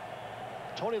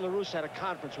 Tony La Russa had a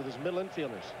conference with his middle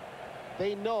infielders.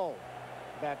 They know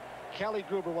that Kelly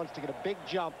Gruber wants to get a big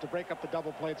jump to break up the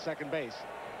double play at second base.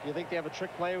 Do you think they have a trick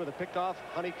play with a pickoff,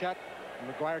 Honeycutt,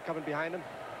 and McGuire coming behind him?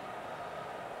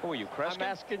 Who are you, Kreskin? I'm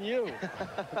asking you.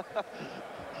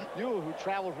 You who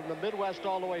traveled from the Midwest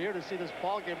all the way here to see this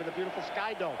ball game in the beautiful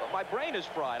SkyDome. Well, my brain is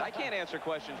fried. I can't answer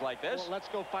questions like this. Well, let's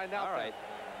go find out. All right.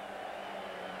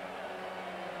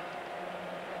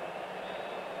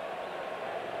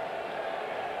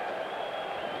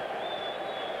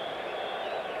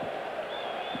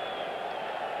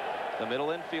 The middle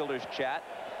infielders chat.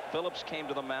 Phillips came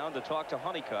to the mound to talk to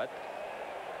Honeycutt.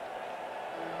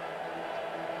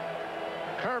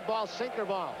 Curveball, sinker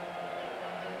ball.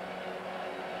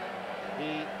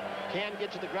 He can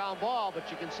get to the ground ball, but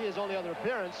you can see his only other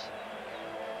appearance,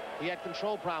 he had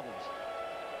control problems.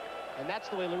 And that's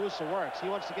the way La Russa works. He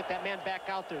wants to get that man back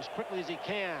out there as quickly as he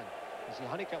can. You see,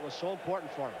 Honeycutt was so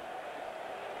important for him.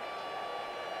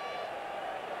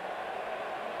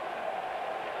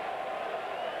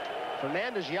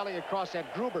 Fernandez yelling across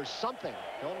at Gruber something.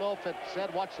 Don't know if it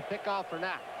said watch the pickoff or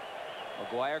not.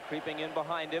 McGuire creeping in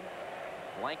behind him.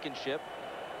 Blankenship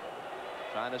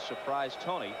trying to surprise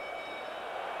Tony.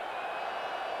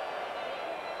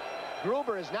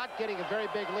 Gruber is not getting a very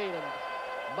big lead, and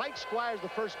Mike Squires, the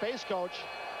first base coach,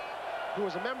 who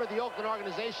was a member of the Oakland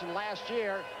organization last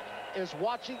year, is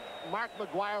watching Mark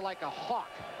McGuire like a hawk.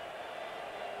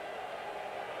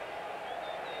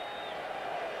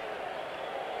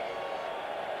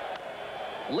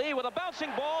 Lee with a bouncing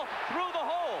ball through the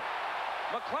hole.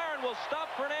 McLaren will stop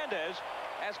Fernandez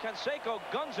as Canseco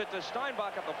guns it to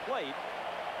Steinbach at the plate.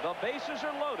 The bases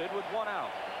are loaded with 1 out.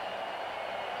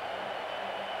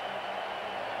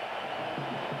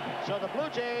 So the Blue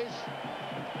Jays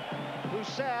who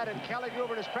said, and Kelly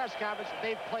Gruber in his press conference,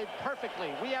 they've played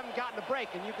perfectly. We haven't gotten a break.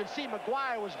 And you can see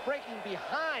McGuire was breaking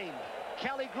behind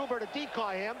Kelly Gruber to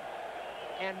decoy him.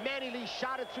 And Manny Lee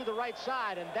shot it through the right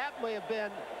side. And that may have been,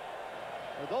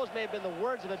 or those may have been the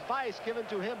words of advice given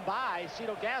to him by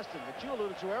Cito Gaston that you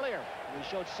alluded to earlier. We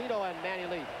showed Cito and Manny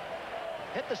Lee.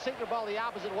 Hit the sinker ball the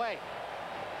opposite way.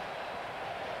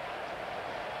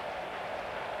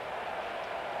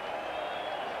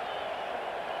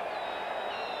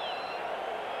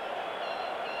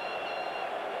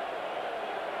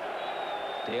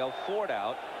 Dale Ford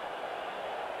out.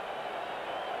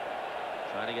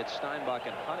 Trying to get Steinbach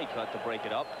and Honeycutt to break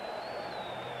it up.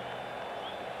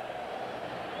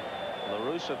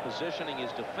 LaRussa positioning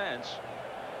his defense.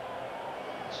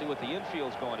 See what the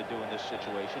infield's going to do in this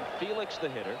situation. Felix the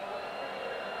hitter.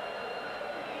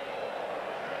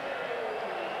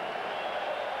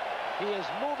 He is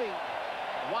moving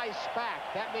Weiss back.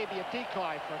 That may be a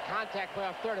decoy for a contact play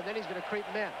off third, and then he's going to creep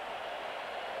him in.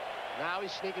 Now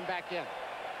he's sneaking back in.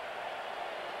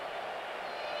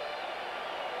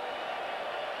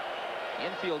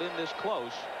 Infield in this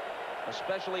close,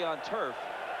 especially on turf,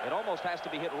 it almost has to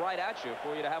be hit right at you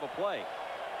for you to have a play.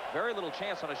 Very little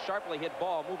chance on a sharply hit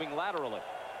ball moving laterally.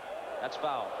 That's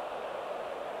foul.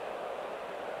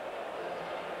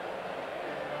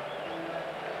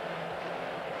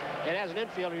 And as an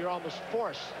infielder, you're almost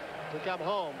forced to come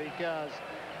home because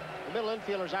the middle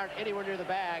infielders aren't anywhere near the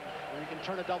bag where you can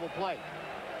turn a double play.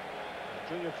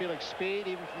 Junior Felix speed,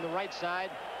 even from the right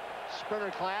side, sprinter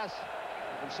class.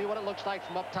 You can see what it looks like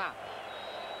from up top.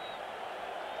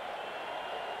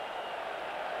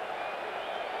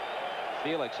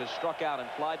 Felix has struck out and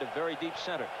flied to very deep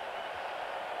center.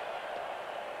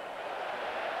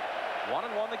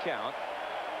 1-1 the count.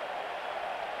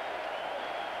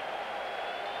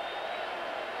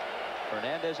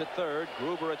 Fernandez at third,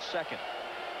 Gruber at second.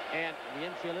 And the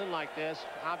infield in like this,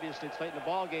 obviously it's late in the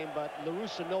ball game, but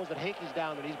LaRussa knows that Hankey's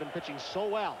down, that he's been pitching so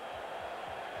well.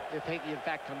 If Hankey in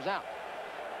fact comes out.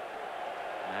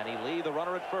 Manny Lee, the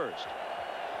runner at first.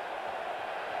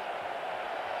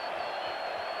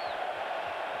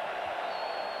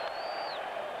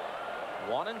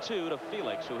 One and two to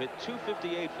Felix, who hit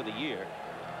 .258 for the year.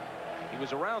 He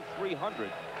was around .300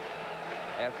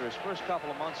 after his first couple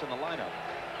of months in the lineup.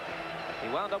 He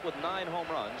wound up with 9 home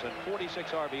runs and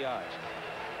 46 RBIs.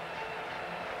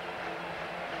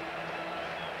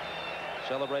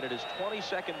 Celebrated his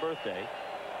 22nd birthday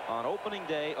on opening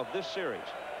day of this series.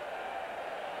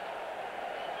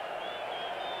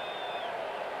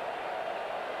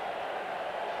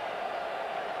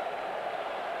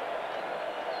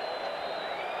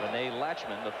 Rene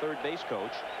Latchman, the third base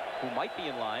coach, who might be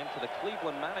in line for the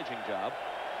Cleveland managing job,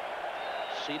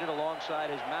 seated alongside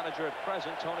his manager at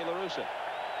present, Tony LaRussa.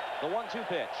 The 1-2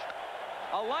 pitch.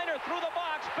 A liner through the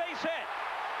box, base hit.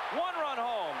 1 run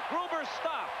home. Gruber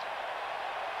stopped.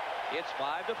 It's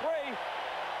 5-3.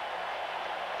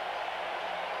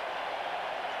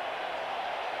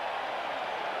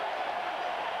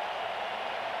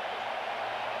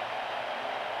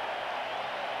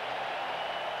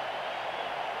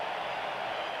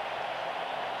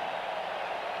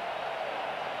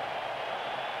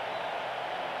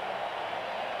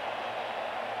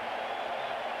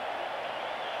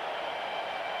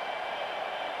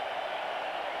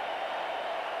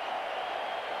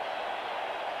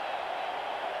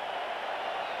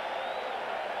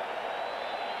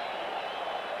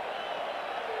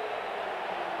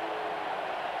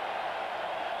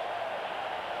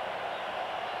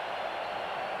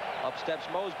 Up steps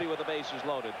Mosby with the bases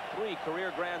loaded. 3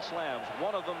 career grand slams,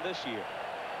 1 of them this year.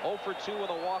 0 for 2 with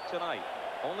a walk tonight.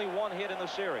 Only 1 hit in the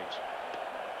series.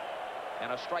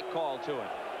 And a strike call to him.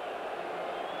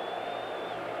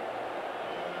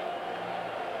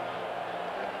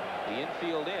 The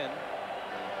infield in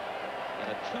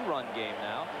a 2-run game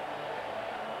now.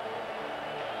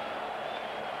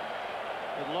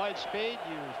 With Lloyd Speed,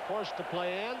 you're forced to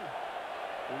play in.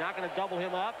 You're not going to double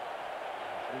him up.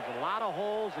 There's a lot of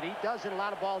holes, and he does hit a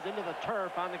lot of balls into the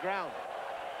turf on the ground.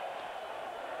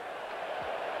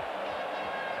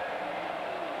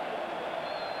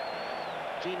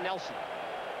 Gene Nelson.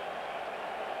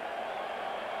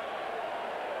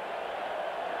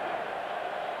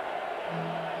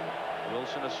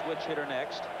 Wilson, a switch hitter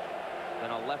next.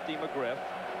 Then a lefty, McGriff.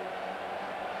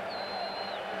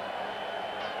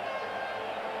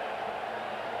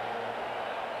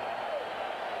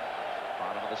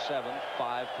 Bottom of the 7th,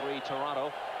 5-3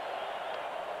 Toronto.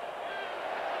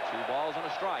 2 balls and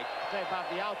a strike. I'll tell you about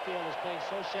the outfield is playing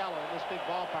so shallow in this big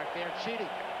ballpark. They are cheating.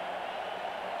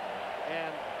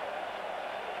 And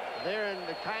they're in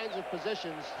the kinds of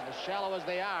positions, as shallow as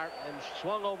they are, and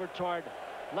swung over toward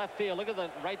left field. Look at the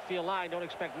right field line. Don't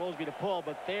expect Mosby to pull,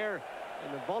 but they're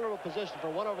in the vulnerable position for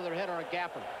one over their head or a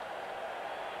gapper.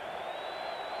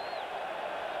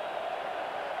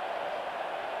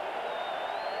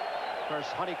 Of course,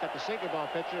 Honeycutt, the sinker ball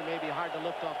pitcher, may be hard to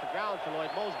lift off the ground for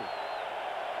Lloyd Mosby.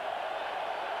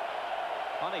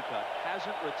 Honeycutt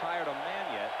hasn't retired a man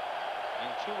yet in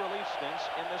 2 relief stints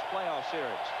in this playoff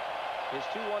series. His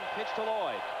 2-1 pitch to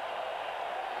Lloyd.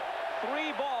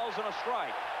 3 balls and a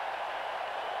strike.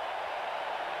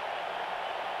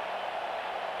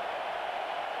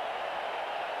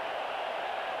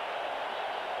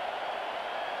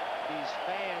 These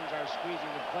fans are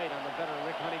squeezing the plate on the veteran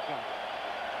Rick Honeycutt.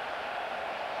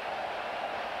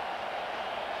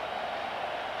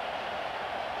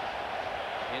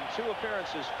 In 2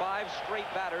 appearances, 5 straight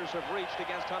batters have reached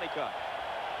against Honeycutt.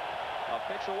 A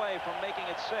pitch away from making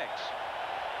it 6.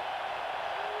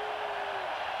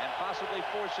 And possibly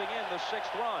forcing in the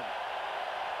 6th run.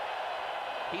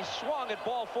 He swung at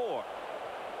ball 4.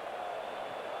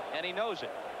 And he knows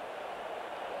it.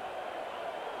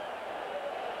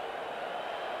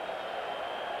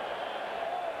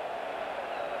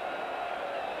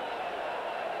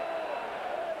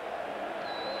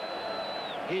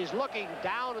 He's looking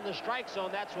down in the strike zone.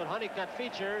 That's what Honeycutt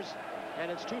features, and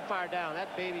it's too far down.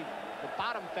 That baby, the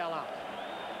bottom fell out.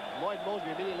 Lloyd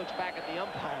Mosby immediately looks back at the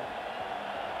umpire.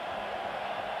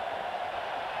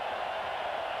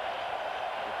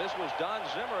 If this was Don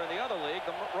Zimmer in the other league,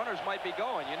 the runners might be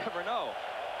going. You never know.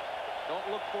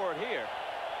 Don't look for it here.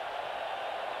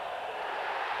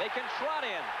 They can trot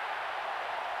in.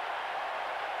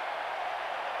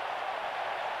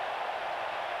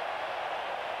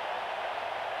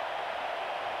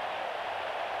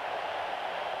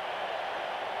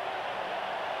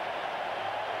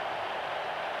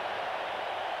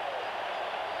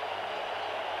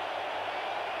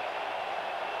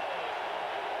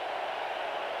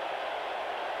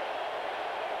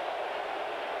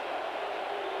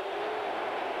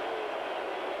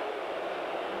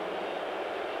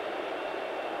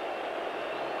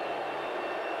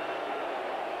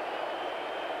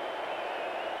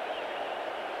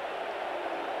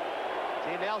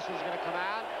 Nelson's going to come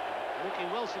out. Mookie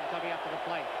Wilson coming up to the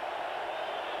plate.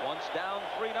 Once down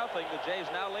 3-0, the Jays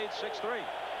now lead 6-3.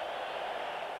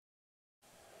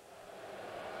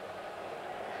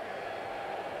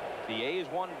 The A's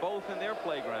won both in their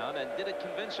playground and did it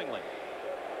convincingly.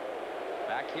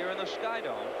 Back here in the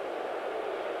SkyDome,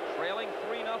 trailing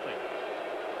 3-0.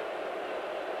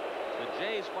 The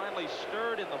Jays finally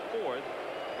stirred in the 4th.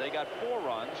 They got 4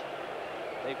 runs.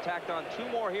 They've tacked on 2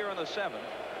 more here in the 7th.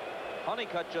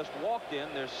 Honeycutt just walked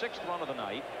in their 6th run of the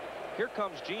night. Here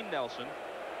comes Gene Nelson.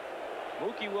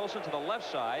 Mookie Wilson to the left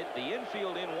side. The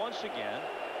infield in once again.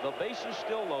 The bases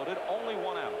still loaded. Only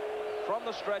 1 out. From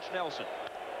the stretch, Nelson.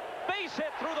 Base hit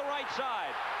through the right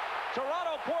side.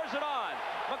 Toronto pours it on.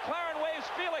 McLaren waves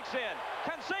Felix in.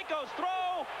 Canseco's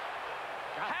throw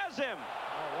has him.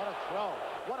 Oh, what a throw.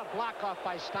 What a block off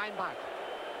by Steinbach.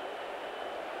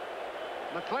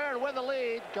 McLaren with the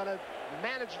lead, going to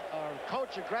manage or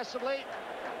coach aggressively,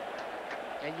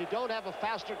 and you don't have a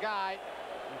faster guy,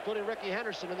 including Ricky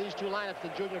Henderson, in these 2 lineups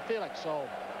than Junior Felix. So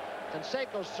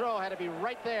Canseco's throw had to be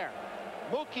right there.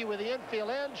 Mookie with the infield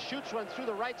in, shoots one through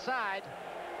the right side.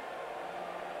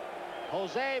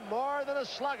 Jose more than a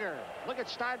slugger. Look at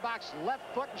Steinbach's left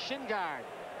foot and shin guard.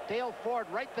 Dale Ford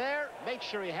right there. Make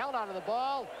sure he held onto the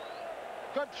ball.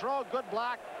 Good throw, good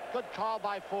block, good call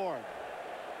by Ford.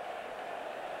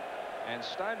 And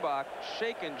Steinbach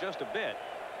shaken just a bit.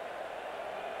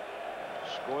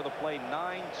 Score the play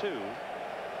 9-2.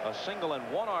 A single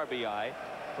and 1 RBI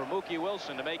for Mookie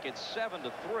Wilson to make it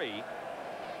 7-3.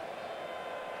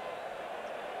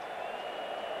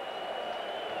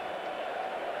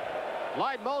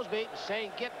 Lloyd Mosby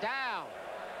saying get down,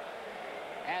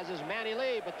 as is Manny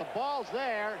Lee, but the ball's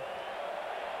there.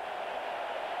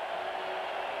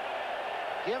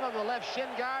 Give him the left shin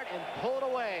guard and pull it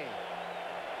away.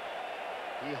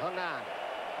 He hung on.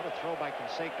 What a throw by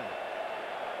Canseco.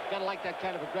 Gotta like that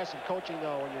kind of aggressive coaching,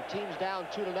 though. When your team's down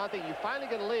 2-0, you finally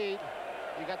get a lead.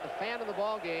 You got the fan of the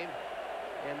ball game,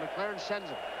 and McLaren sends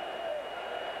him.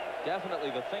 Definitely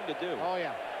the thing to do. Oh,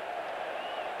 yeah.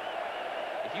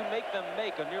 If you make them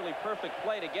make a nearly perfect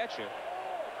play to get you.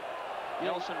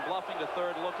 Nelson bluffing to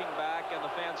third, looking back, and the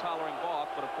fans hollering balk,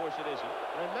 but of course it isn't.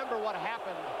 Remember what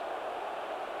happened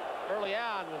early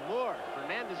on with Moore.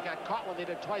 Fernandez got caught when they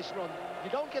did twice in a row. You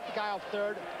don't get the guy off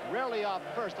third, rarely off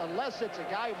first, unless it's a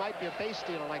guy who might be a base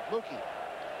stealer like Mookie.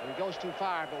 When he goes too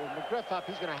far, but with McGriff up,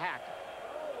 he's going to hack.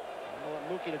 I don't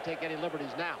want Mookie to take any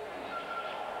liberties now.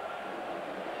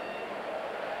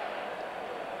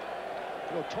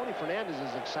 You know, Tony Fernandez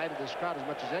has excited this crowd as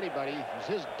much as anybody. It was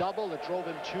his double that drove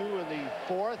him 2 in the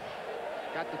 4th.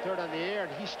 Got the 3rd on the air,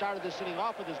 and he started this inning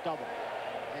off with his double.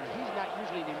 And he's not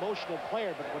usually an emotional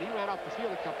player, but when he ran off the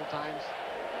field a couple times,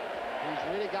 he's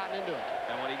really gotten into it.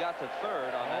 And when he got to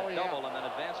 3rd on that double and then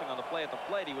advancing on the play at the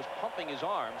plate, he was pumping his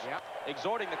arms,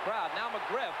 exhorting the crowd. Now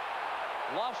McGriff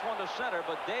lofts one to center,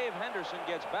 but Dave Henderson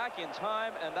gets back in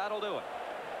time, and that'll do it.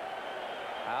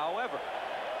 However,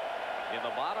 in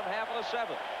the bottom half of the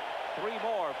 7th, 3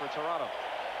 more for Toronto.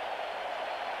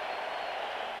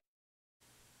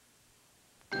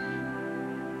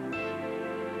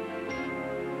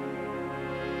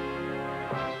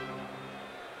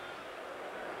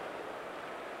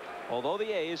 Although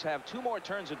the A's have 2 more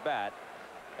turns at bat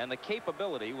and the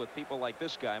capability with people like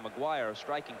this guy, McGuire,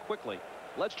 striking quickly,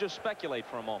 let's just speculate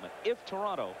for a moment. If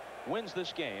Toronto wins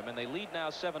this game and they lead now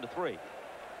 7-3,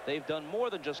 they've done more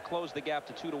than just close the gap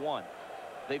to 2-1.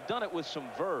 They've done it with some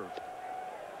verve.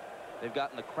 They've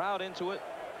gotten the crowd into it.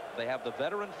 They have the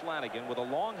veteran Flanagan with a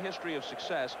long history of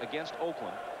success against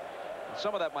Oakland. And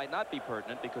some of that might not be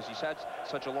pertinent because he's had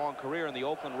such a long career and the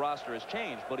Oakland roster has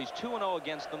changed, but he's 2-0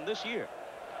 against them this year.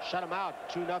 Shut him out.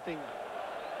 2-0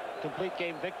 complete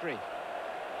game victory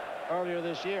earlier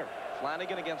this year.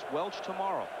 Flanagan against Welch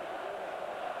tomorrow.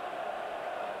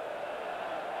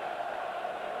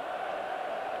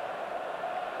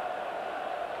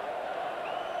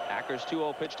 Acker's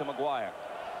 2-0 pitch to McGuire.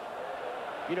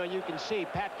 You know, you can see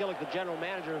Pat Gillick, the general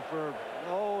manager, for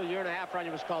a year and a half run,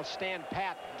 he was called Stand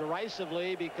Pat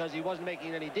derisively because he wasn't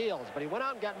making any deals. But he went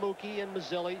out and got Mookie and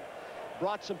Mazzilli,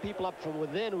 brought some people up from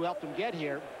within who helped him get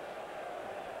here.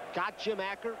 Got Jim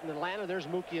Acker in Atlanta. There's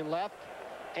Mookie in left.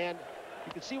 And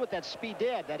you can see what that speed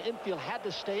did. That infield had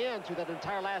to stay in through that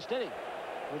entire last inning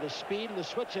with the speed and the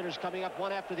switch hitters coming up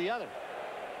one after the other.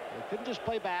 They couldn't just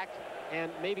play back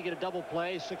and maybe get a double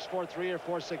play, 6-4-3 or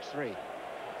 4-6-3.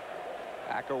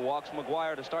 Acker walks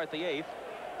McGuire to start the 8th.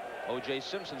 O.J.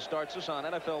 Simpson starts us on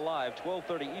NFL Live,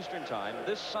 12:30 Eastern Time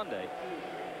this Sunday,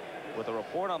 with a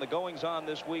report on the goings-on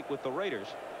this week with the Raiders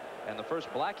and the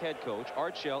first black head coach,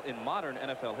 Art Shell, in modern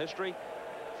NFL history,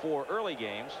 4 early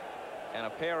games, and a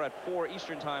pair at 4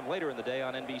 Eastern Time later in the day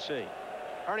on NBC.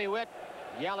 Ernie Witt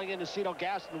yelling into Cito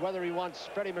Gaston whether he wants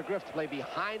Freddie McGriff to play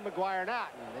behind McGuire or not.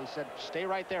 And they said, stay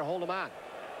right there, hold him on.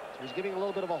 So he's giving a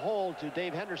little bit of a hold to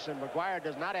Dave Henderson. McGuire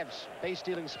does not have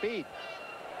base-stealing speed.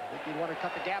 I think he'd want to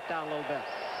cut the gap down a little bit.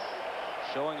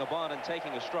 Showing a bunt and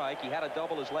taking a strike. He had a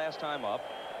double his last time up.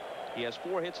 He has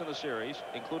 4 hits in the series,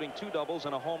 including 2 doubles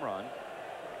and a home run.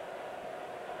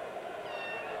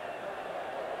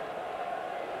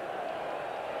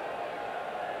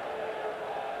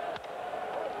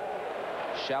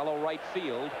 Shallow right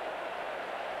field.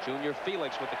 Junior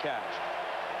Felix with the catch.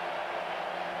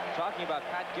 Talking about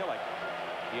Pat Gillick,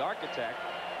 the architect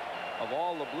of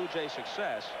all the Blue Jay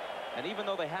success, and even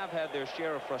though they have had their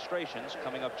share of frustrations,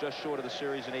 coming up just short of the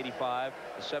series in '85,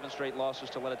 the 7 straight losses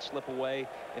to let it slip away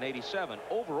in '87,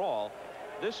 overall,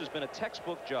 this has been a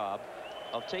textbook job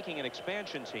of taking an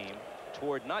expansion team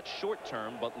toward not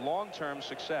short-term but long-term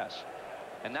success.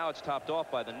 And now it's topped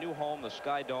off by the new home, the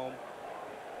SkyDome,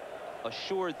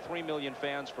 assured 3 million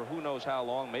fans for who knows how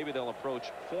long. Maybe they'll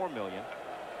approach 4 million.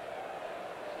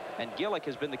 And Gillick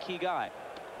has been the key guy.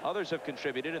 Others have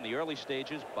contributed in the early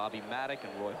stages, Bobby Maddock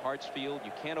and Roy Hartsfield.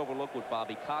 You can't overlook what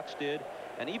Bobby Cox did.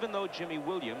 And even though Jimmy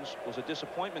Williams was a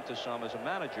disappointment to some as a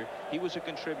manager, he was a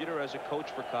contributor as a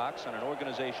coach for Cox and an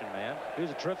organization man. He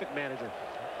was a terrific manager.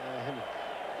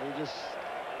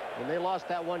 When they lost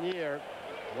that 1 year,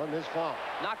 it wasn't his fault.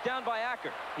 Knocked down by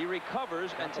Acker. He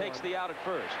recovers and takes the out at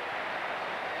first.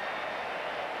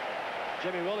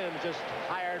 Jimmy Williams just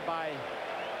hired by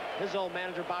his old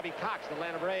manager, Bobby Cox, the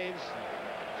Atlanta Braves.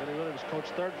 Jimmy Williams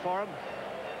coached 3rd for him.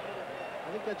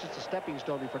 I think that's just a stepping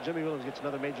stone before Jimmy Williams gets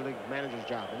another major league manager's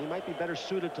job. And he might be better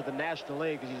suited to the National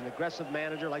League because he's an aggressive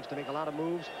manager, likes to make a lot of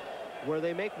moves where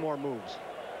they make more moves.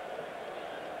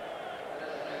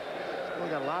 Still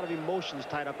got a lot of emotions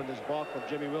tied up in this ball club,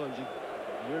 Jimmy Williams.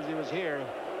 Years he was here,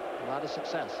 a lot of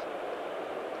success.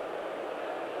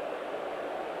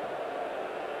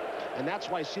 And that's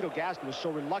why Cito Gaston was so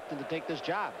reluctant to take this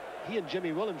job. He and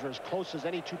Jimmy Williams were as close as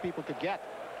any 2 people could get.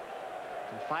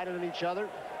 Confided in each other.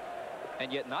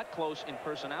 And yet not close in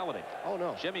personality. Oh,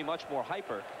 no. Jimmy much more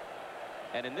hyper.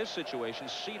 And in this situation,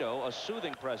 Cito a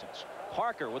soothing presence.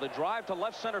 Parker with a drive to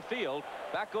left center field.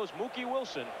 Back goes Mookie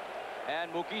Wilson.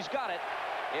 And Mookie's got it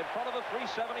in front of the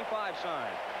 375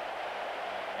 sign.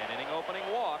 An inning opening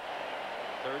walk.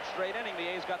 3rd straight inning. The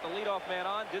A's got the leadoff man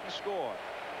on. Didn't score.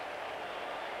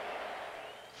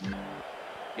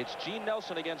 It's Gene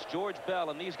Nelson against George Bell,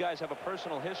 and these guys have a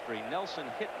personal history. Nelson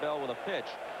hit Bell with a pitch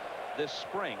this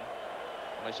spring.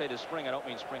 When I say this spring, I don't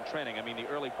mean spring training. I mean the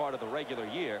early part of the regular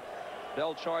year.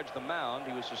 Bell charged the mound.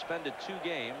 He was suspended 2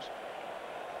 games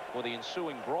for the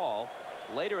ensuing brawl.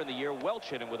 Later in the year, Welch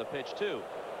hit him with a pitch too.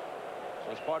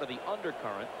 So it's part of the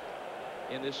undercurrent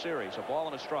in this series. A ball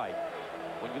and a strike.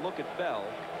 When you look at Bell,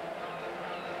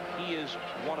 he is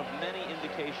one of many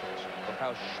indications of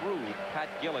how shrewd Pat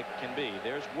Gillick can be.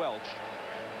 There's Welch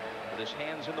with his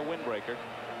hands in the windbreaker.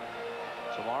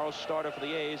 Tomorrow's starter for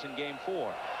the A's in Game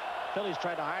 4. Phillies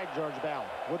tried to hide George Bell.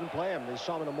 Wouldn't play him. They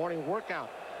saw him in the morning workout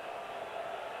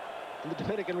in the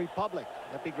Dominican Republic.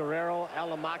 Epi Guerrero,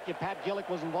 Alamakia, Pat Gillick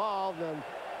was involved, and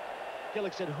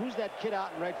Gillick said, "Who's that kid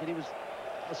out in right field?" He was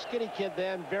a skinny kid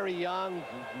then, very young,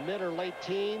 mid or late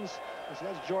teens. I said,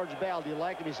 "That's George Bell. Do you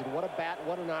like him?" He said, "What a bat,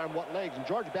 what an arm, what legs." And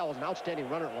George Bell was an outstanding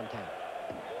runner at one time.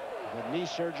 He had knee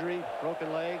surgery,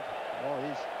 broken leg.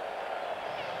 Oh,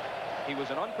 he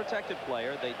was an unprotected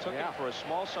player. They took him for a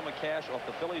small sum of cash off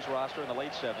the Phillies roster in the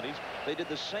late 70s. They did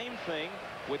the same thing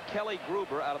with Kelly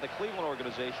Gruber out of the Cleveland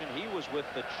organization. He was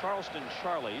with the Charleston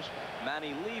Charlies.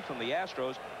 Manny Lee from the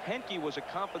Astros. Henke was a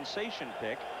compensation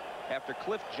pick after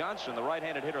Cliff Johnson, the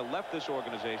right-handed hitter, left this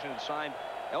organization and signed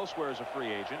elsewhere as a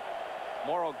free agent.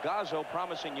 Mauro Gazzo,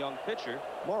 promising young pitcher.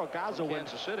 Mauro Gazzo went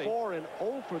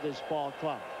 4-0 for this ball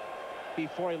club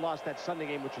before he lost that Sunday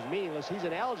game, which was meaningless. He's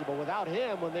ineligible. Without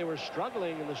him, when they were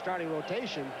struggling in the starting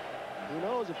rotation, who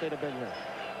knows if they'd have been here.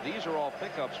 These are all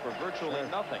pickups for virtually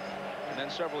nothing. And then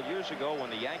several years ago, when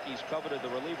the Yankees coveted the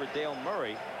reliever Dale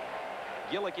Murray,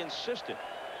 Gillick insisted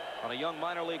on a young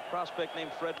minor league prospect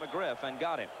named Fred McGriff and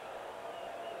got him.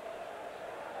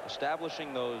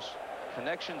 Establishing those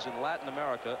connections in Latin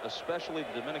America, especially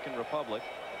the Dominican Republic.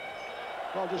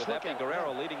 Well, just with Epi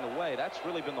Guerrero leading the way, that's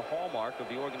really been the hallmark of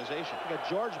the organization. You got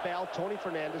George Bell, Tony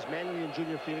Fernandez, Manuel and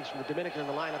Junior Felix from the Dominican in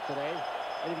the lineup today.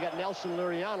 And you've got Nelson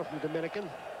Luriano from the Dominican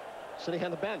sitting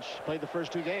on the bench, played the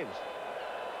first 2 games.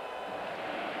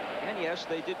 And yes,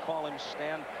 they did call him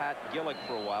Stan Pat Gillick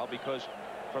for a while, because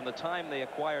from the time they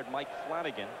acquired Mike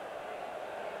Flanagan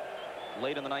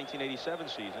late in the 1987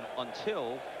 season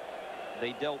until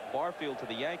they dealt Barfield to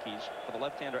the Yankees for the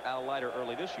left-hander Al Leiter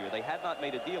early this year, they had not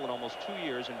made a deal in almost 2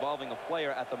 years involving a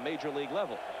player at the major league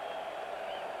level.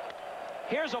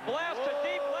 Here's a blast to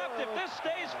deep left. If this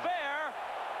stays fair,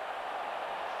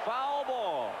 foul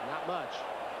ball. Not much.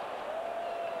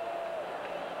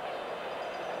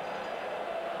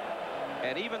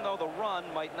 And even though the run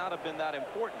might not have been that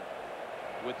important,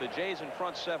 with the Jays in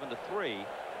front 7-3,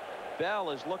 Bell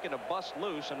is looking to bust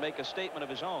loose and make a statement of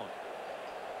his own.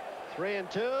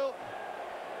 3-2.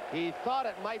 He thought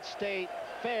it might stay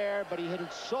fair, but he hit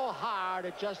it so hard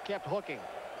it just kept hooking.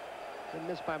 Didn't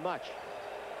miss by much.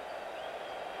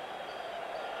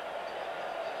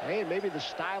 Hey, maybe the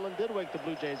styling did wake the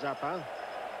Blue Jays up, huh?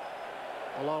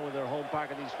 Along with their home park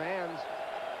and these fans.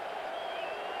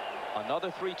 Another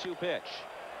 3-2 pitch.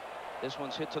 This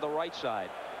one's hit to the right side.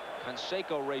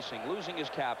 Canseco racing, losing his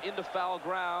cap into foul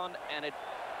ground, and it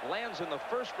lands in the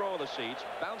first row of the seats,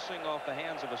 bouncing off the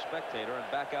hands of a spectator and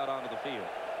back out onto the field.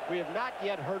 We have not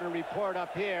yet heard a report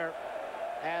up here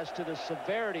as to the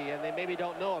severity, and they maybe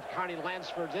don't know of Carney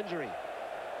Lansford's injury.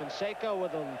 Canseco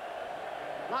with a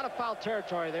lot of foul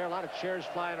territory there, a lot of chairs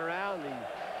flying around. The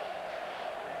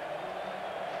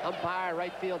umpire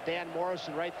right field, Dan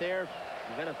Morrison, right there,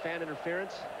 prevent a fan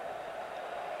interference.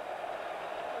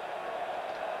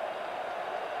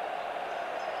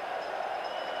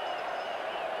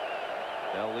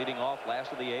 Bell leading off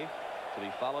last of the 8th, to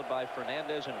be followed by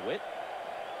Fernandez and Witt.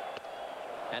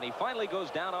 And he finally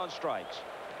goes down on strikes.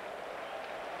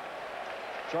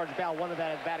 George Bell wanted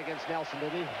that at bat against Nelson,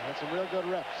 did he? Had some real good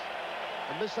rips.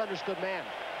 A misunderstood man.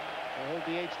 The whole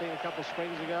DH thing a couple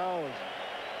springs ago was...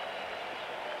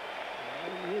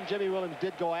 He and Jimmy Williams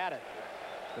did go at it.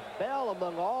 But Bell,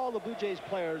 among all the Blue Jays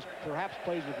players, perhaps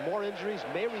plays with more injuries,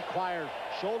 may require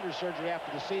shoulder surgery after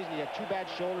the season. He had 2 bad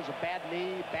shoulders, a bad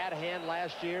knee, bad hand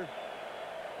last year.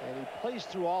 And he plays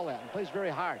through all that and plays very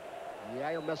hard.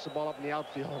 Yeah, he'll mess the ball up in the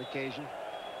outfield on occasion.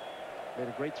 Made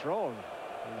a great throw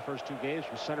in the first 2 games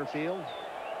from center field.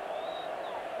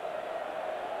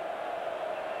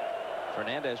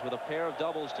 Fernandez with a pair of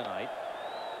doubles tonight.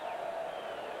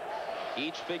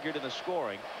 Each figured in the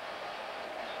scoring.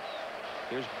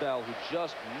 Here's Bell, who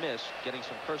just missed getting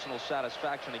some personal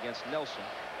satisfaction against Nelson,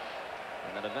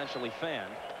 and then eventually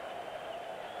fanned.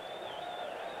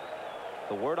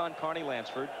 The word on Carney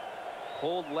Lansford: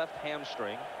 pulled left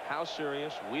hamstring. How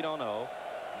serious? We don't know.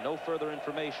 No further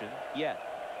information yet.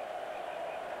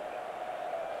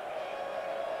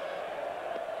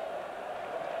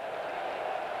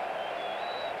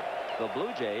 The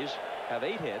Blue Jays have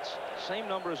 8 hits, same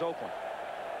number as Oakland,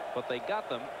 but they got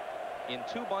them in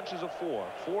 2 bunches of 4.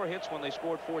 4 hits when they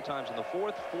scored 4 times in the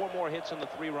 4th, 4 more hits in the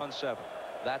 3-run 7th.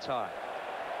 That's high.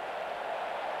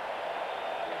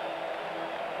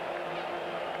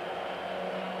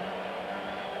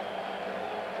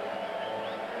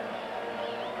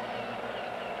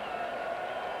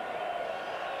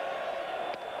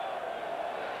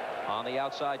 On the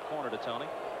outside corner to Tony.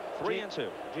 3-2.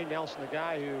 Gene Nelson, the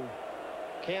guy who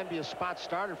can be a spot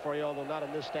starter for you, although not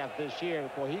on this staff this year.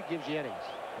 Boy, he gives you innings.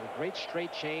 A great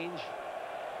straight change.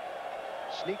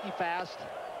 Sneaky fast.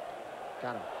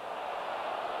 Got him.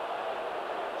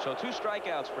 So 2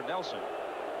 strikeouts for Nelson.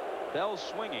 Bell's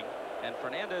swinging and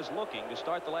Fernandez looking to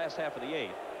start the last half of the 8th.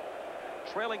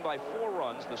 Trailing by 4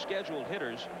 runs, the scheduled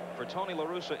hitters for Tony La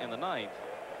Russa in the 9th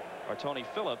are Tony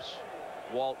Phillips,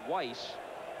 Walt Weiss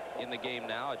in the game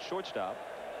now at shortstop,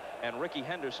 and Ricky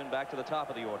Henderson back to the top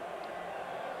of the order.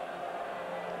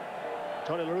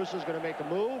 Tony La Russa is going to make a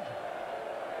move.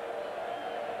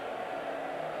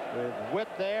 With Witt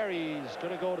there, he's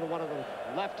going to go to one of the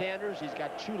left-handers. He's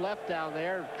got 2 left down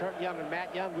there, Kurt Young and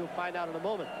Matt Young. We'll find out in a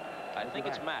moment. I think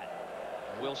it's Matt.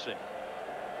 We'll see.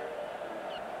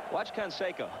 Watch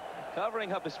Canseco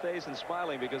covering up his face and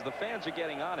smiling because the fans are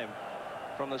getting on him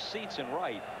from the seats in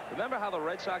right. Remember how the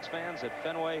Red Sox fans at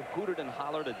Fenway hooted and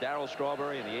hollered at Darryl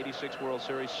Strawberry in the '86 World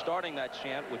Series, starting that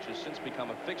chant, which has since become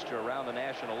a fixture around the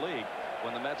National League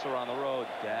when the Mets are on the road.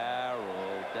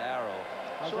 Darryl,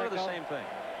 Darryl. Sort of the same thing.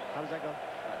 How does that go?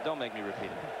 Don't make me repeat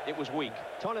it. It was weak.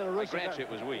 Tony La Russa, I grant you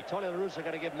it was weak. Tony La Russa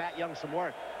got to give Matt Young some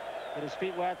work. Get his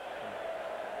feet wet.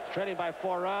 Trailing by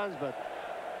 4 runs, but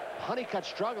Honeycutt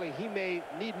struggling. He may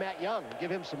need Matt Young. Give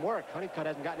him some work. Honeycutt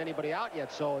hasn't gotten anybody out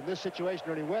yet, so in this situation,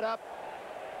 when he went up,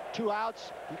 2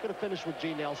 outs, he could have finished with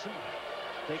Gene Nelson,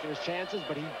 taking his chances,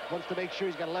 but he wants to make sure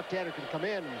he's got a left-hander who can come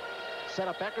in and set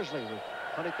up Eckersley with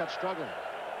Honeycutt struggling.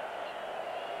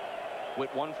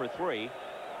 Witt 1 for 3.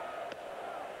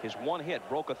 His 1 hit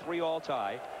broke a 3-all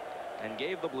tie and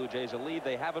gave the Blue Jays a lead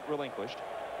they haven't relinquished.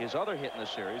 His other hit in the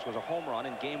series was a home run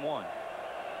in Game 1.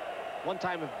 One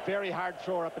time a very hard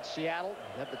thrower up at Seattle.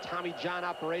 Had the Tommy John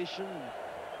operation,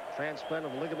 transplant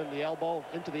of ligament in the elbow,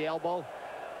 into the elbow.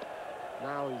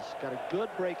 Now he's got a good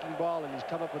breaking ball, and he's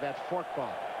come up with that fork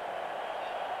ball.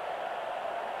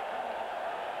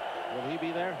 Will he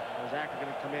be there? Or is Acker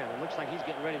going to come in? It looks like he's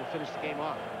getting ready to finish the game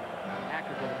off.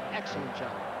 Acker did an excellent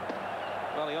job.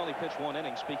 Well, he only pitched 1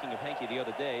 inning, speaking of Henke, the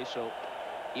other day, so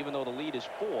even though the lead is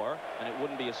 4 and it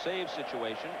wouldn't be a save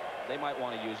situation, they might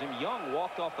want to use him. Young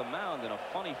walked off the mound in a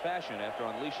funny fashion after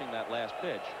unleashing that last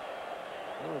pitch.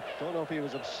 I don't know if he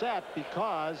was upset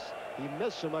because he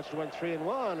missed so much and went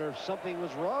 3-1, or if something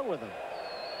was wrong with him.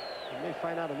 We may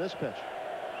find out in this pitch.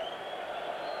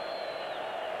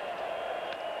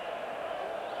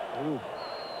 Ooh.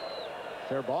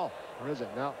 Fair ball. Or is it?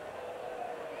 No.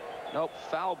 Nope,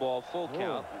 foul ball, full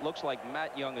count. Looks like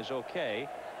Matt Young is okay.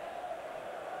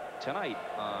 Tonight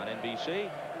on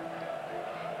NBC,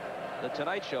 The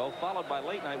Tonight Show, followed by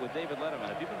Late Night with David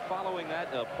Letterman. If you've been following that,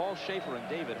 Paul Schaefer and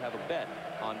David have a bet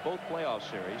on both playoff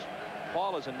series.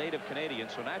 Paul is a native Canadian,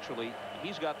 so naturally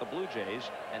he's got the Blue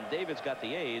Jays and David's got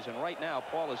the A's, and right now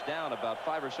Paul is down about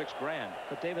 $5 or $6 grand.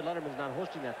 But David Letterman's not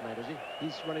hosting that tonight, is he?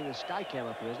 He's running the Sky Cam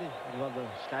up here, isn't he? You love the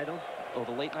SkyDome? Oh,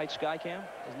 the late night Sky Cam?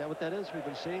 Isn't that what that is we've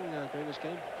been seeing during this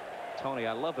game? Tony,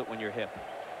 I love it when you're hip.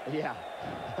 Yeah.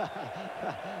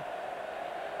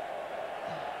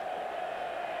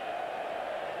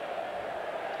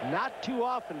 Not too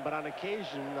often, but on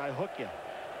occasion I hook you.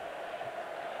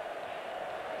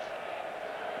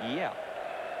 Yeah.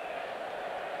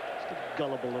 Just a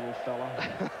gullible little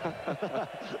fella.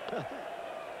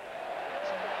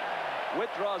 Witt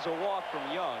draws a walk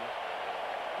from Young.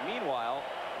 Meanwhile,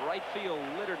 right field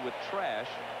littered with trash.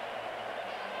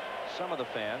 Some of the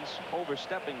fans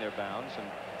overstepping their bounds and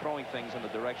throwing things in the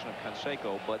direction of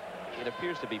Canseco, but it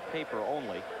appears to be paper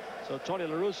only. So Tony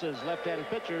La Russa's left-handed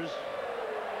pitchers,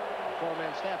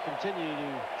 four-man staff, continue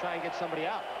to try and get somebody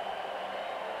out.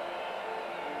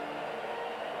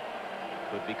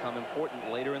 Could become important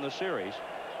later in the series.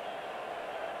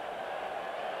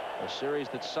 A series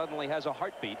that suddenly has a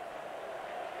heartbeat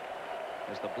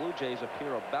as the Blue Jays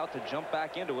appear about to jump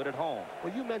back into it at home.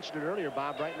 Well, you mentioned it earlier,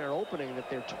 Bob, right in our opening, that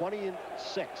they're 20-6.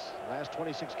 Last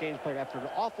 26 games played after an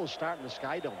awful start in the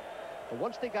SkyDome. But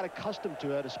once they got accustomed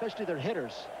to it, especially their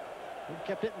hitters, who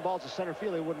kept hitting balls to center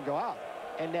field, they wouldn't go out.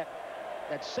 And that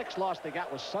 6th loss they got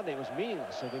was Sunday. It was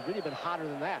meaningless. So they've really been hotter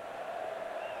than that.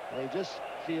 They just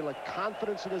feel a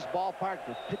confidence in this ballpark.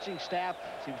 The pitching staff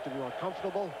seems to be more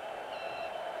comfortable.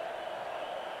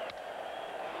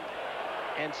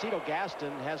 And Cito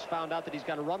Gaston has found out that he's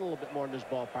got to run a little bit more in this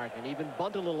ballpark and even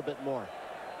bunt a little bit more.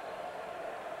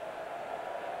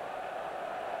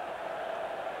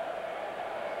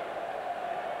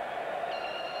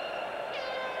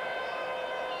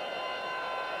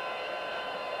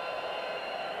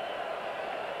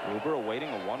 Gruber awaiting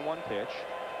a 1-1 pitch.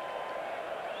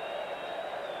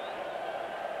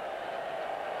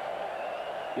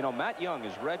 You know, Matt Young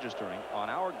is registering on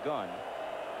our gun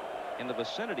in the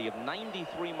vicinity of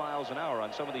 93 miles an hour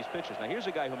on some of these pitches. Now, here's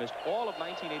a guy who missed all of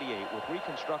 1988 with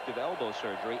reconstructive elbow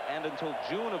surgery and until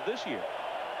June of this year.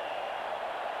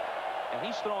 And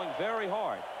he's throwing very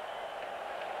hard.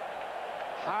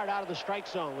 Hard out of the strike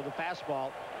zone with a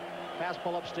fastball.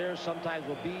 Fastball upstairs sometimes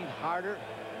will be harder.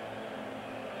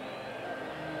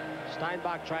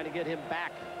 Steinbach trying to get him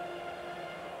back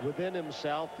within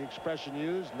himself. The expression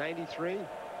used, 93.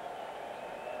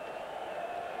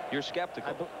 You're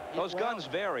skeptical. Those guns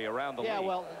vary around the league. Yeah,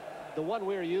 well, the one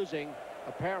we're using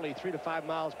apparently 3 to 5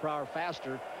 miles per hour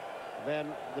faster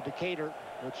than the Decatur,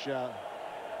 which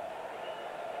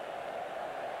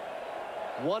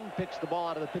one picks the ball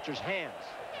out of the pitcher's hands.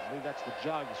 I believe that's the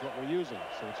jug is what we're using,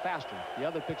 so it's faster. The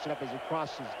other picks it up as it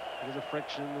crosses because of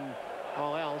friction and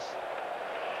all else.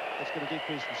 It's going to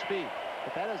decrease the speed.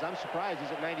 But that is, I'm surprised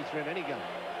he's at 93 on any gun.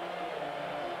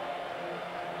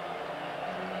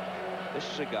 This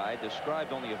is a guy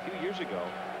described only a few years ago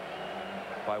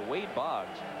by Wade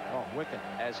Boggs. Oh, wicked.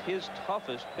 As his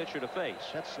toughest pitcher to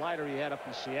face. That slider he had up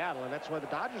in Seattle, and that's why the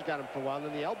Dodgers got him for a while, and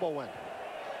then the elbow went.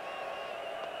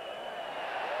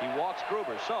 He walks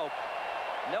Gruber. So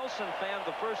Nelson fanned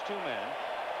the first two men.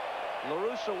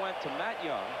 LaRussa went to Matt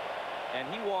Young, and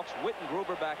he walks Witt and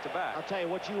Gruber back to back. I'll tell you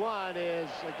what you want is,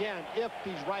 again, if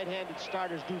these right-handed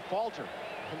starters do falter,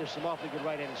 and there's some awfully good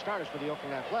right-handed starters for the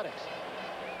Oakland Athletics,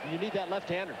 you need that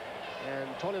left-hander. And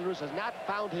Tony LaRussa has not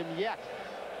found him yet.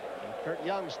 And Kurt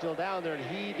Young's still down there, and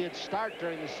he did start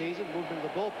during the season, moved into the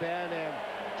bullpen, and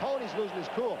Tony's losing his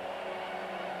cool.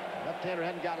 Left-hander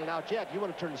hadn't gotten it out yet. You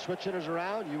want to turn the switch hitters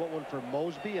around. You want one for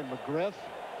Mosby and McGriff.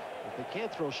 If they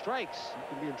can't throw strikes,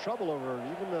 you can be in trouble over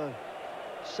even the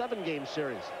 7-game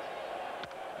series.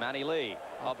 Manny Lee,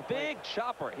 a big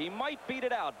chopper. He might beat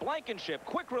it out. Blankenship,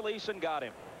 quick release, and got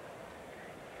him.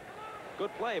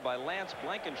 Good play by Lance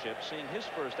Blankenship, seeing his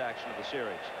first action of the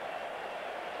series.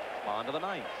 On to the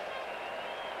ninth.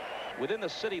 Within the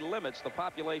city limits, the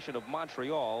population of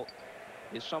Montreal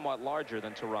is somewhat larger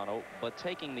than Toronto, but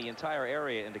taking the entire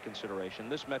area into consideration,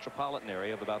 this metropolitan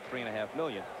area of about 3.5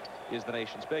 million is the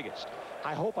nation's biggest.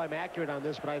 I hope I'm accurate on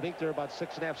this, but I think there are about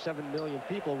 6.5, 7 million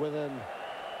people within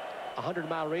a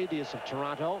 100-mile radius of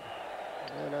Toronto,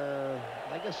 and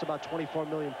I guess about 24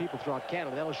 million people throughout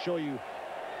Canada. That'll show you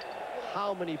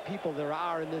how many people there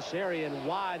are in this area and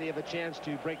why they have a chance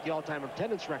to break the all-time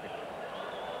attendance record.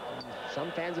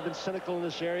 Some fans have been cynical in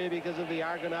this area because of the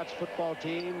Argonauts football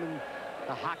team and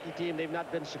the hockey team. They've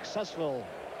not been successful.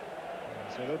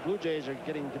 So the Blue Jays are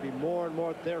getting to be more and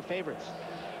more their favorites.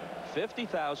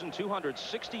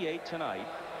 50,268 tonight.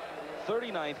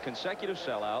 39th consecutive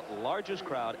sellout. Largest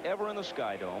crowd ever in the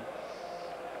SkyDome.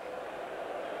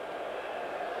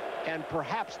 And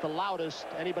perhaps the loudest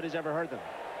anybody's ever heard them.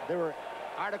 There were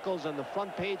articles on the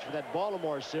front page for that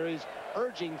Baltimore series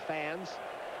urging fans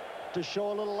to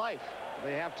show a little life.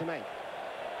 They have tonight.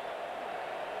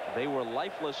 They were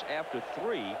lifeless after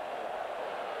 3.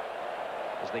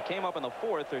 As they came up in the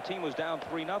 4th, their team was down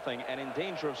 3-0 and in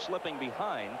danger of slipping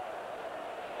behind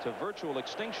to virtual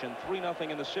extinction, 3-0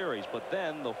 in the series. But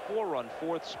then the 4-run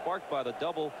 4th, sparked by the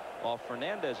double off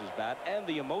Fernandez's bat and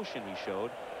the emotion he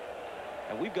showed.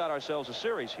 And we've got ourselves a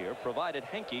series here, provided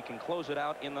Henke can close it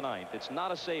out in the 9th. It's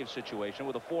not a save situation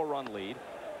with a 4-run lead,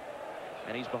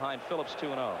 and he's behind Phillips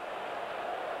 2-0.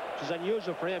 Which is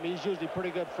unusual for him. He's usually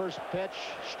pretty good first pitch,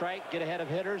 strike, get ahead of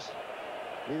hitters.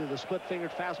 Either the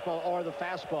split-fingered fastball or the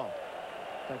fastball.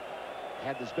 But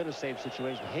had this been a save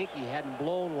situation, Henke hadn't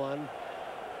blown one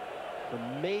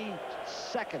from May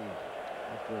 2nd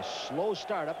after a slow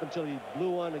start up until he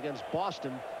blew one against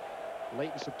Boston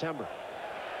late in September.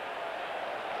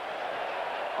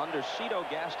 Under Cito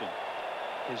Gaston,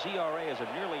 his ERA is a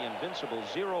nearly invincible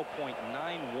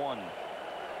 0.91.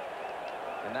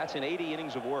 And that's in 80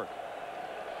 innings of work.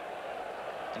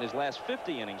 In his last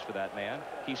 50 innings for that man,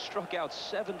 he struck out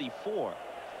 74.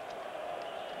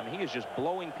 I mean, he is just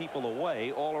blowing people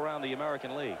away all around the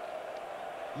American League.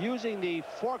 Using the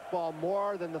forkball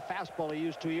more than the fastball he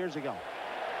used 2 years ago.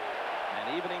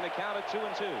 And evening the count at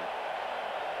 2-2.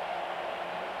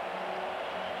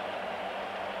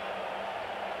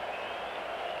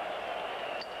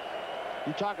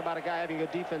 You talk about a guy having a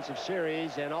defensive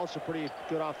series and also pretty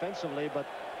good offensively, but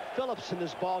Phillips in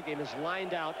this ball game has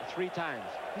lined out 3 times.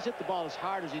 He's hit the ball as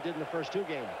hard as he did in the first 2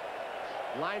 games.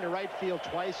 Line to right field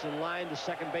twice and line to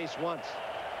second base once.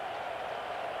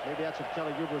 Maybe that's what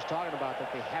Kelly Gruber was talking about,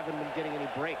 that they haven't been getting any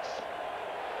breaks.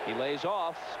 He lays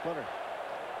off. Splitter.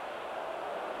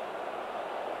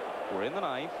 We're in the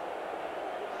 9th.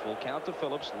 Full count to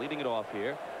Phillips, leading it off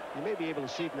here. You may be able to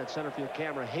see from that center field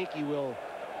camera, Hanky will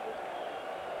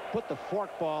put the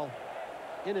fork ball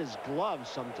in his glove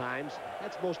sometimes.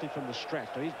 That's mostly from the stretch,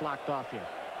 so he's blocked off here.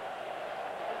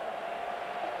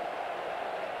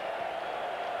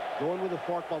 Going with the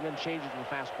fork ball, then changes to the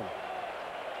fastball.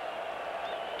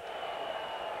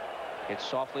 It's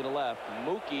softly to left.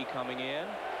 Mookie coming in.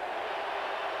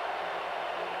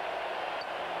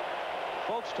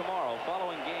 Folks, tomorrow,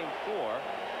 following Game 4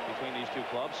 between these 2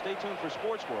 clubs, stay tuned for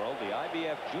Sports World. The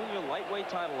IBF Junior Lightweight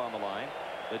title on the line.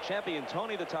 The champion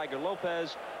Tony the Tiger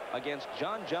Lopez against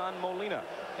John Molina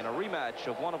in a rematch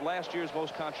of one of last year's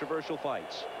most controversial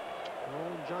fights.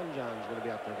 Oh, John's going to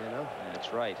be out there again, huh?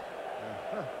 That's right.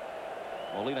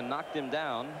 Molina knocked him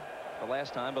down the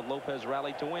last time, but Lopez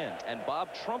rallied to win. And Bob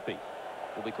Trumpy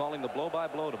will be calling the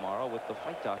blow-by-blow tomorrow with the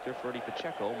fight doctor, Freddie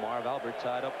Pacheco. Marv Albert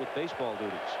tied up with baseball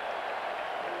duties.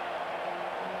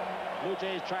 Blue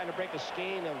Jays trying to break a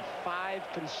skein of 5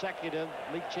 consecutive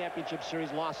League Championship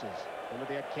Series losses.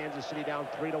 Remember they had Kansas City down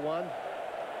 3-1.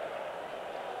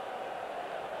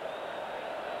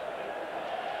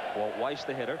 Walt Weiss,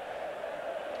 the hitter.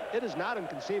 It is not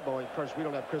inconceivable. Of course, we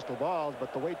don't have crystal balls,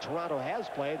 but the way Toronto has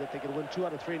played, that they could win 2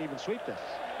 out of 3 and even sweep this.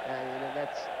 And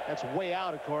that's way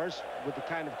out, of course, with the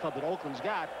kind of club that Oakland's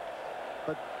got.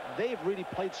 But they've really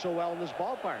played so well in this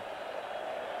ballpark.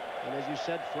 And as you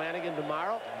said, Flanagan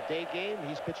tomorrow, day game,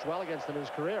 he's pitched well against them in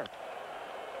his career.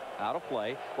 Out of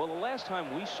play. Well, the last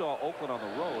time we saw Oakland on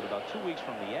the road, about 2 weeks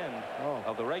from the end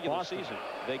of the regular season,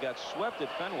 they got swept at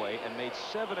Fenway and made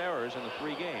 7 errors in the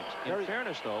 3 games. In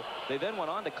fairness, though, they then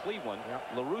went on to Cleveland.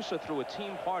 La Russa threw a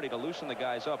team party to loosen the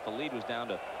guys up. The lead was down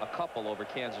to a couple over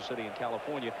Kansas City and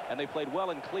California, and they played well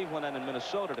in Cleveland and in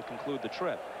Minnesota to conclude the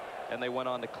trip. And they went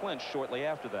on to clinch shortly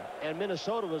after that. And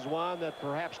Minnesota was one that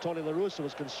perhaps Tony La Russa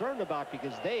was concerned about,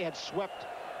 because they had swept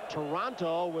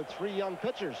Toronto with 3 young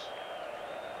pitchers.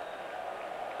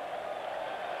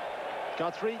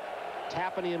 Guthrie,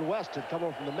 Tapani, and West had come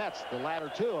over from the Mets, the latter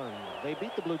 2, and they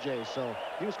beat the Blue Jays. So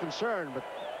he was concerned, but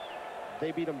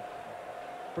they beat them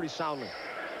pretty soundly.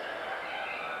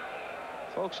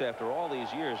 Folks, after all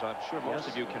these years, I'm sure most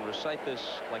of you can recite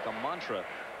this like a mantra.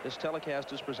 This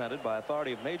telecast is presented by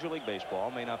authority of Major League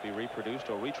Baseball, may not be reproduced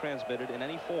or retransmitted in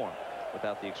any form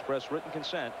without the express written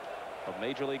consent of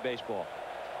Major League Baseball.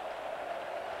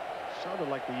 Sounded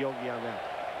like the yogi on that.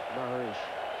 Maharish,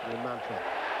 the mantra.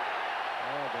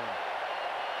 Oh, boy.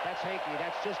 That's Hanky.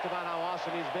 That's just about how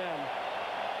awesome he's been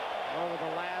over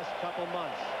the last couple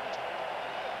months.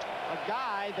 A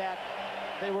guy that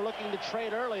they were looking to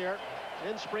trade earlier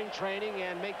in spring training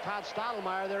and make Todd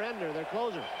Stottlemyre their ender, their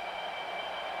closer.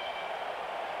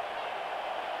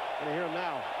 Gonna hear him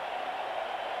now.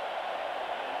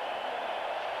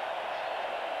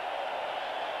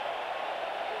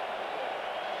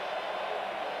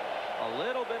 A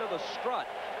little bit of the strut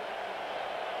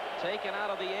taken out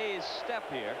of the A's step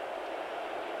here.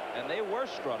 And they were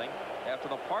strutting after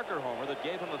the Parker homer that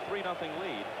gave them the 3-0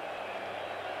 lead.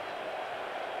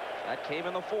 That came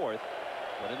in the 4th,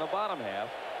 but in the bottom half,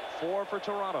 4 for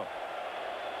Toronto.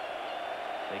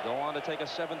 They go on to take a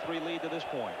 7-3 lead to this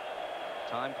point.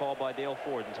 Time called by Dale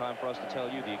Ford, and time for us to tell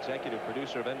you the executive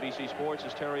producer of NBC Sports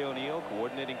is Terry O'Neill,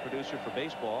 coordinating producer for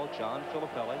baseball, John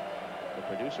Filippelli, the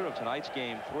producer of tonight's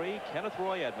Game 3, Kenneth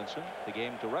Roy Edmondson, the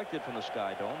game directed from the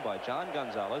SkyDome by John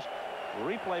Gonzalez,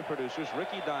 replay producers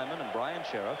Ricky Diamond and Brian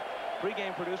Sheriff,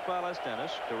 pregame produced by Les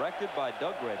Dennis, directed by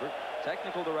Doug Grabert,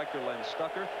 technical director Len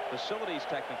Stucker, facilities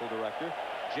technical director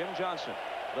Jim Johnson.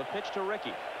 The pitch to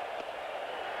Ricky.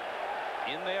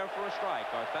 In there for a strike.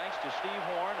 Our thanks to Steve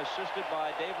Horn, assisted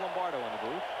by Dave Lombardo in the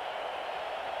booth.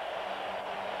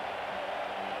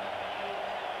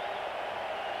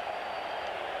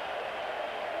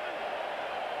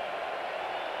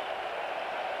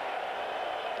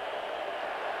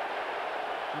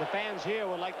 And the fans here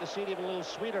would like to see it even a little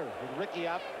sweeter with Ricky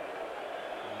up.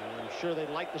 And I'm sure they'd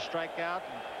like the strikeout.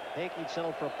 Hanky'd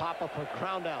settle for a pop-up or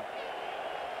ground out.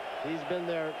 He's been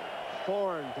their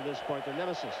thorn to this point, their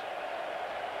nemesis.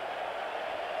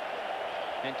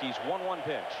 Henke's 1-1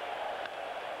 pitch.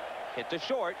 Hit to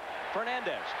short.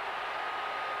 Fernandez.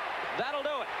 That'll do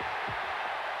it.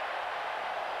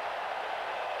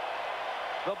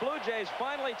 The Blue Jays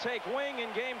finally take wing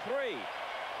in Game 3.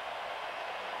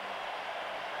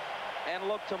 And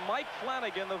look to Mike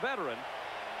Flanagan, the veteran,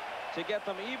 to get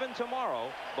them even tomorrow,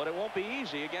 but it won't be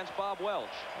easy against Bob Welch.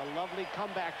 A lovely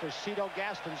comeback for Cito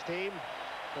Gaston's team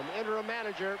from interim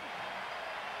manager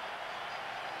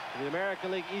to the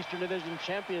American League Eastern Division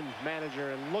champion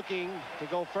manager and looking to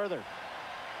go further.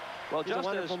 Well, he's a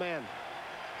wonderful man.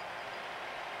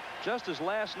 Just as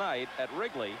last night at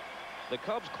Wrigley, the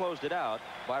Cubs closed it out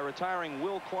by retiring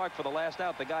Will Clark for the last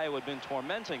out, the guy who had been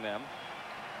tormenting them.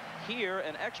 Here,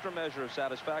 an extra measure of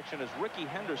satisfaction as Rickey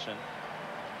Henderson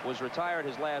was retired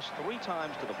his last 3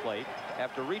 times to the plate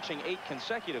after reaching 8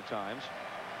 consecutive times,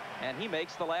 and he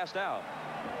makes the last out.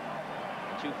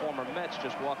 2 former Mets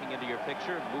just walking into your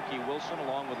picture, Mookie Wilson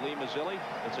along with Lee Mazzilli.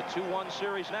 It's a 2-1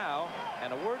 series now,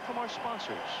 and a word from our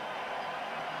sponsors.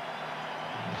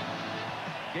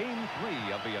 Game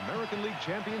 3 of the American League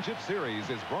Championship Series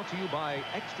is brought to you by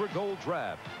Extra Gold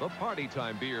Draft, the party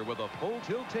time beer with a full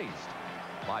tilt taste.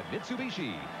 By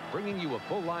Mitsubishi, bringing you a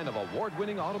full line of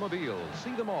award-winning automobiles.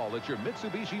 See them all at your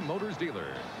Mitsubishi Motors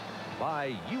dealer.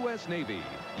 By U.S. Navy.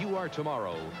 You are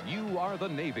tomorrow. You are the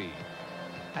Navy.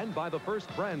 And by the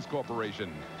First Brands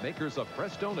Corporation, makers of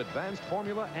Prestone Advanced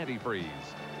Formula Antifreeze.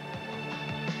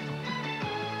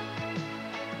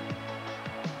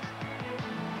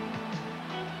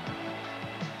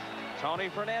 Tony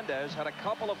Fernandez had a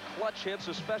couple of clutch hits,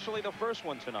 especially the first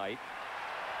one tonight.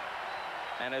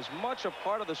 And as much a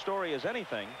part of the story as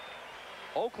anything,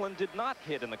 Oakland did not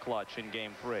hit in the clutch in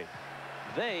Game 3.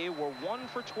 They were 1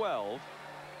 for 12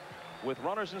 with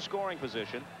runners in scoring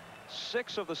position.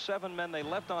 6 of the 7 men they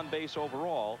left on base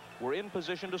overall were in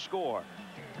position to score.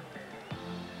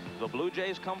 The Blue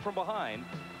Jays come from behind.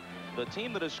 The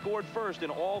team that has scored first in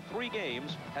all 3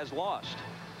 games has lost.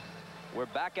 We're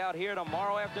back out here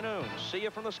tomorrow afternoon. See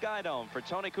you from the SkyDome. For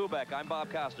Tony Kubek, I'm Bob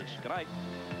Costas. Good night.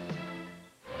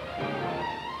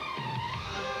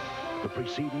 The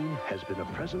preceding has been a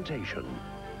presentation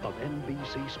of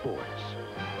NBC Sports.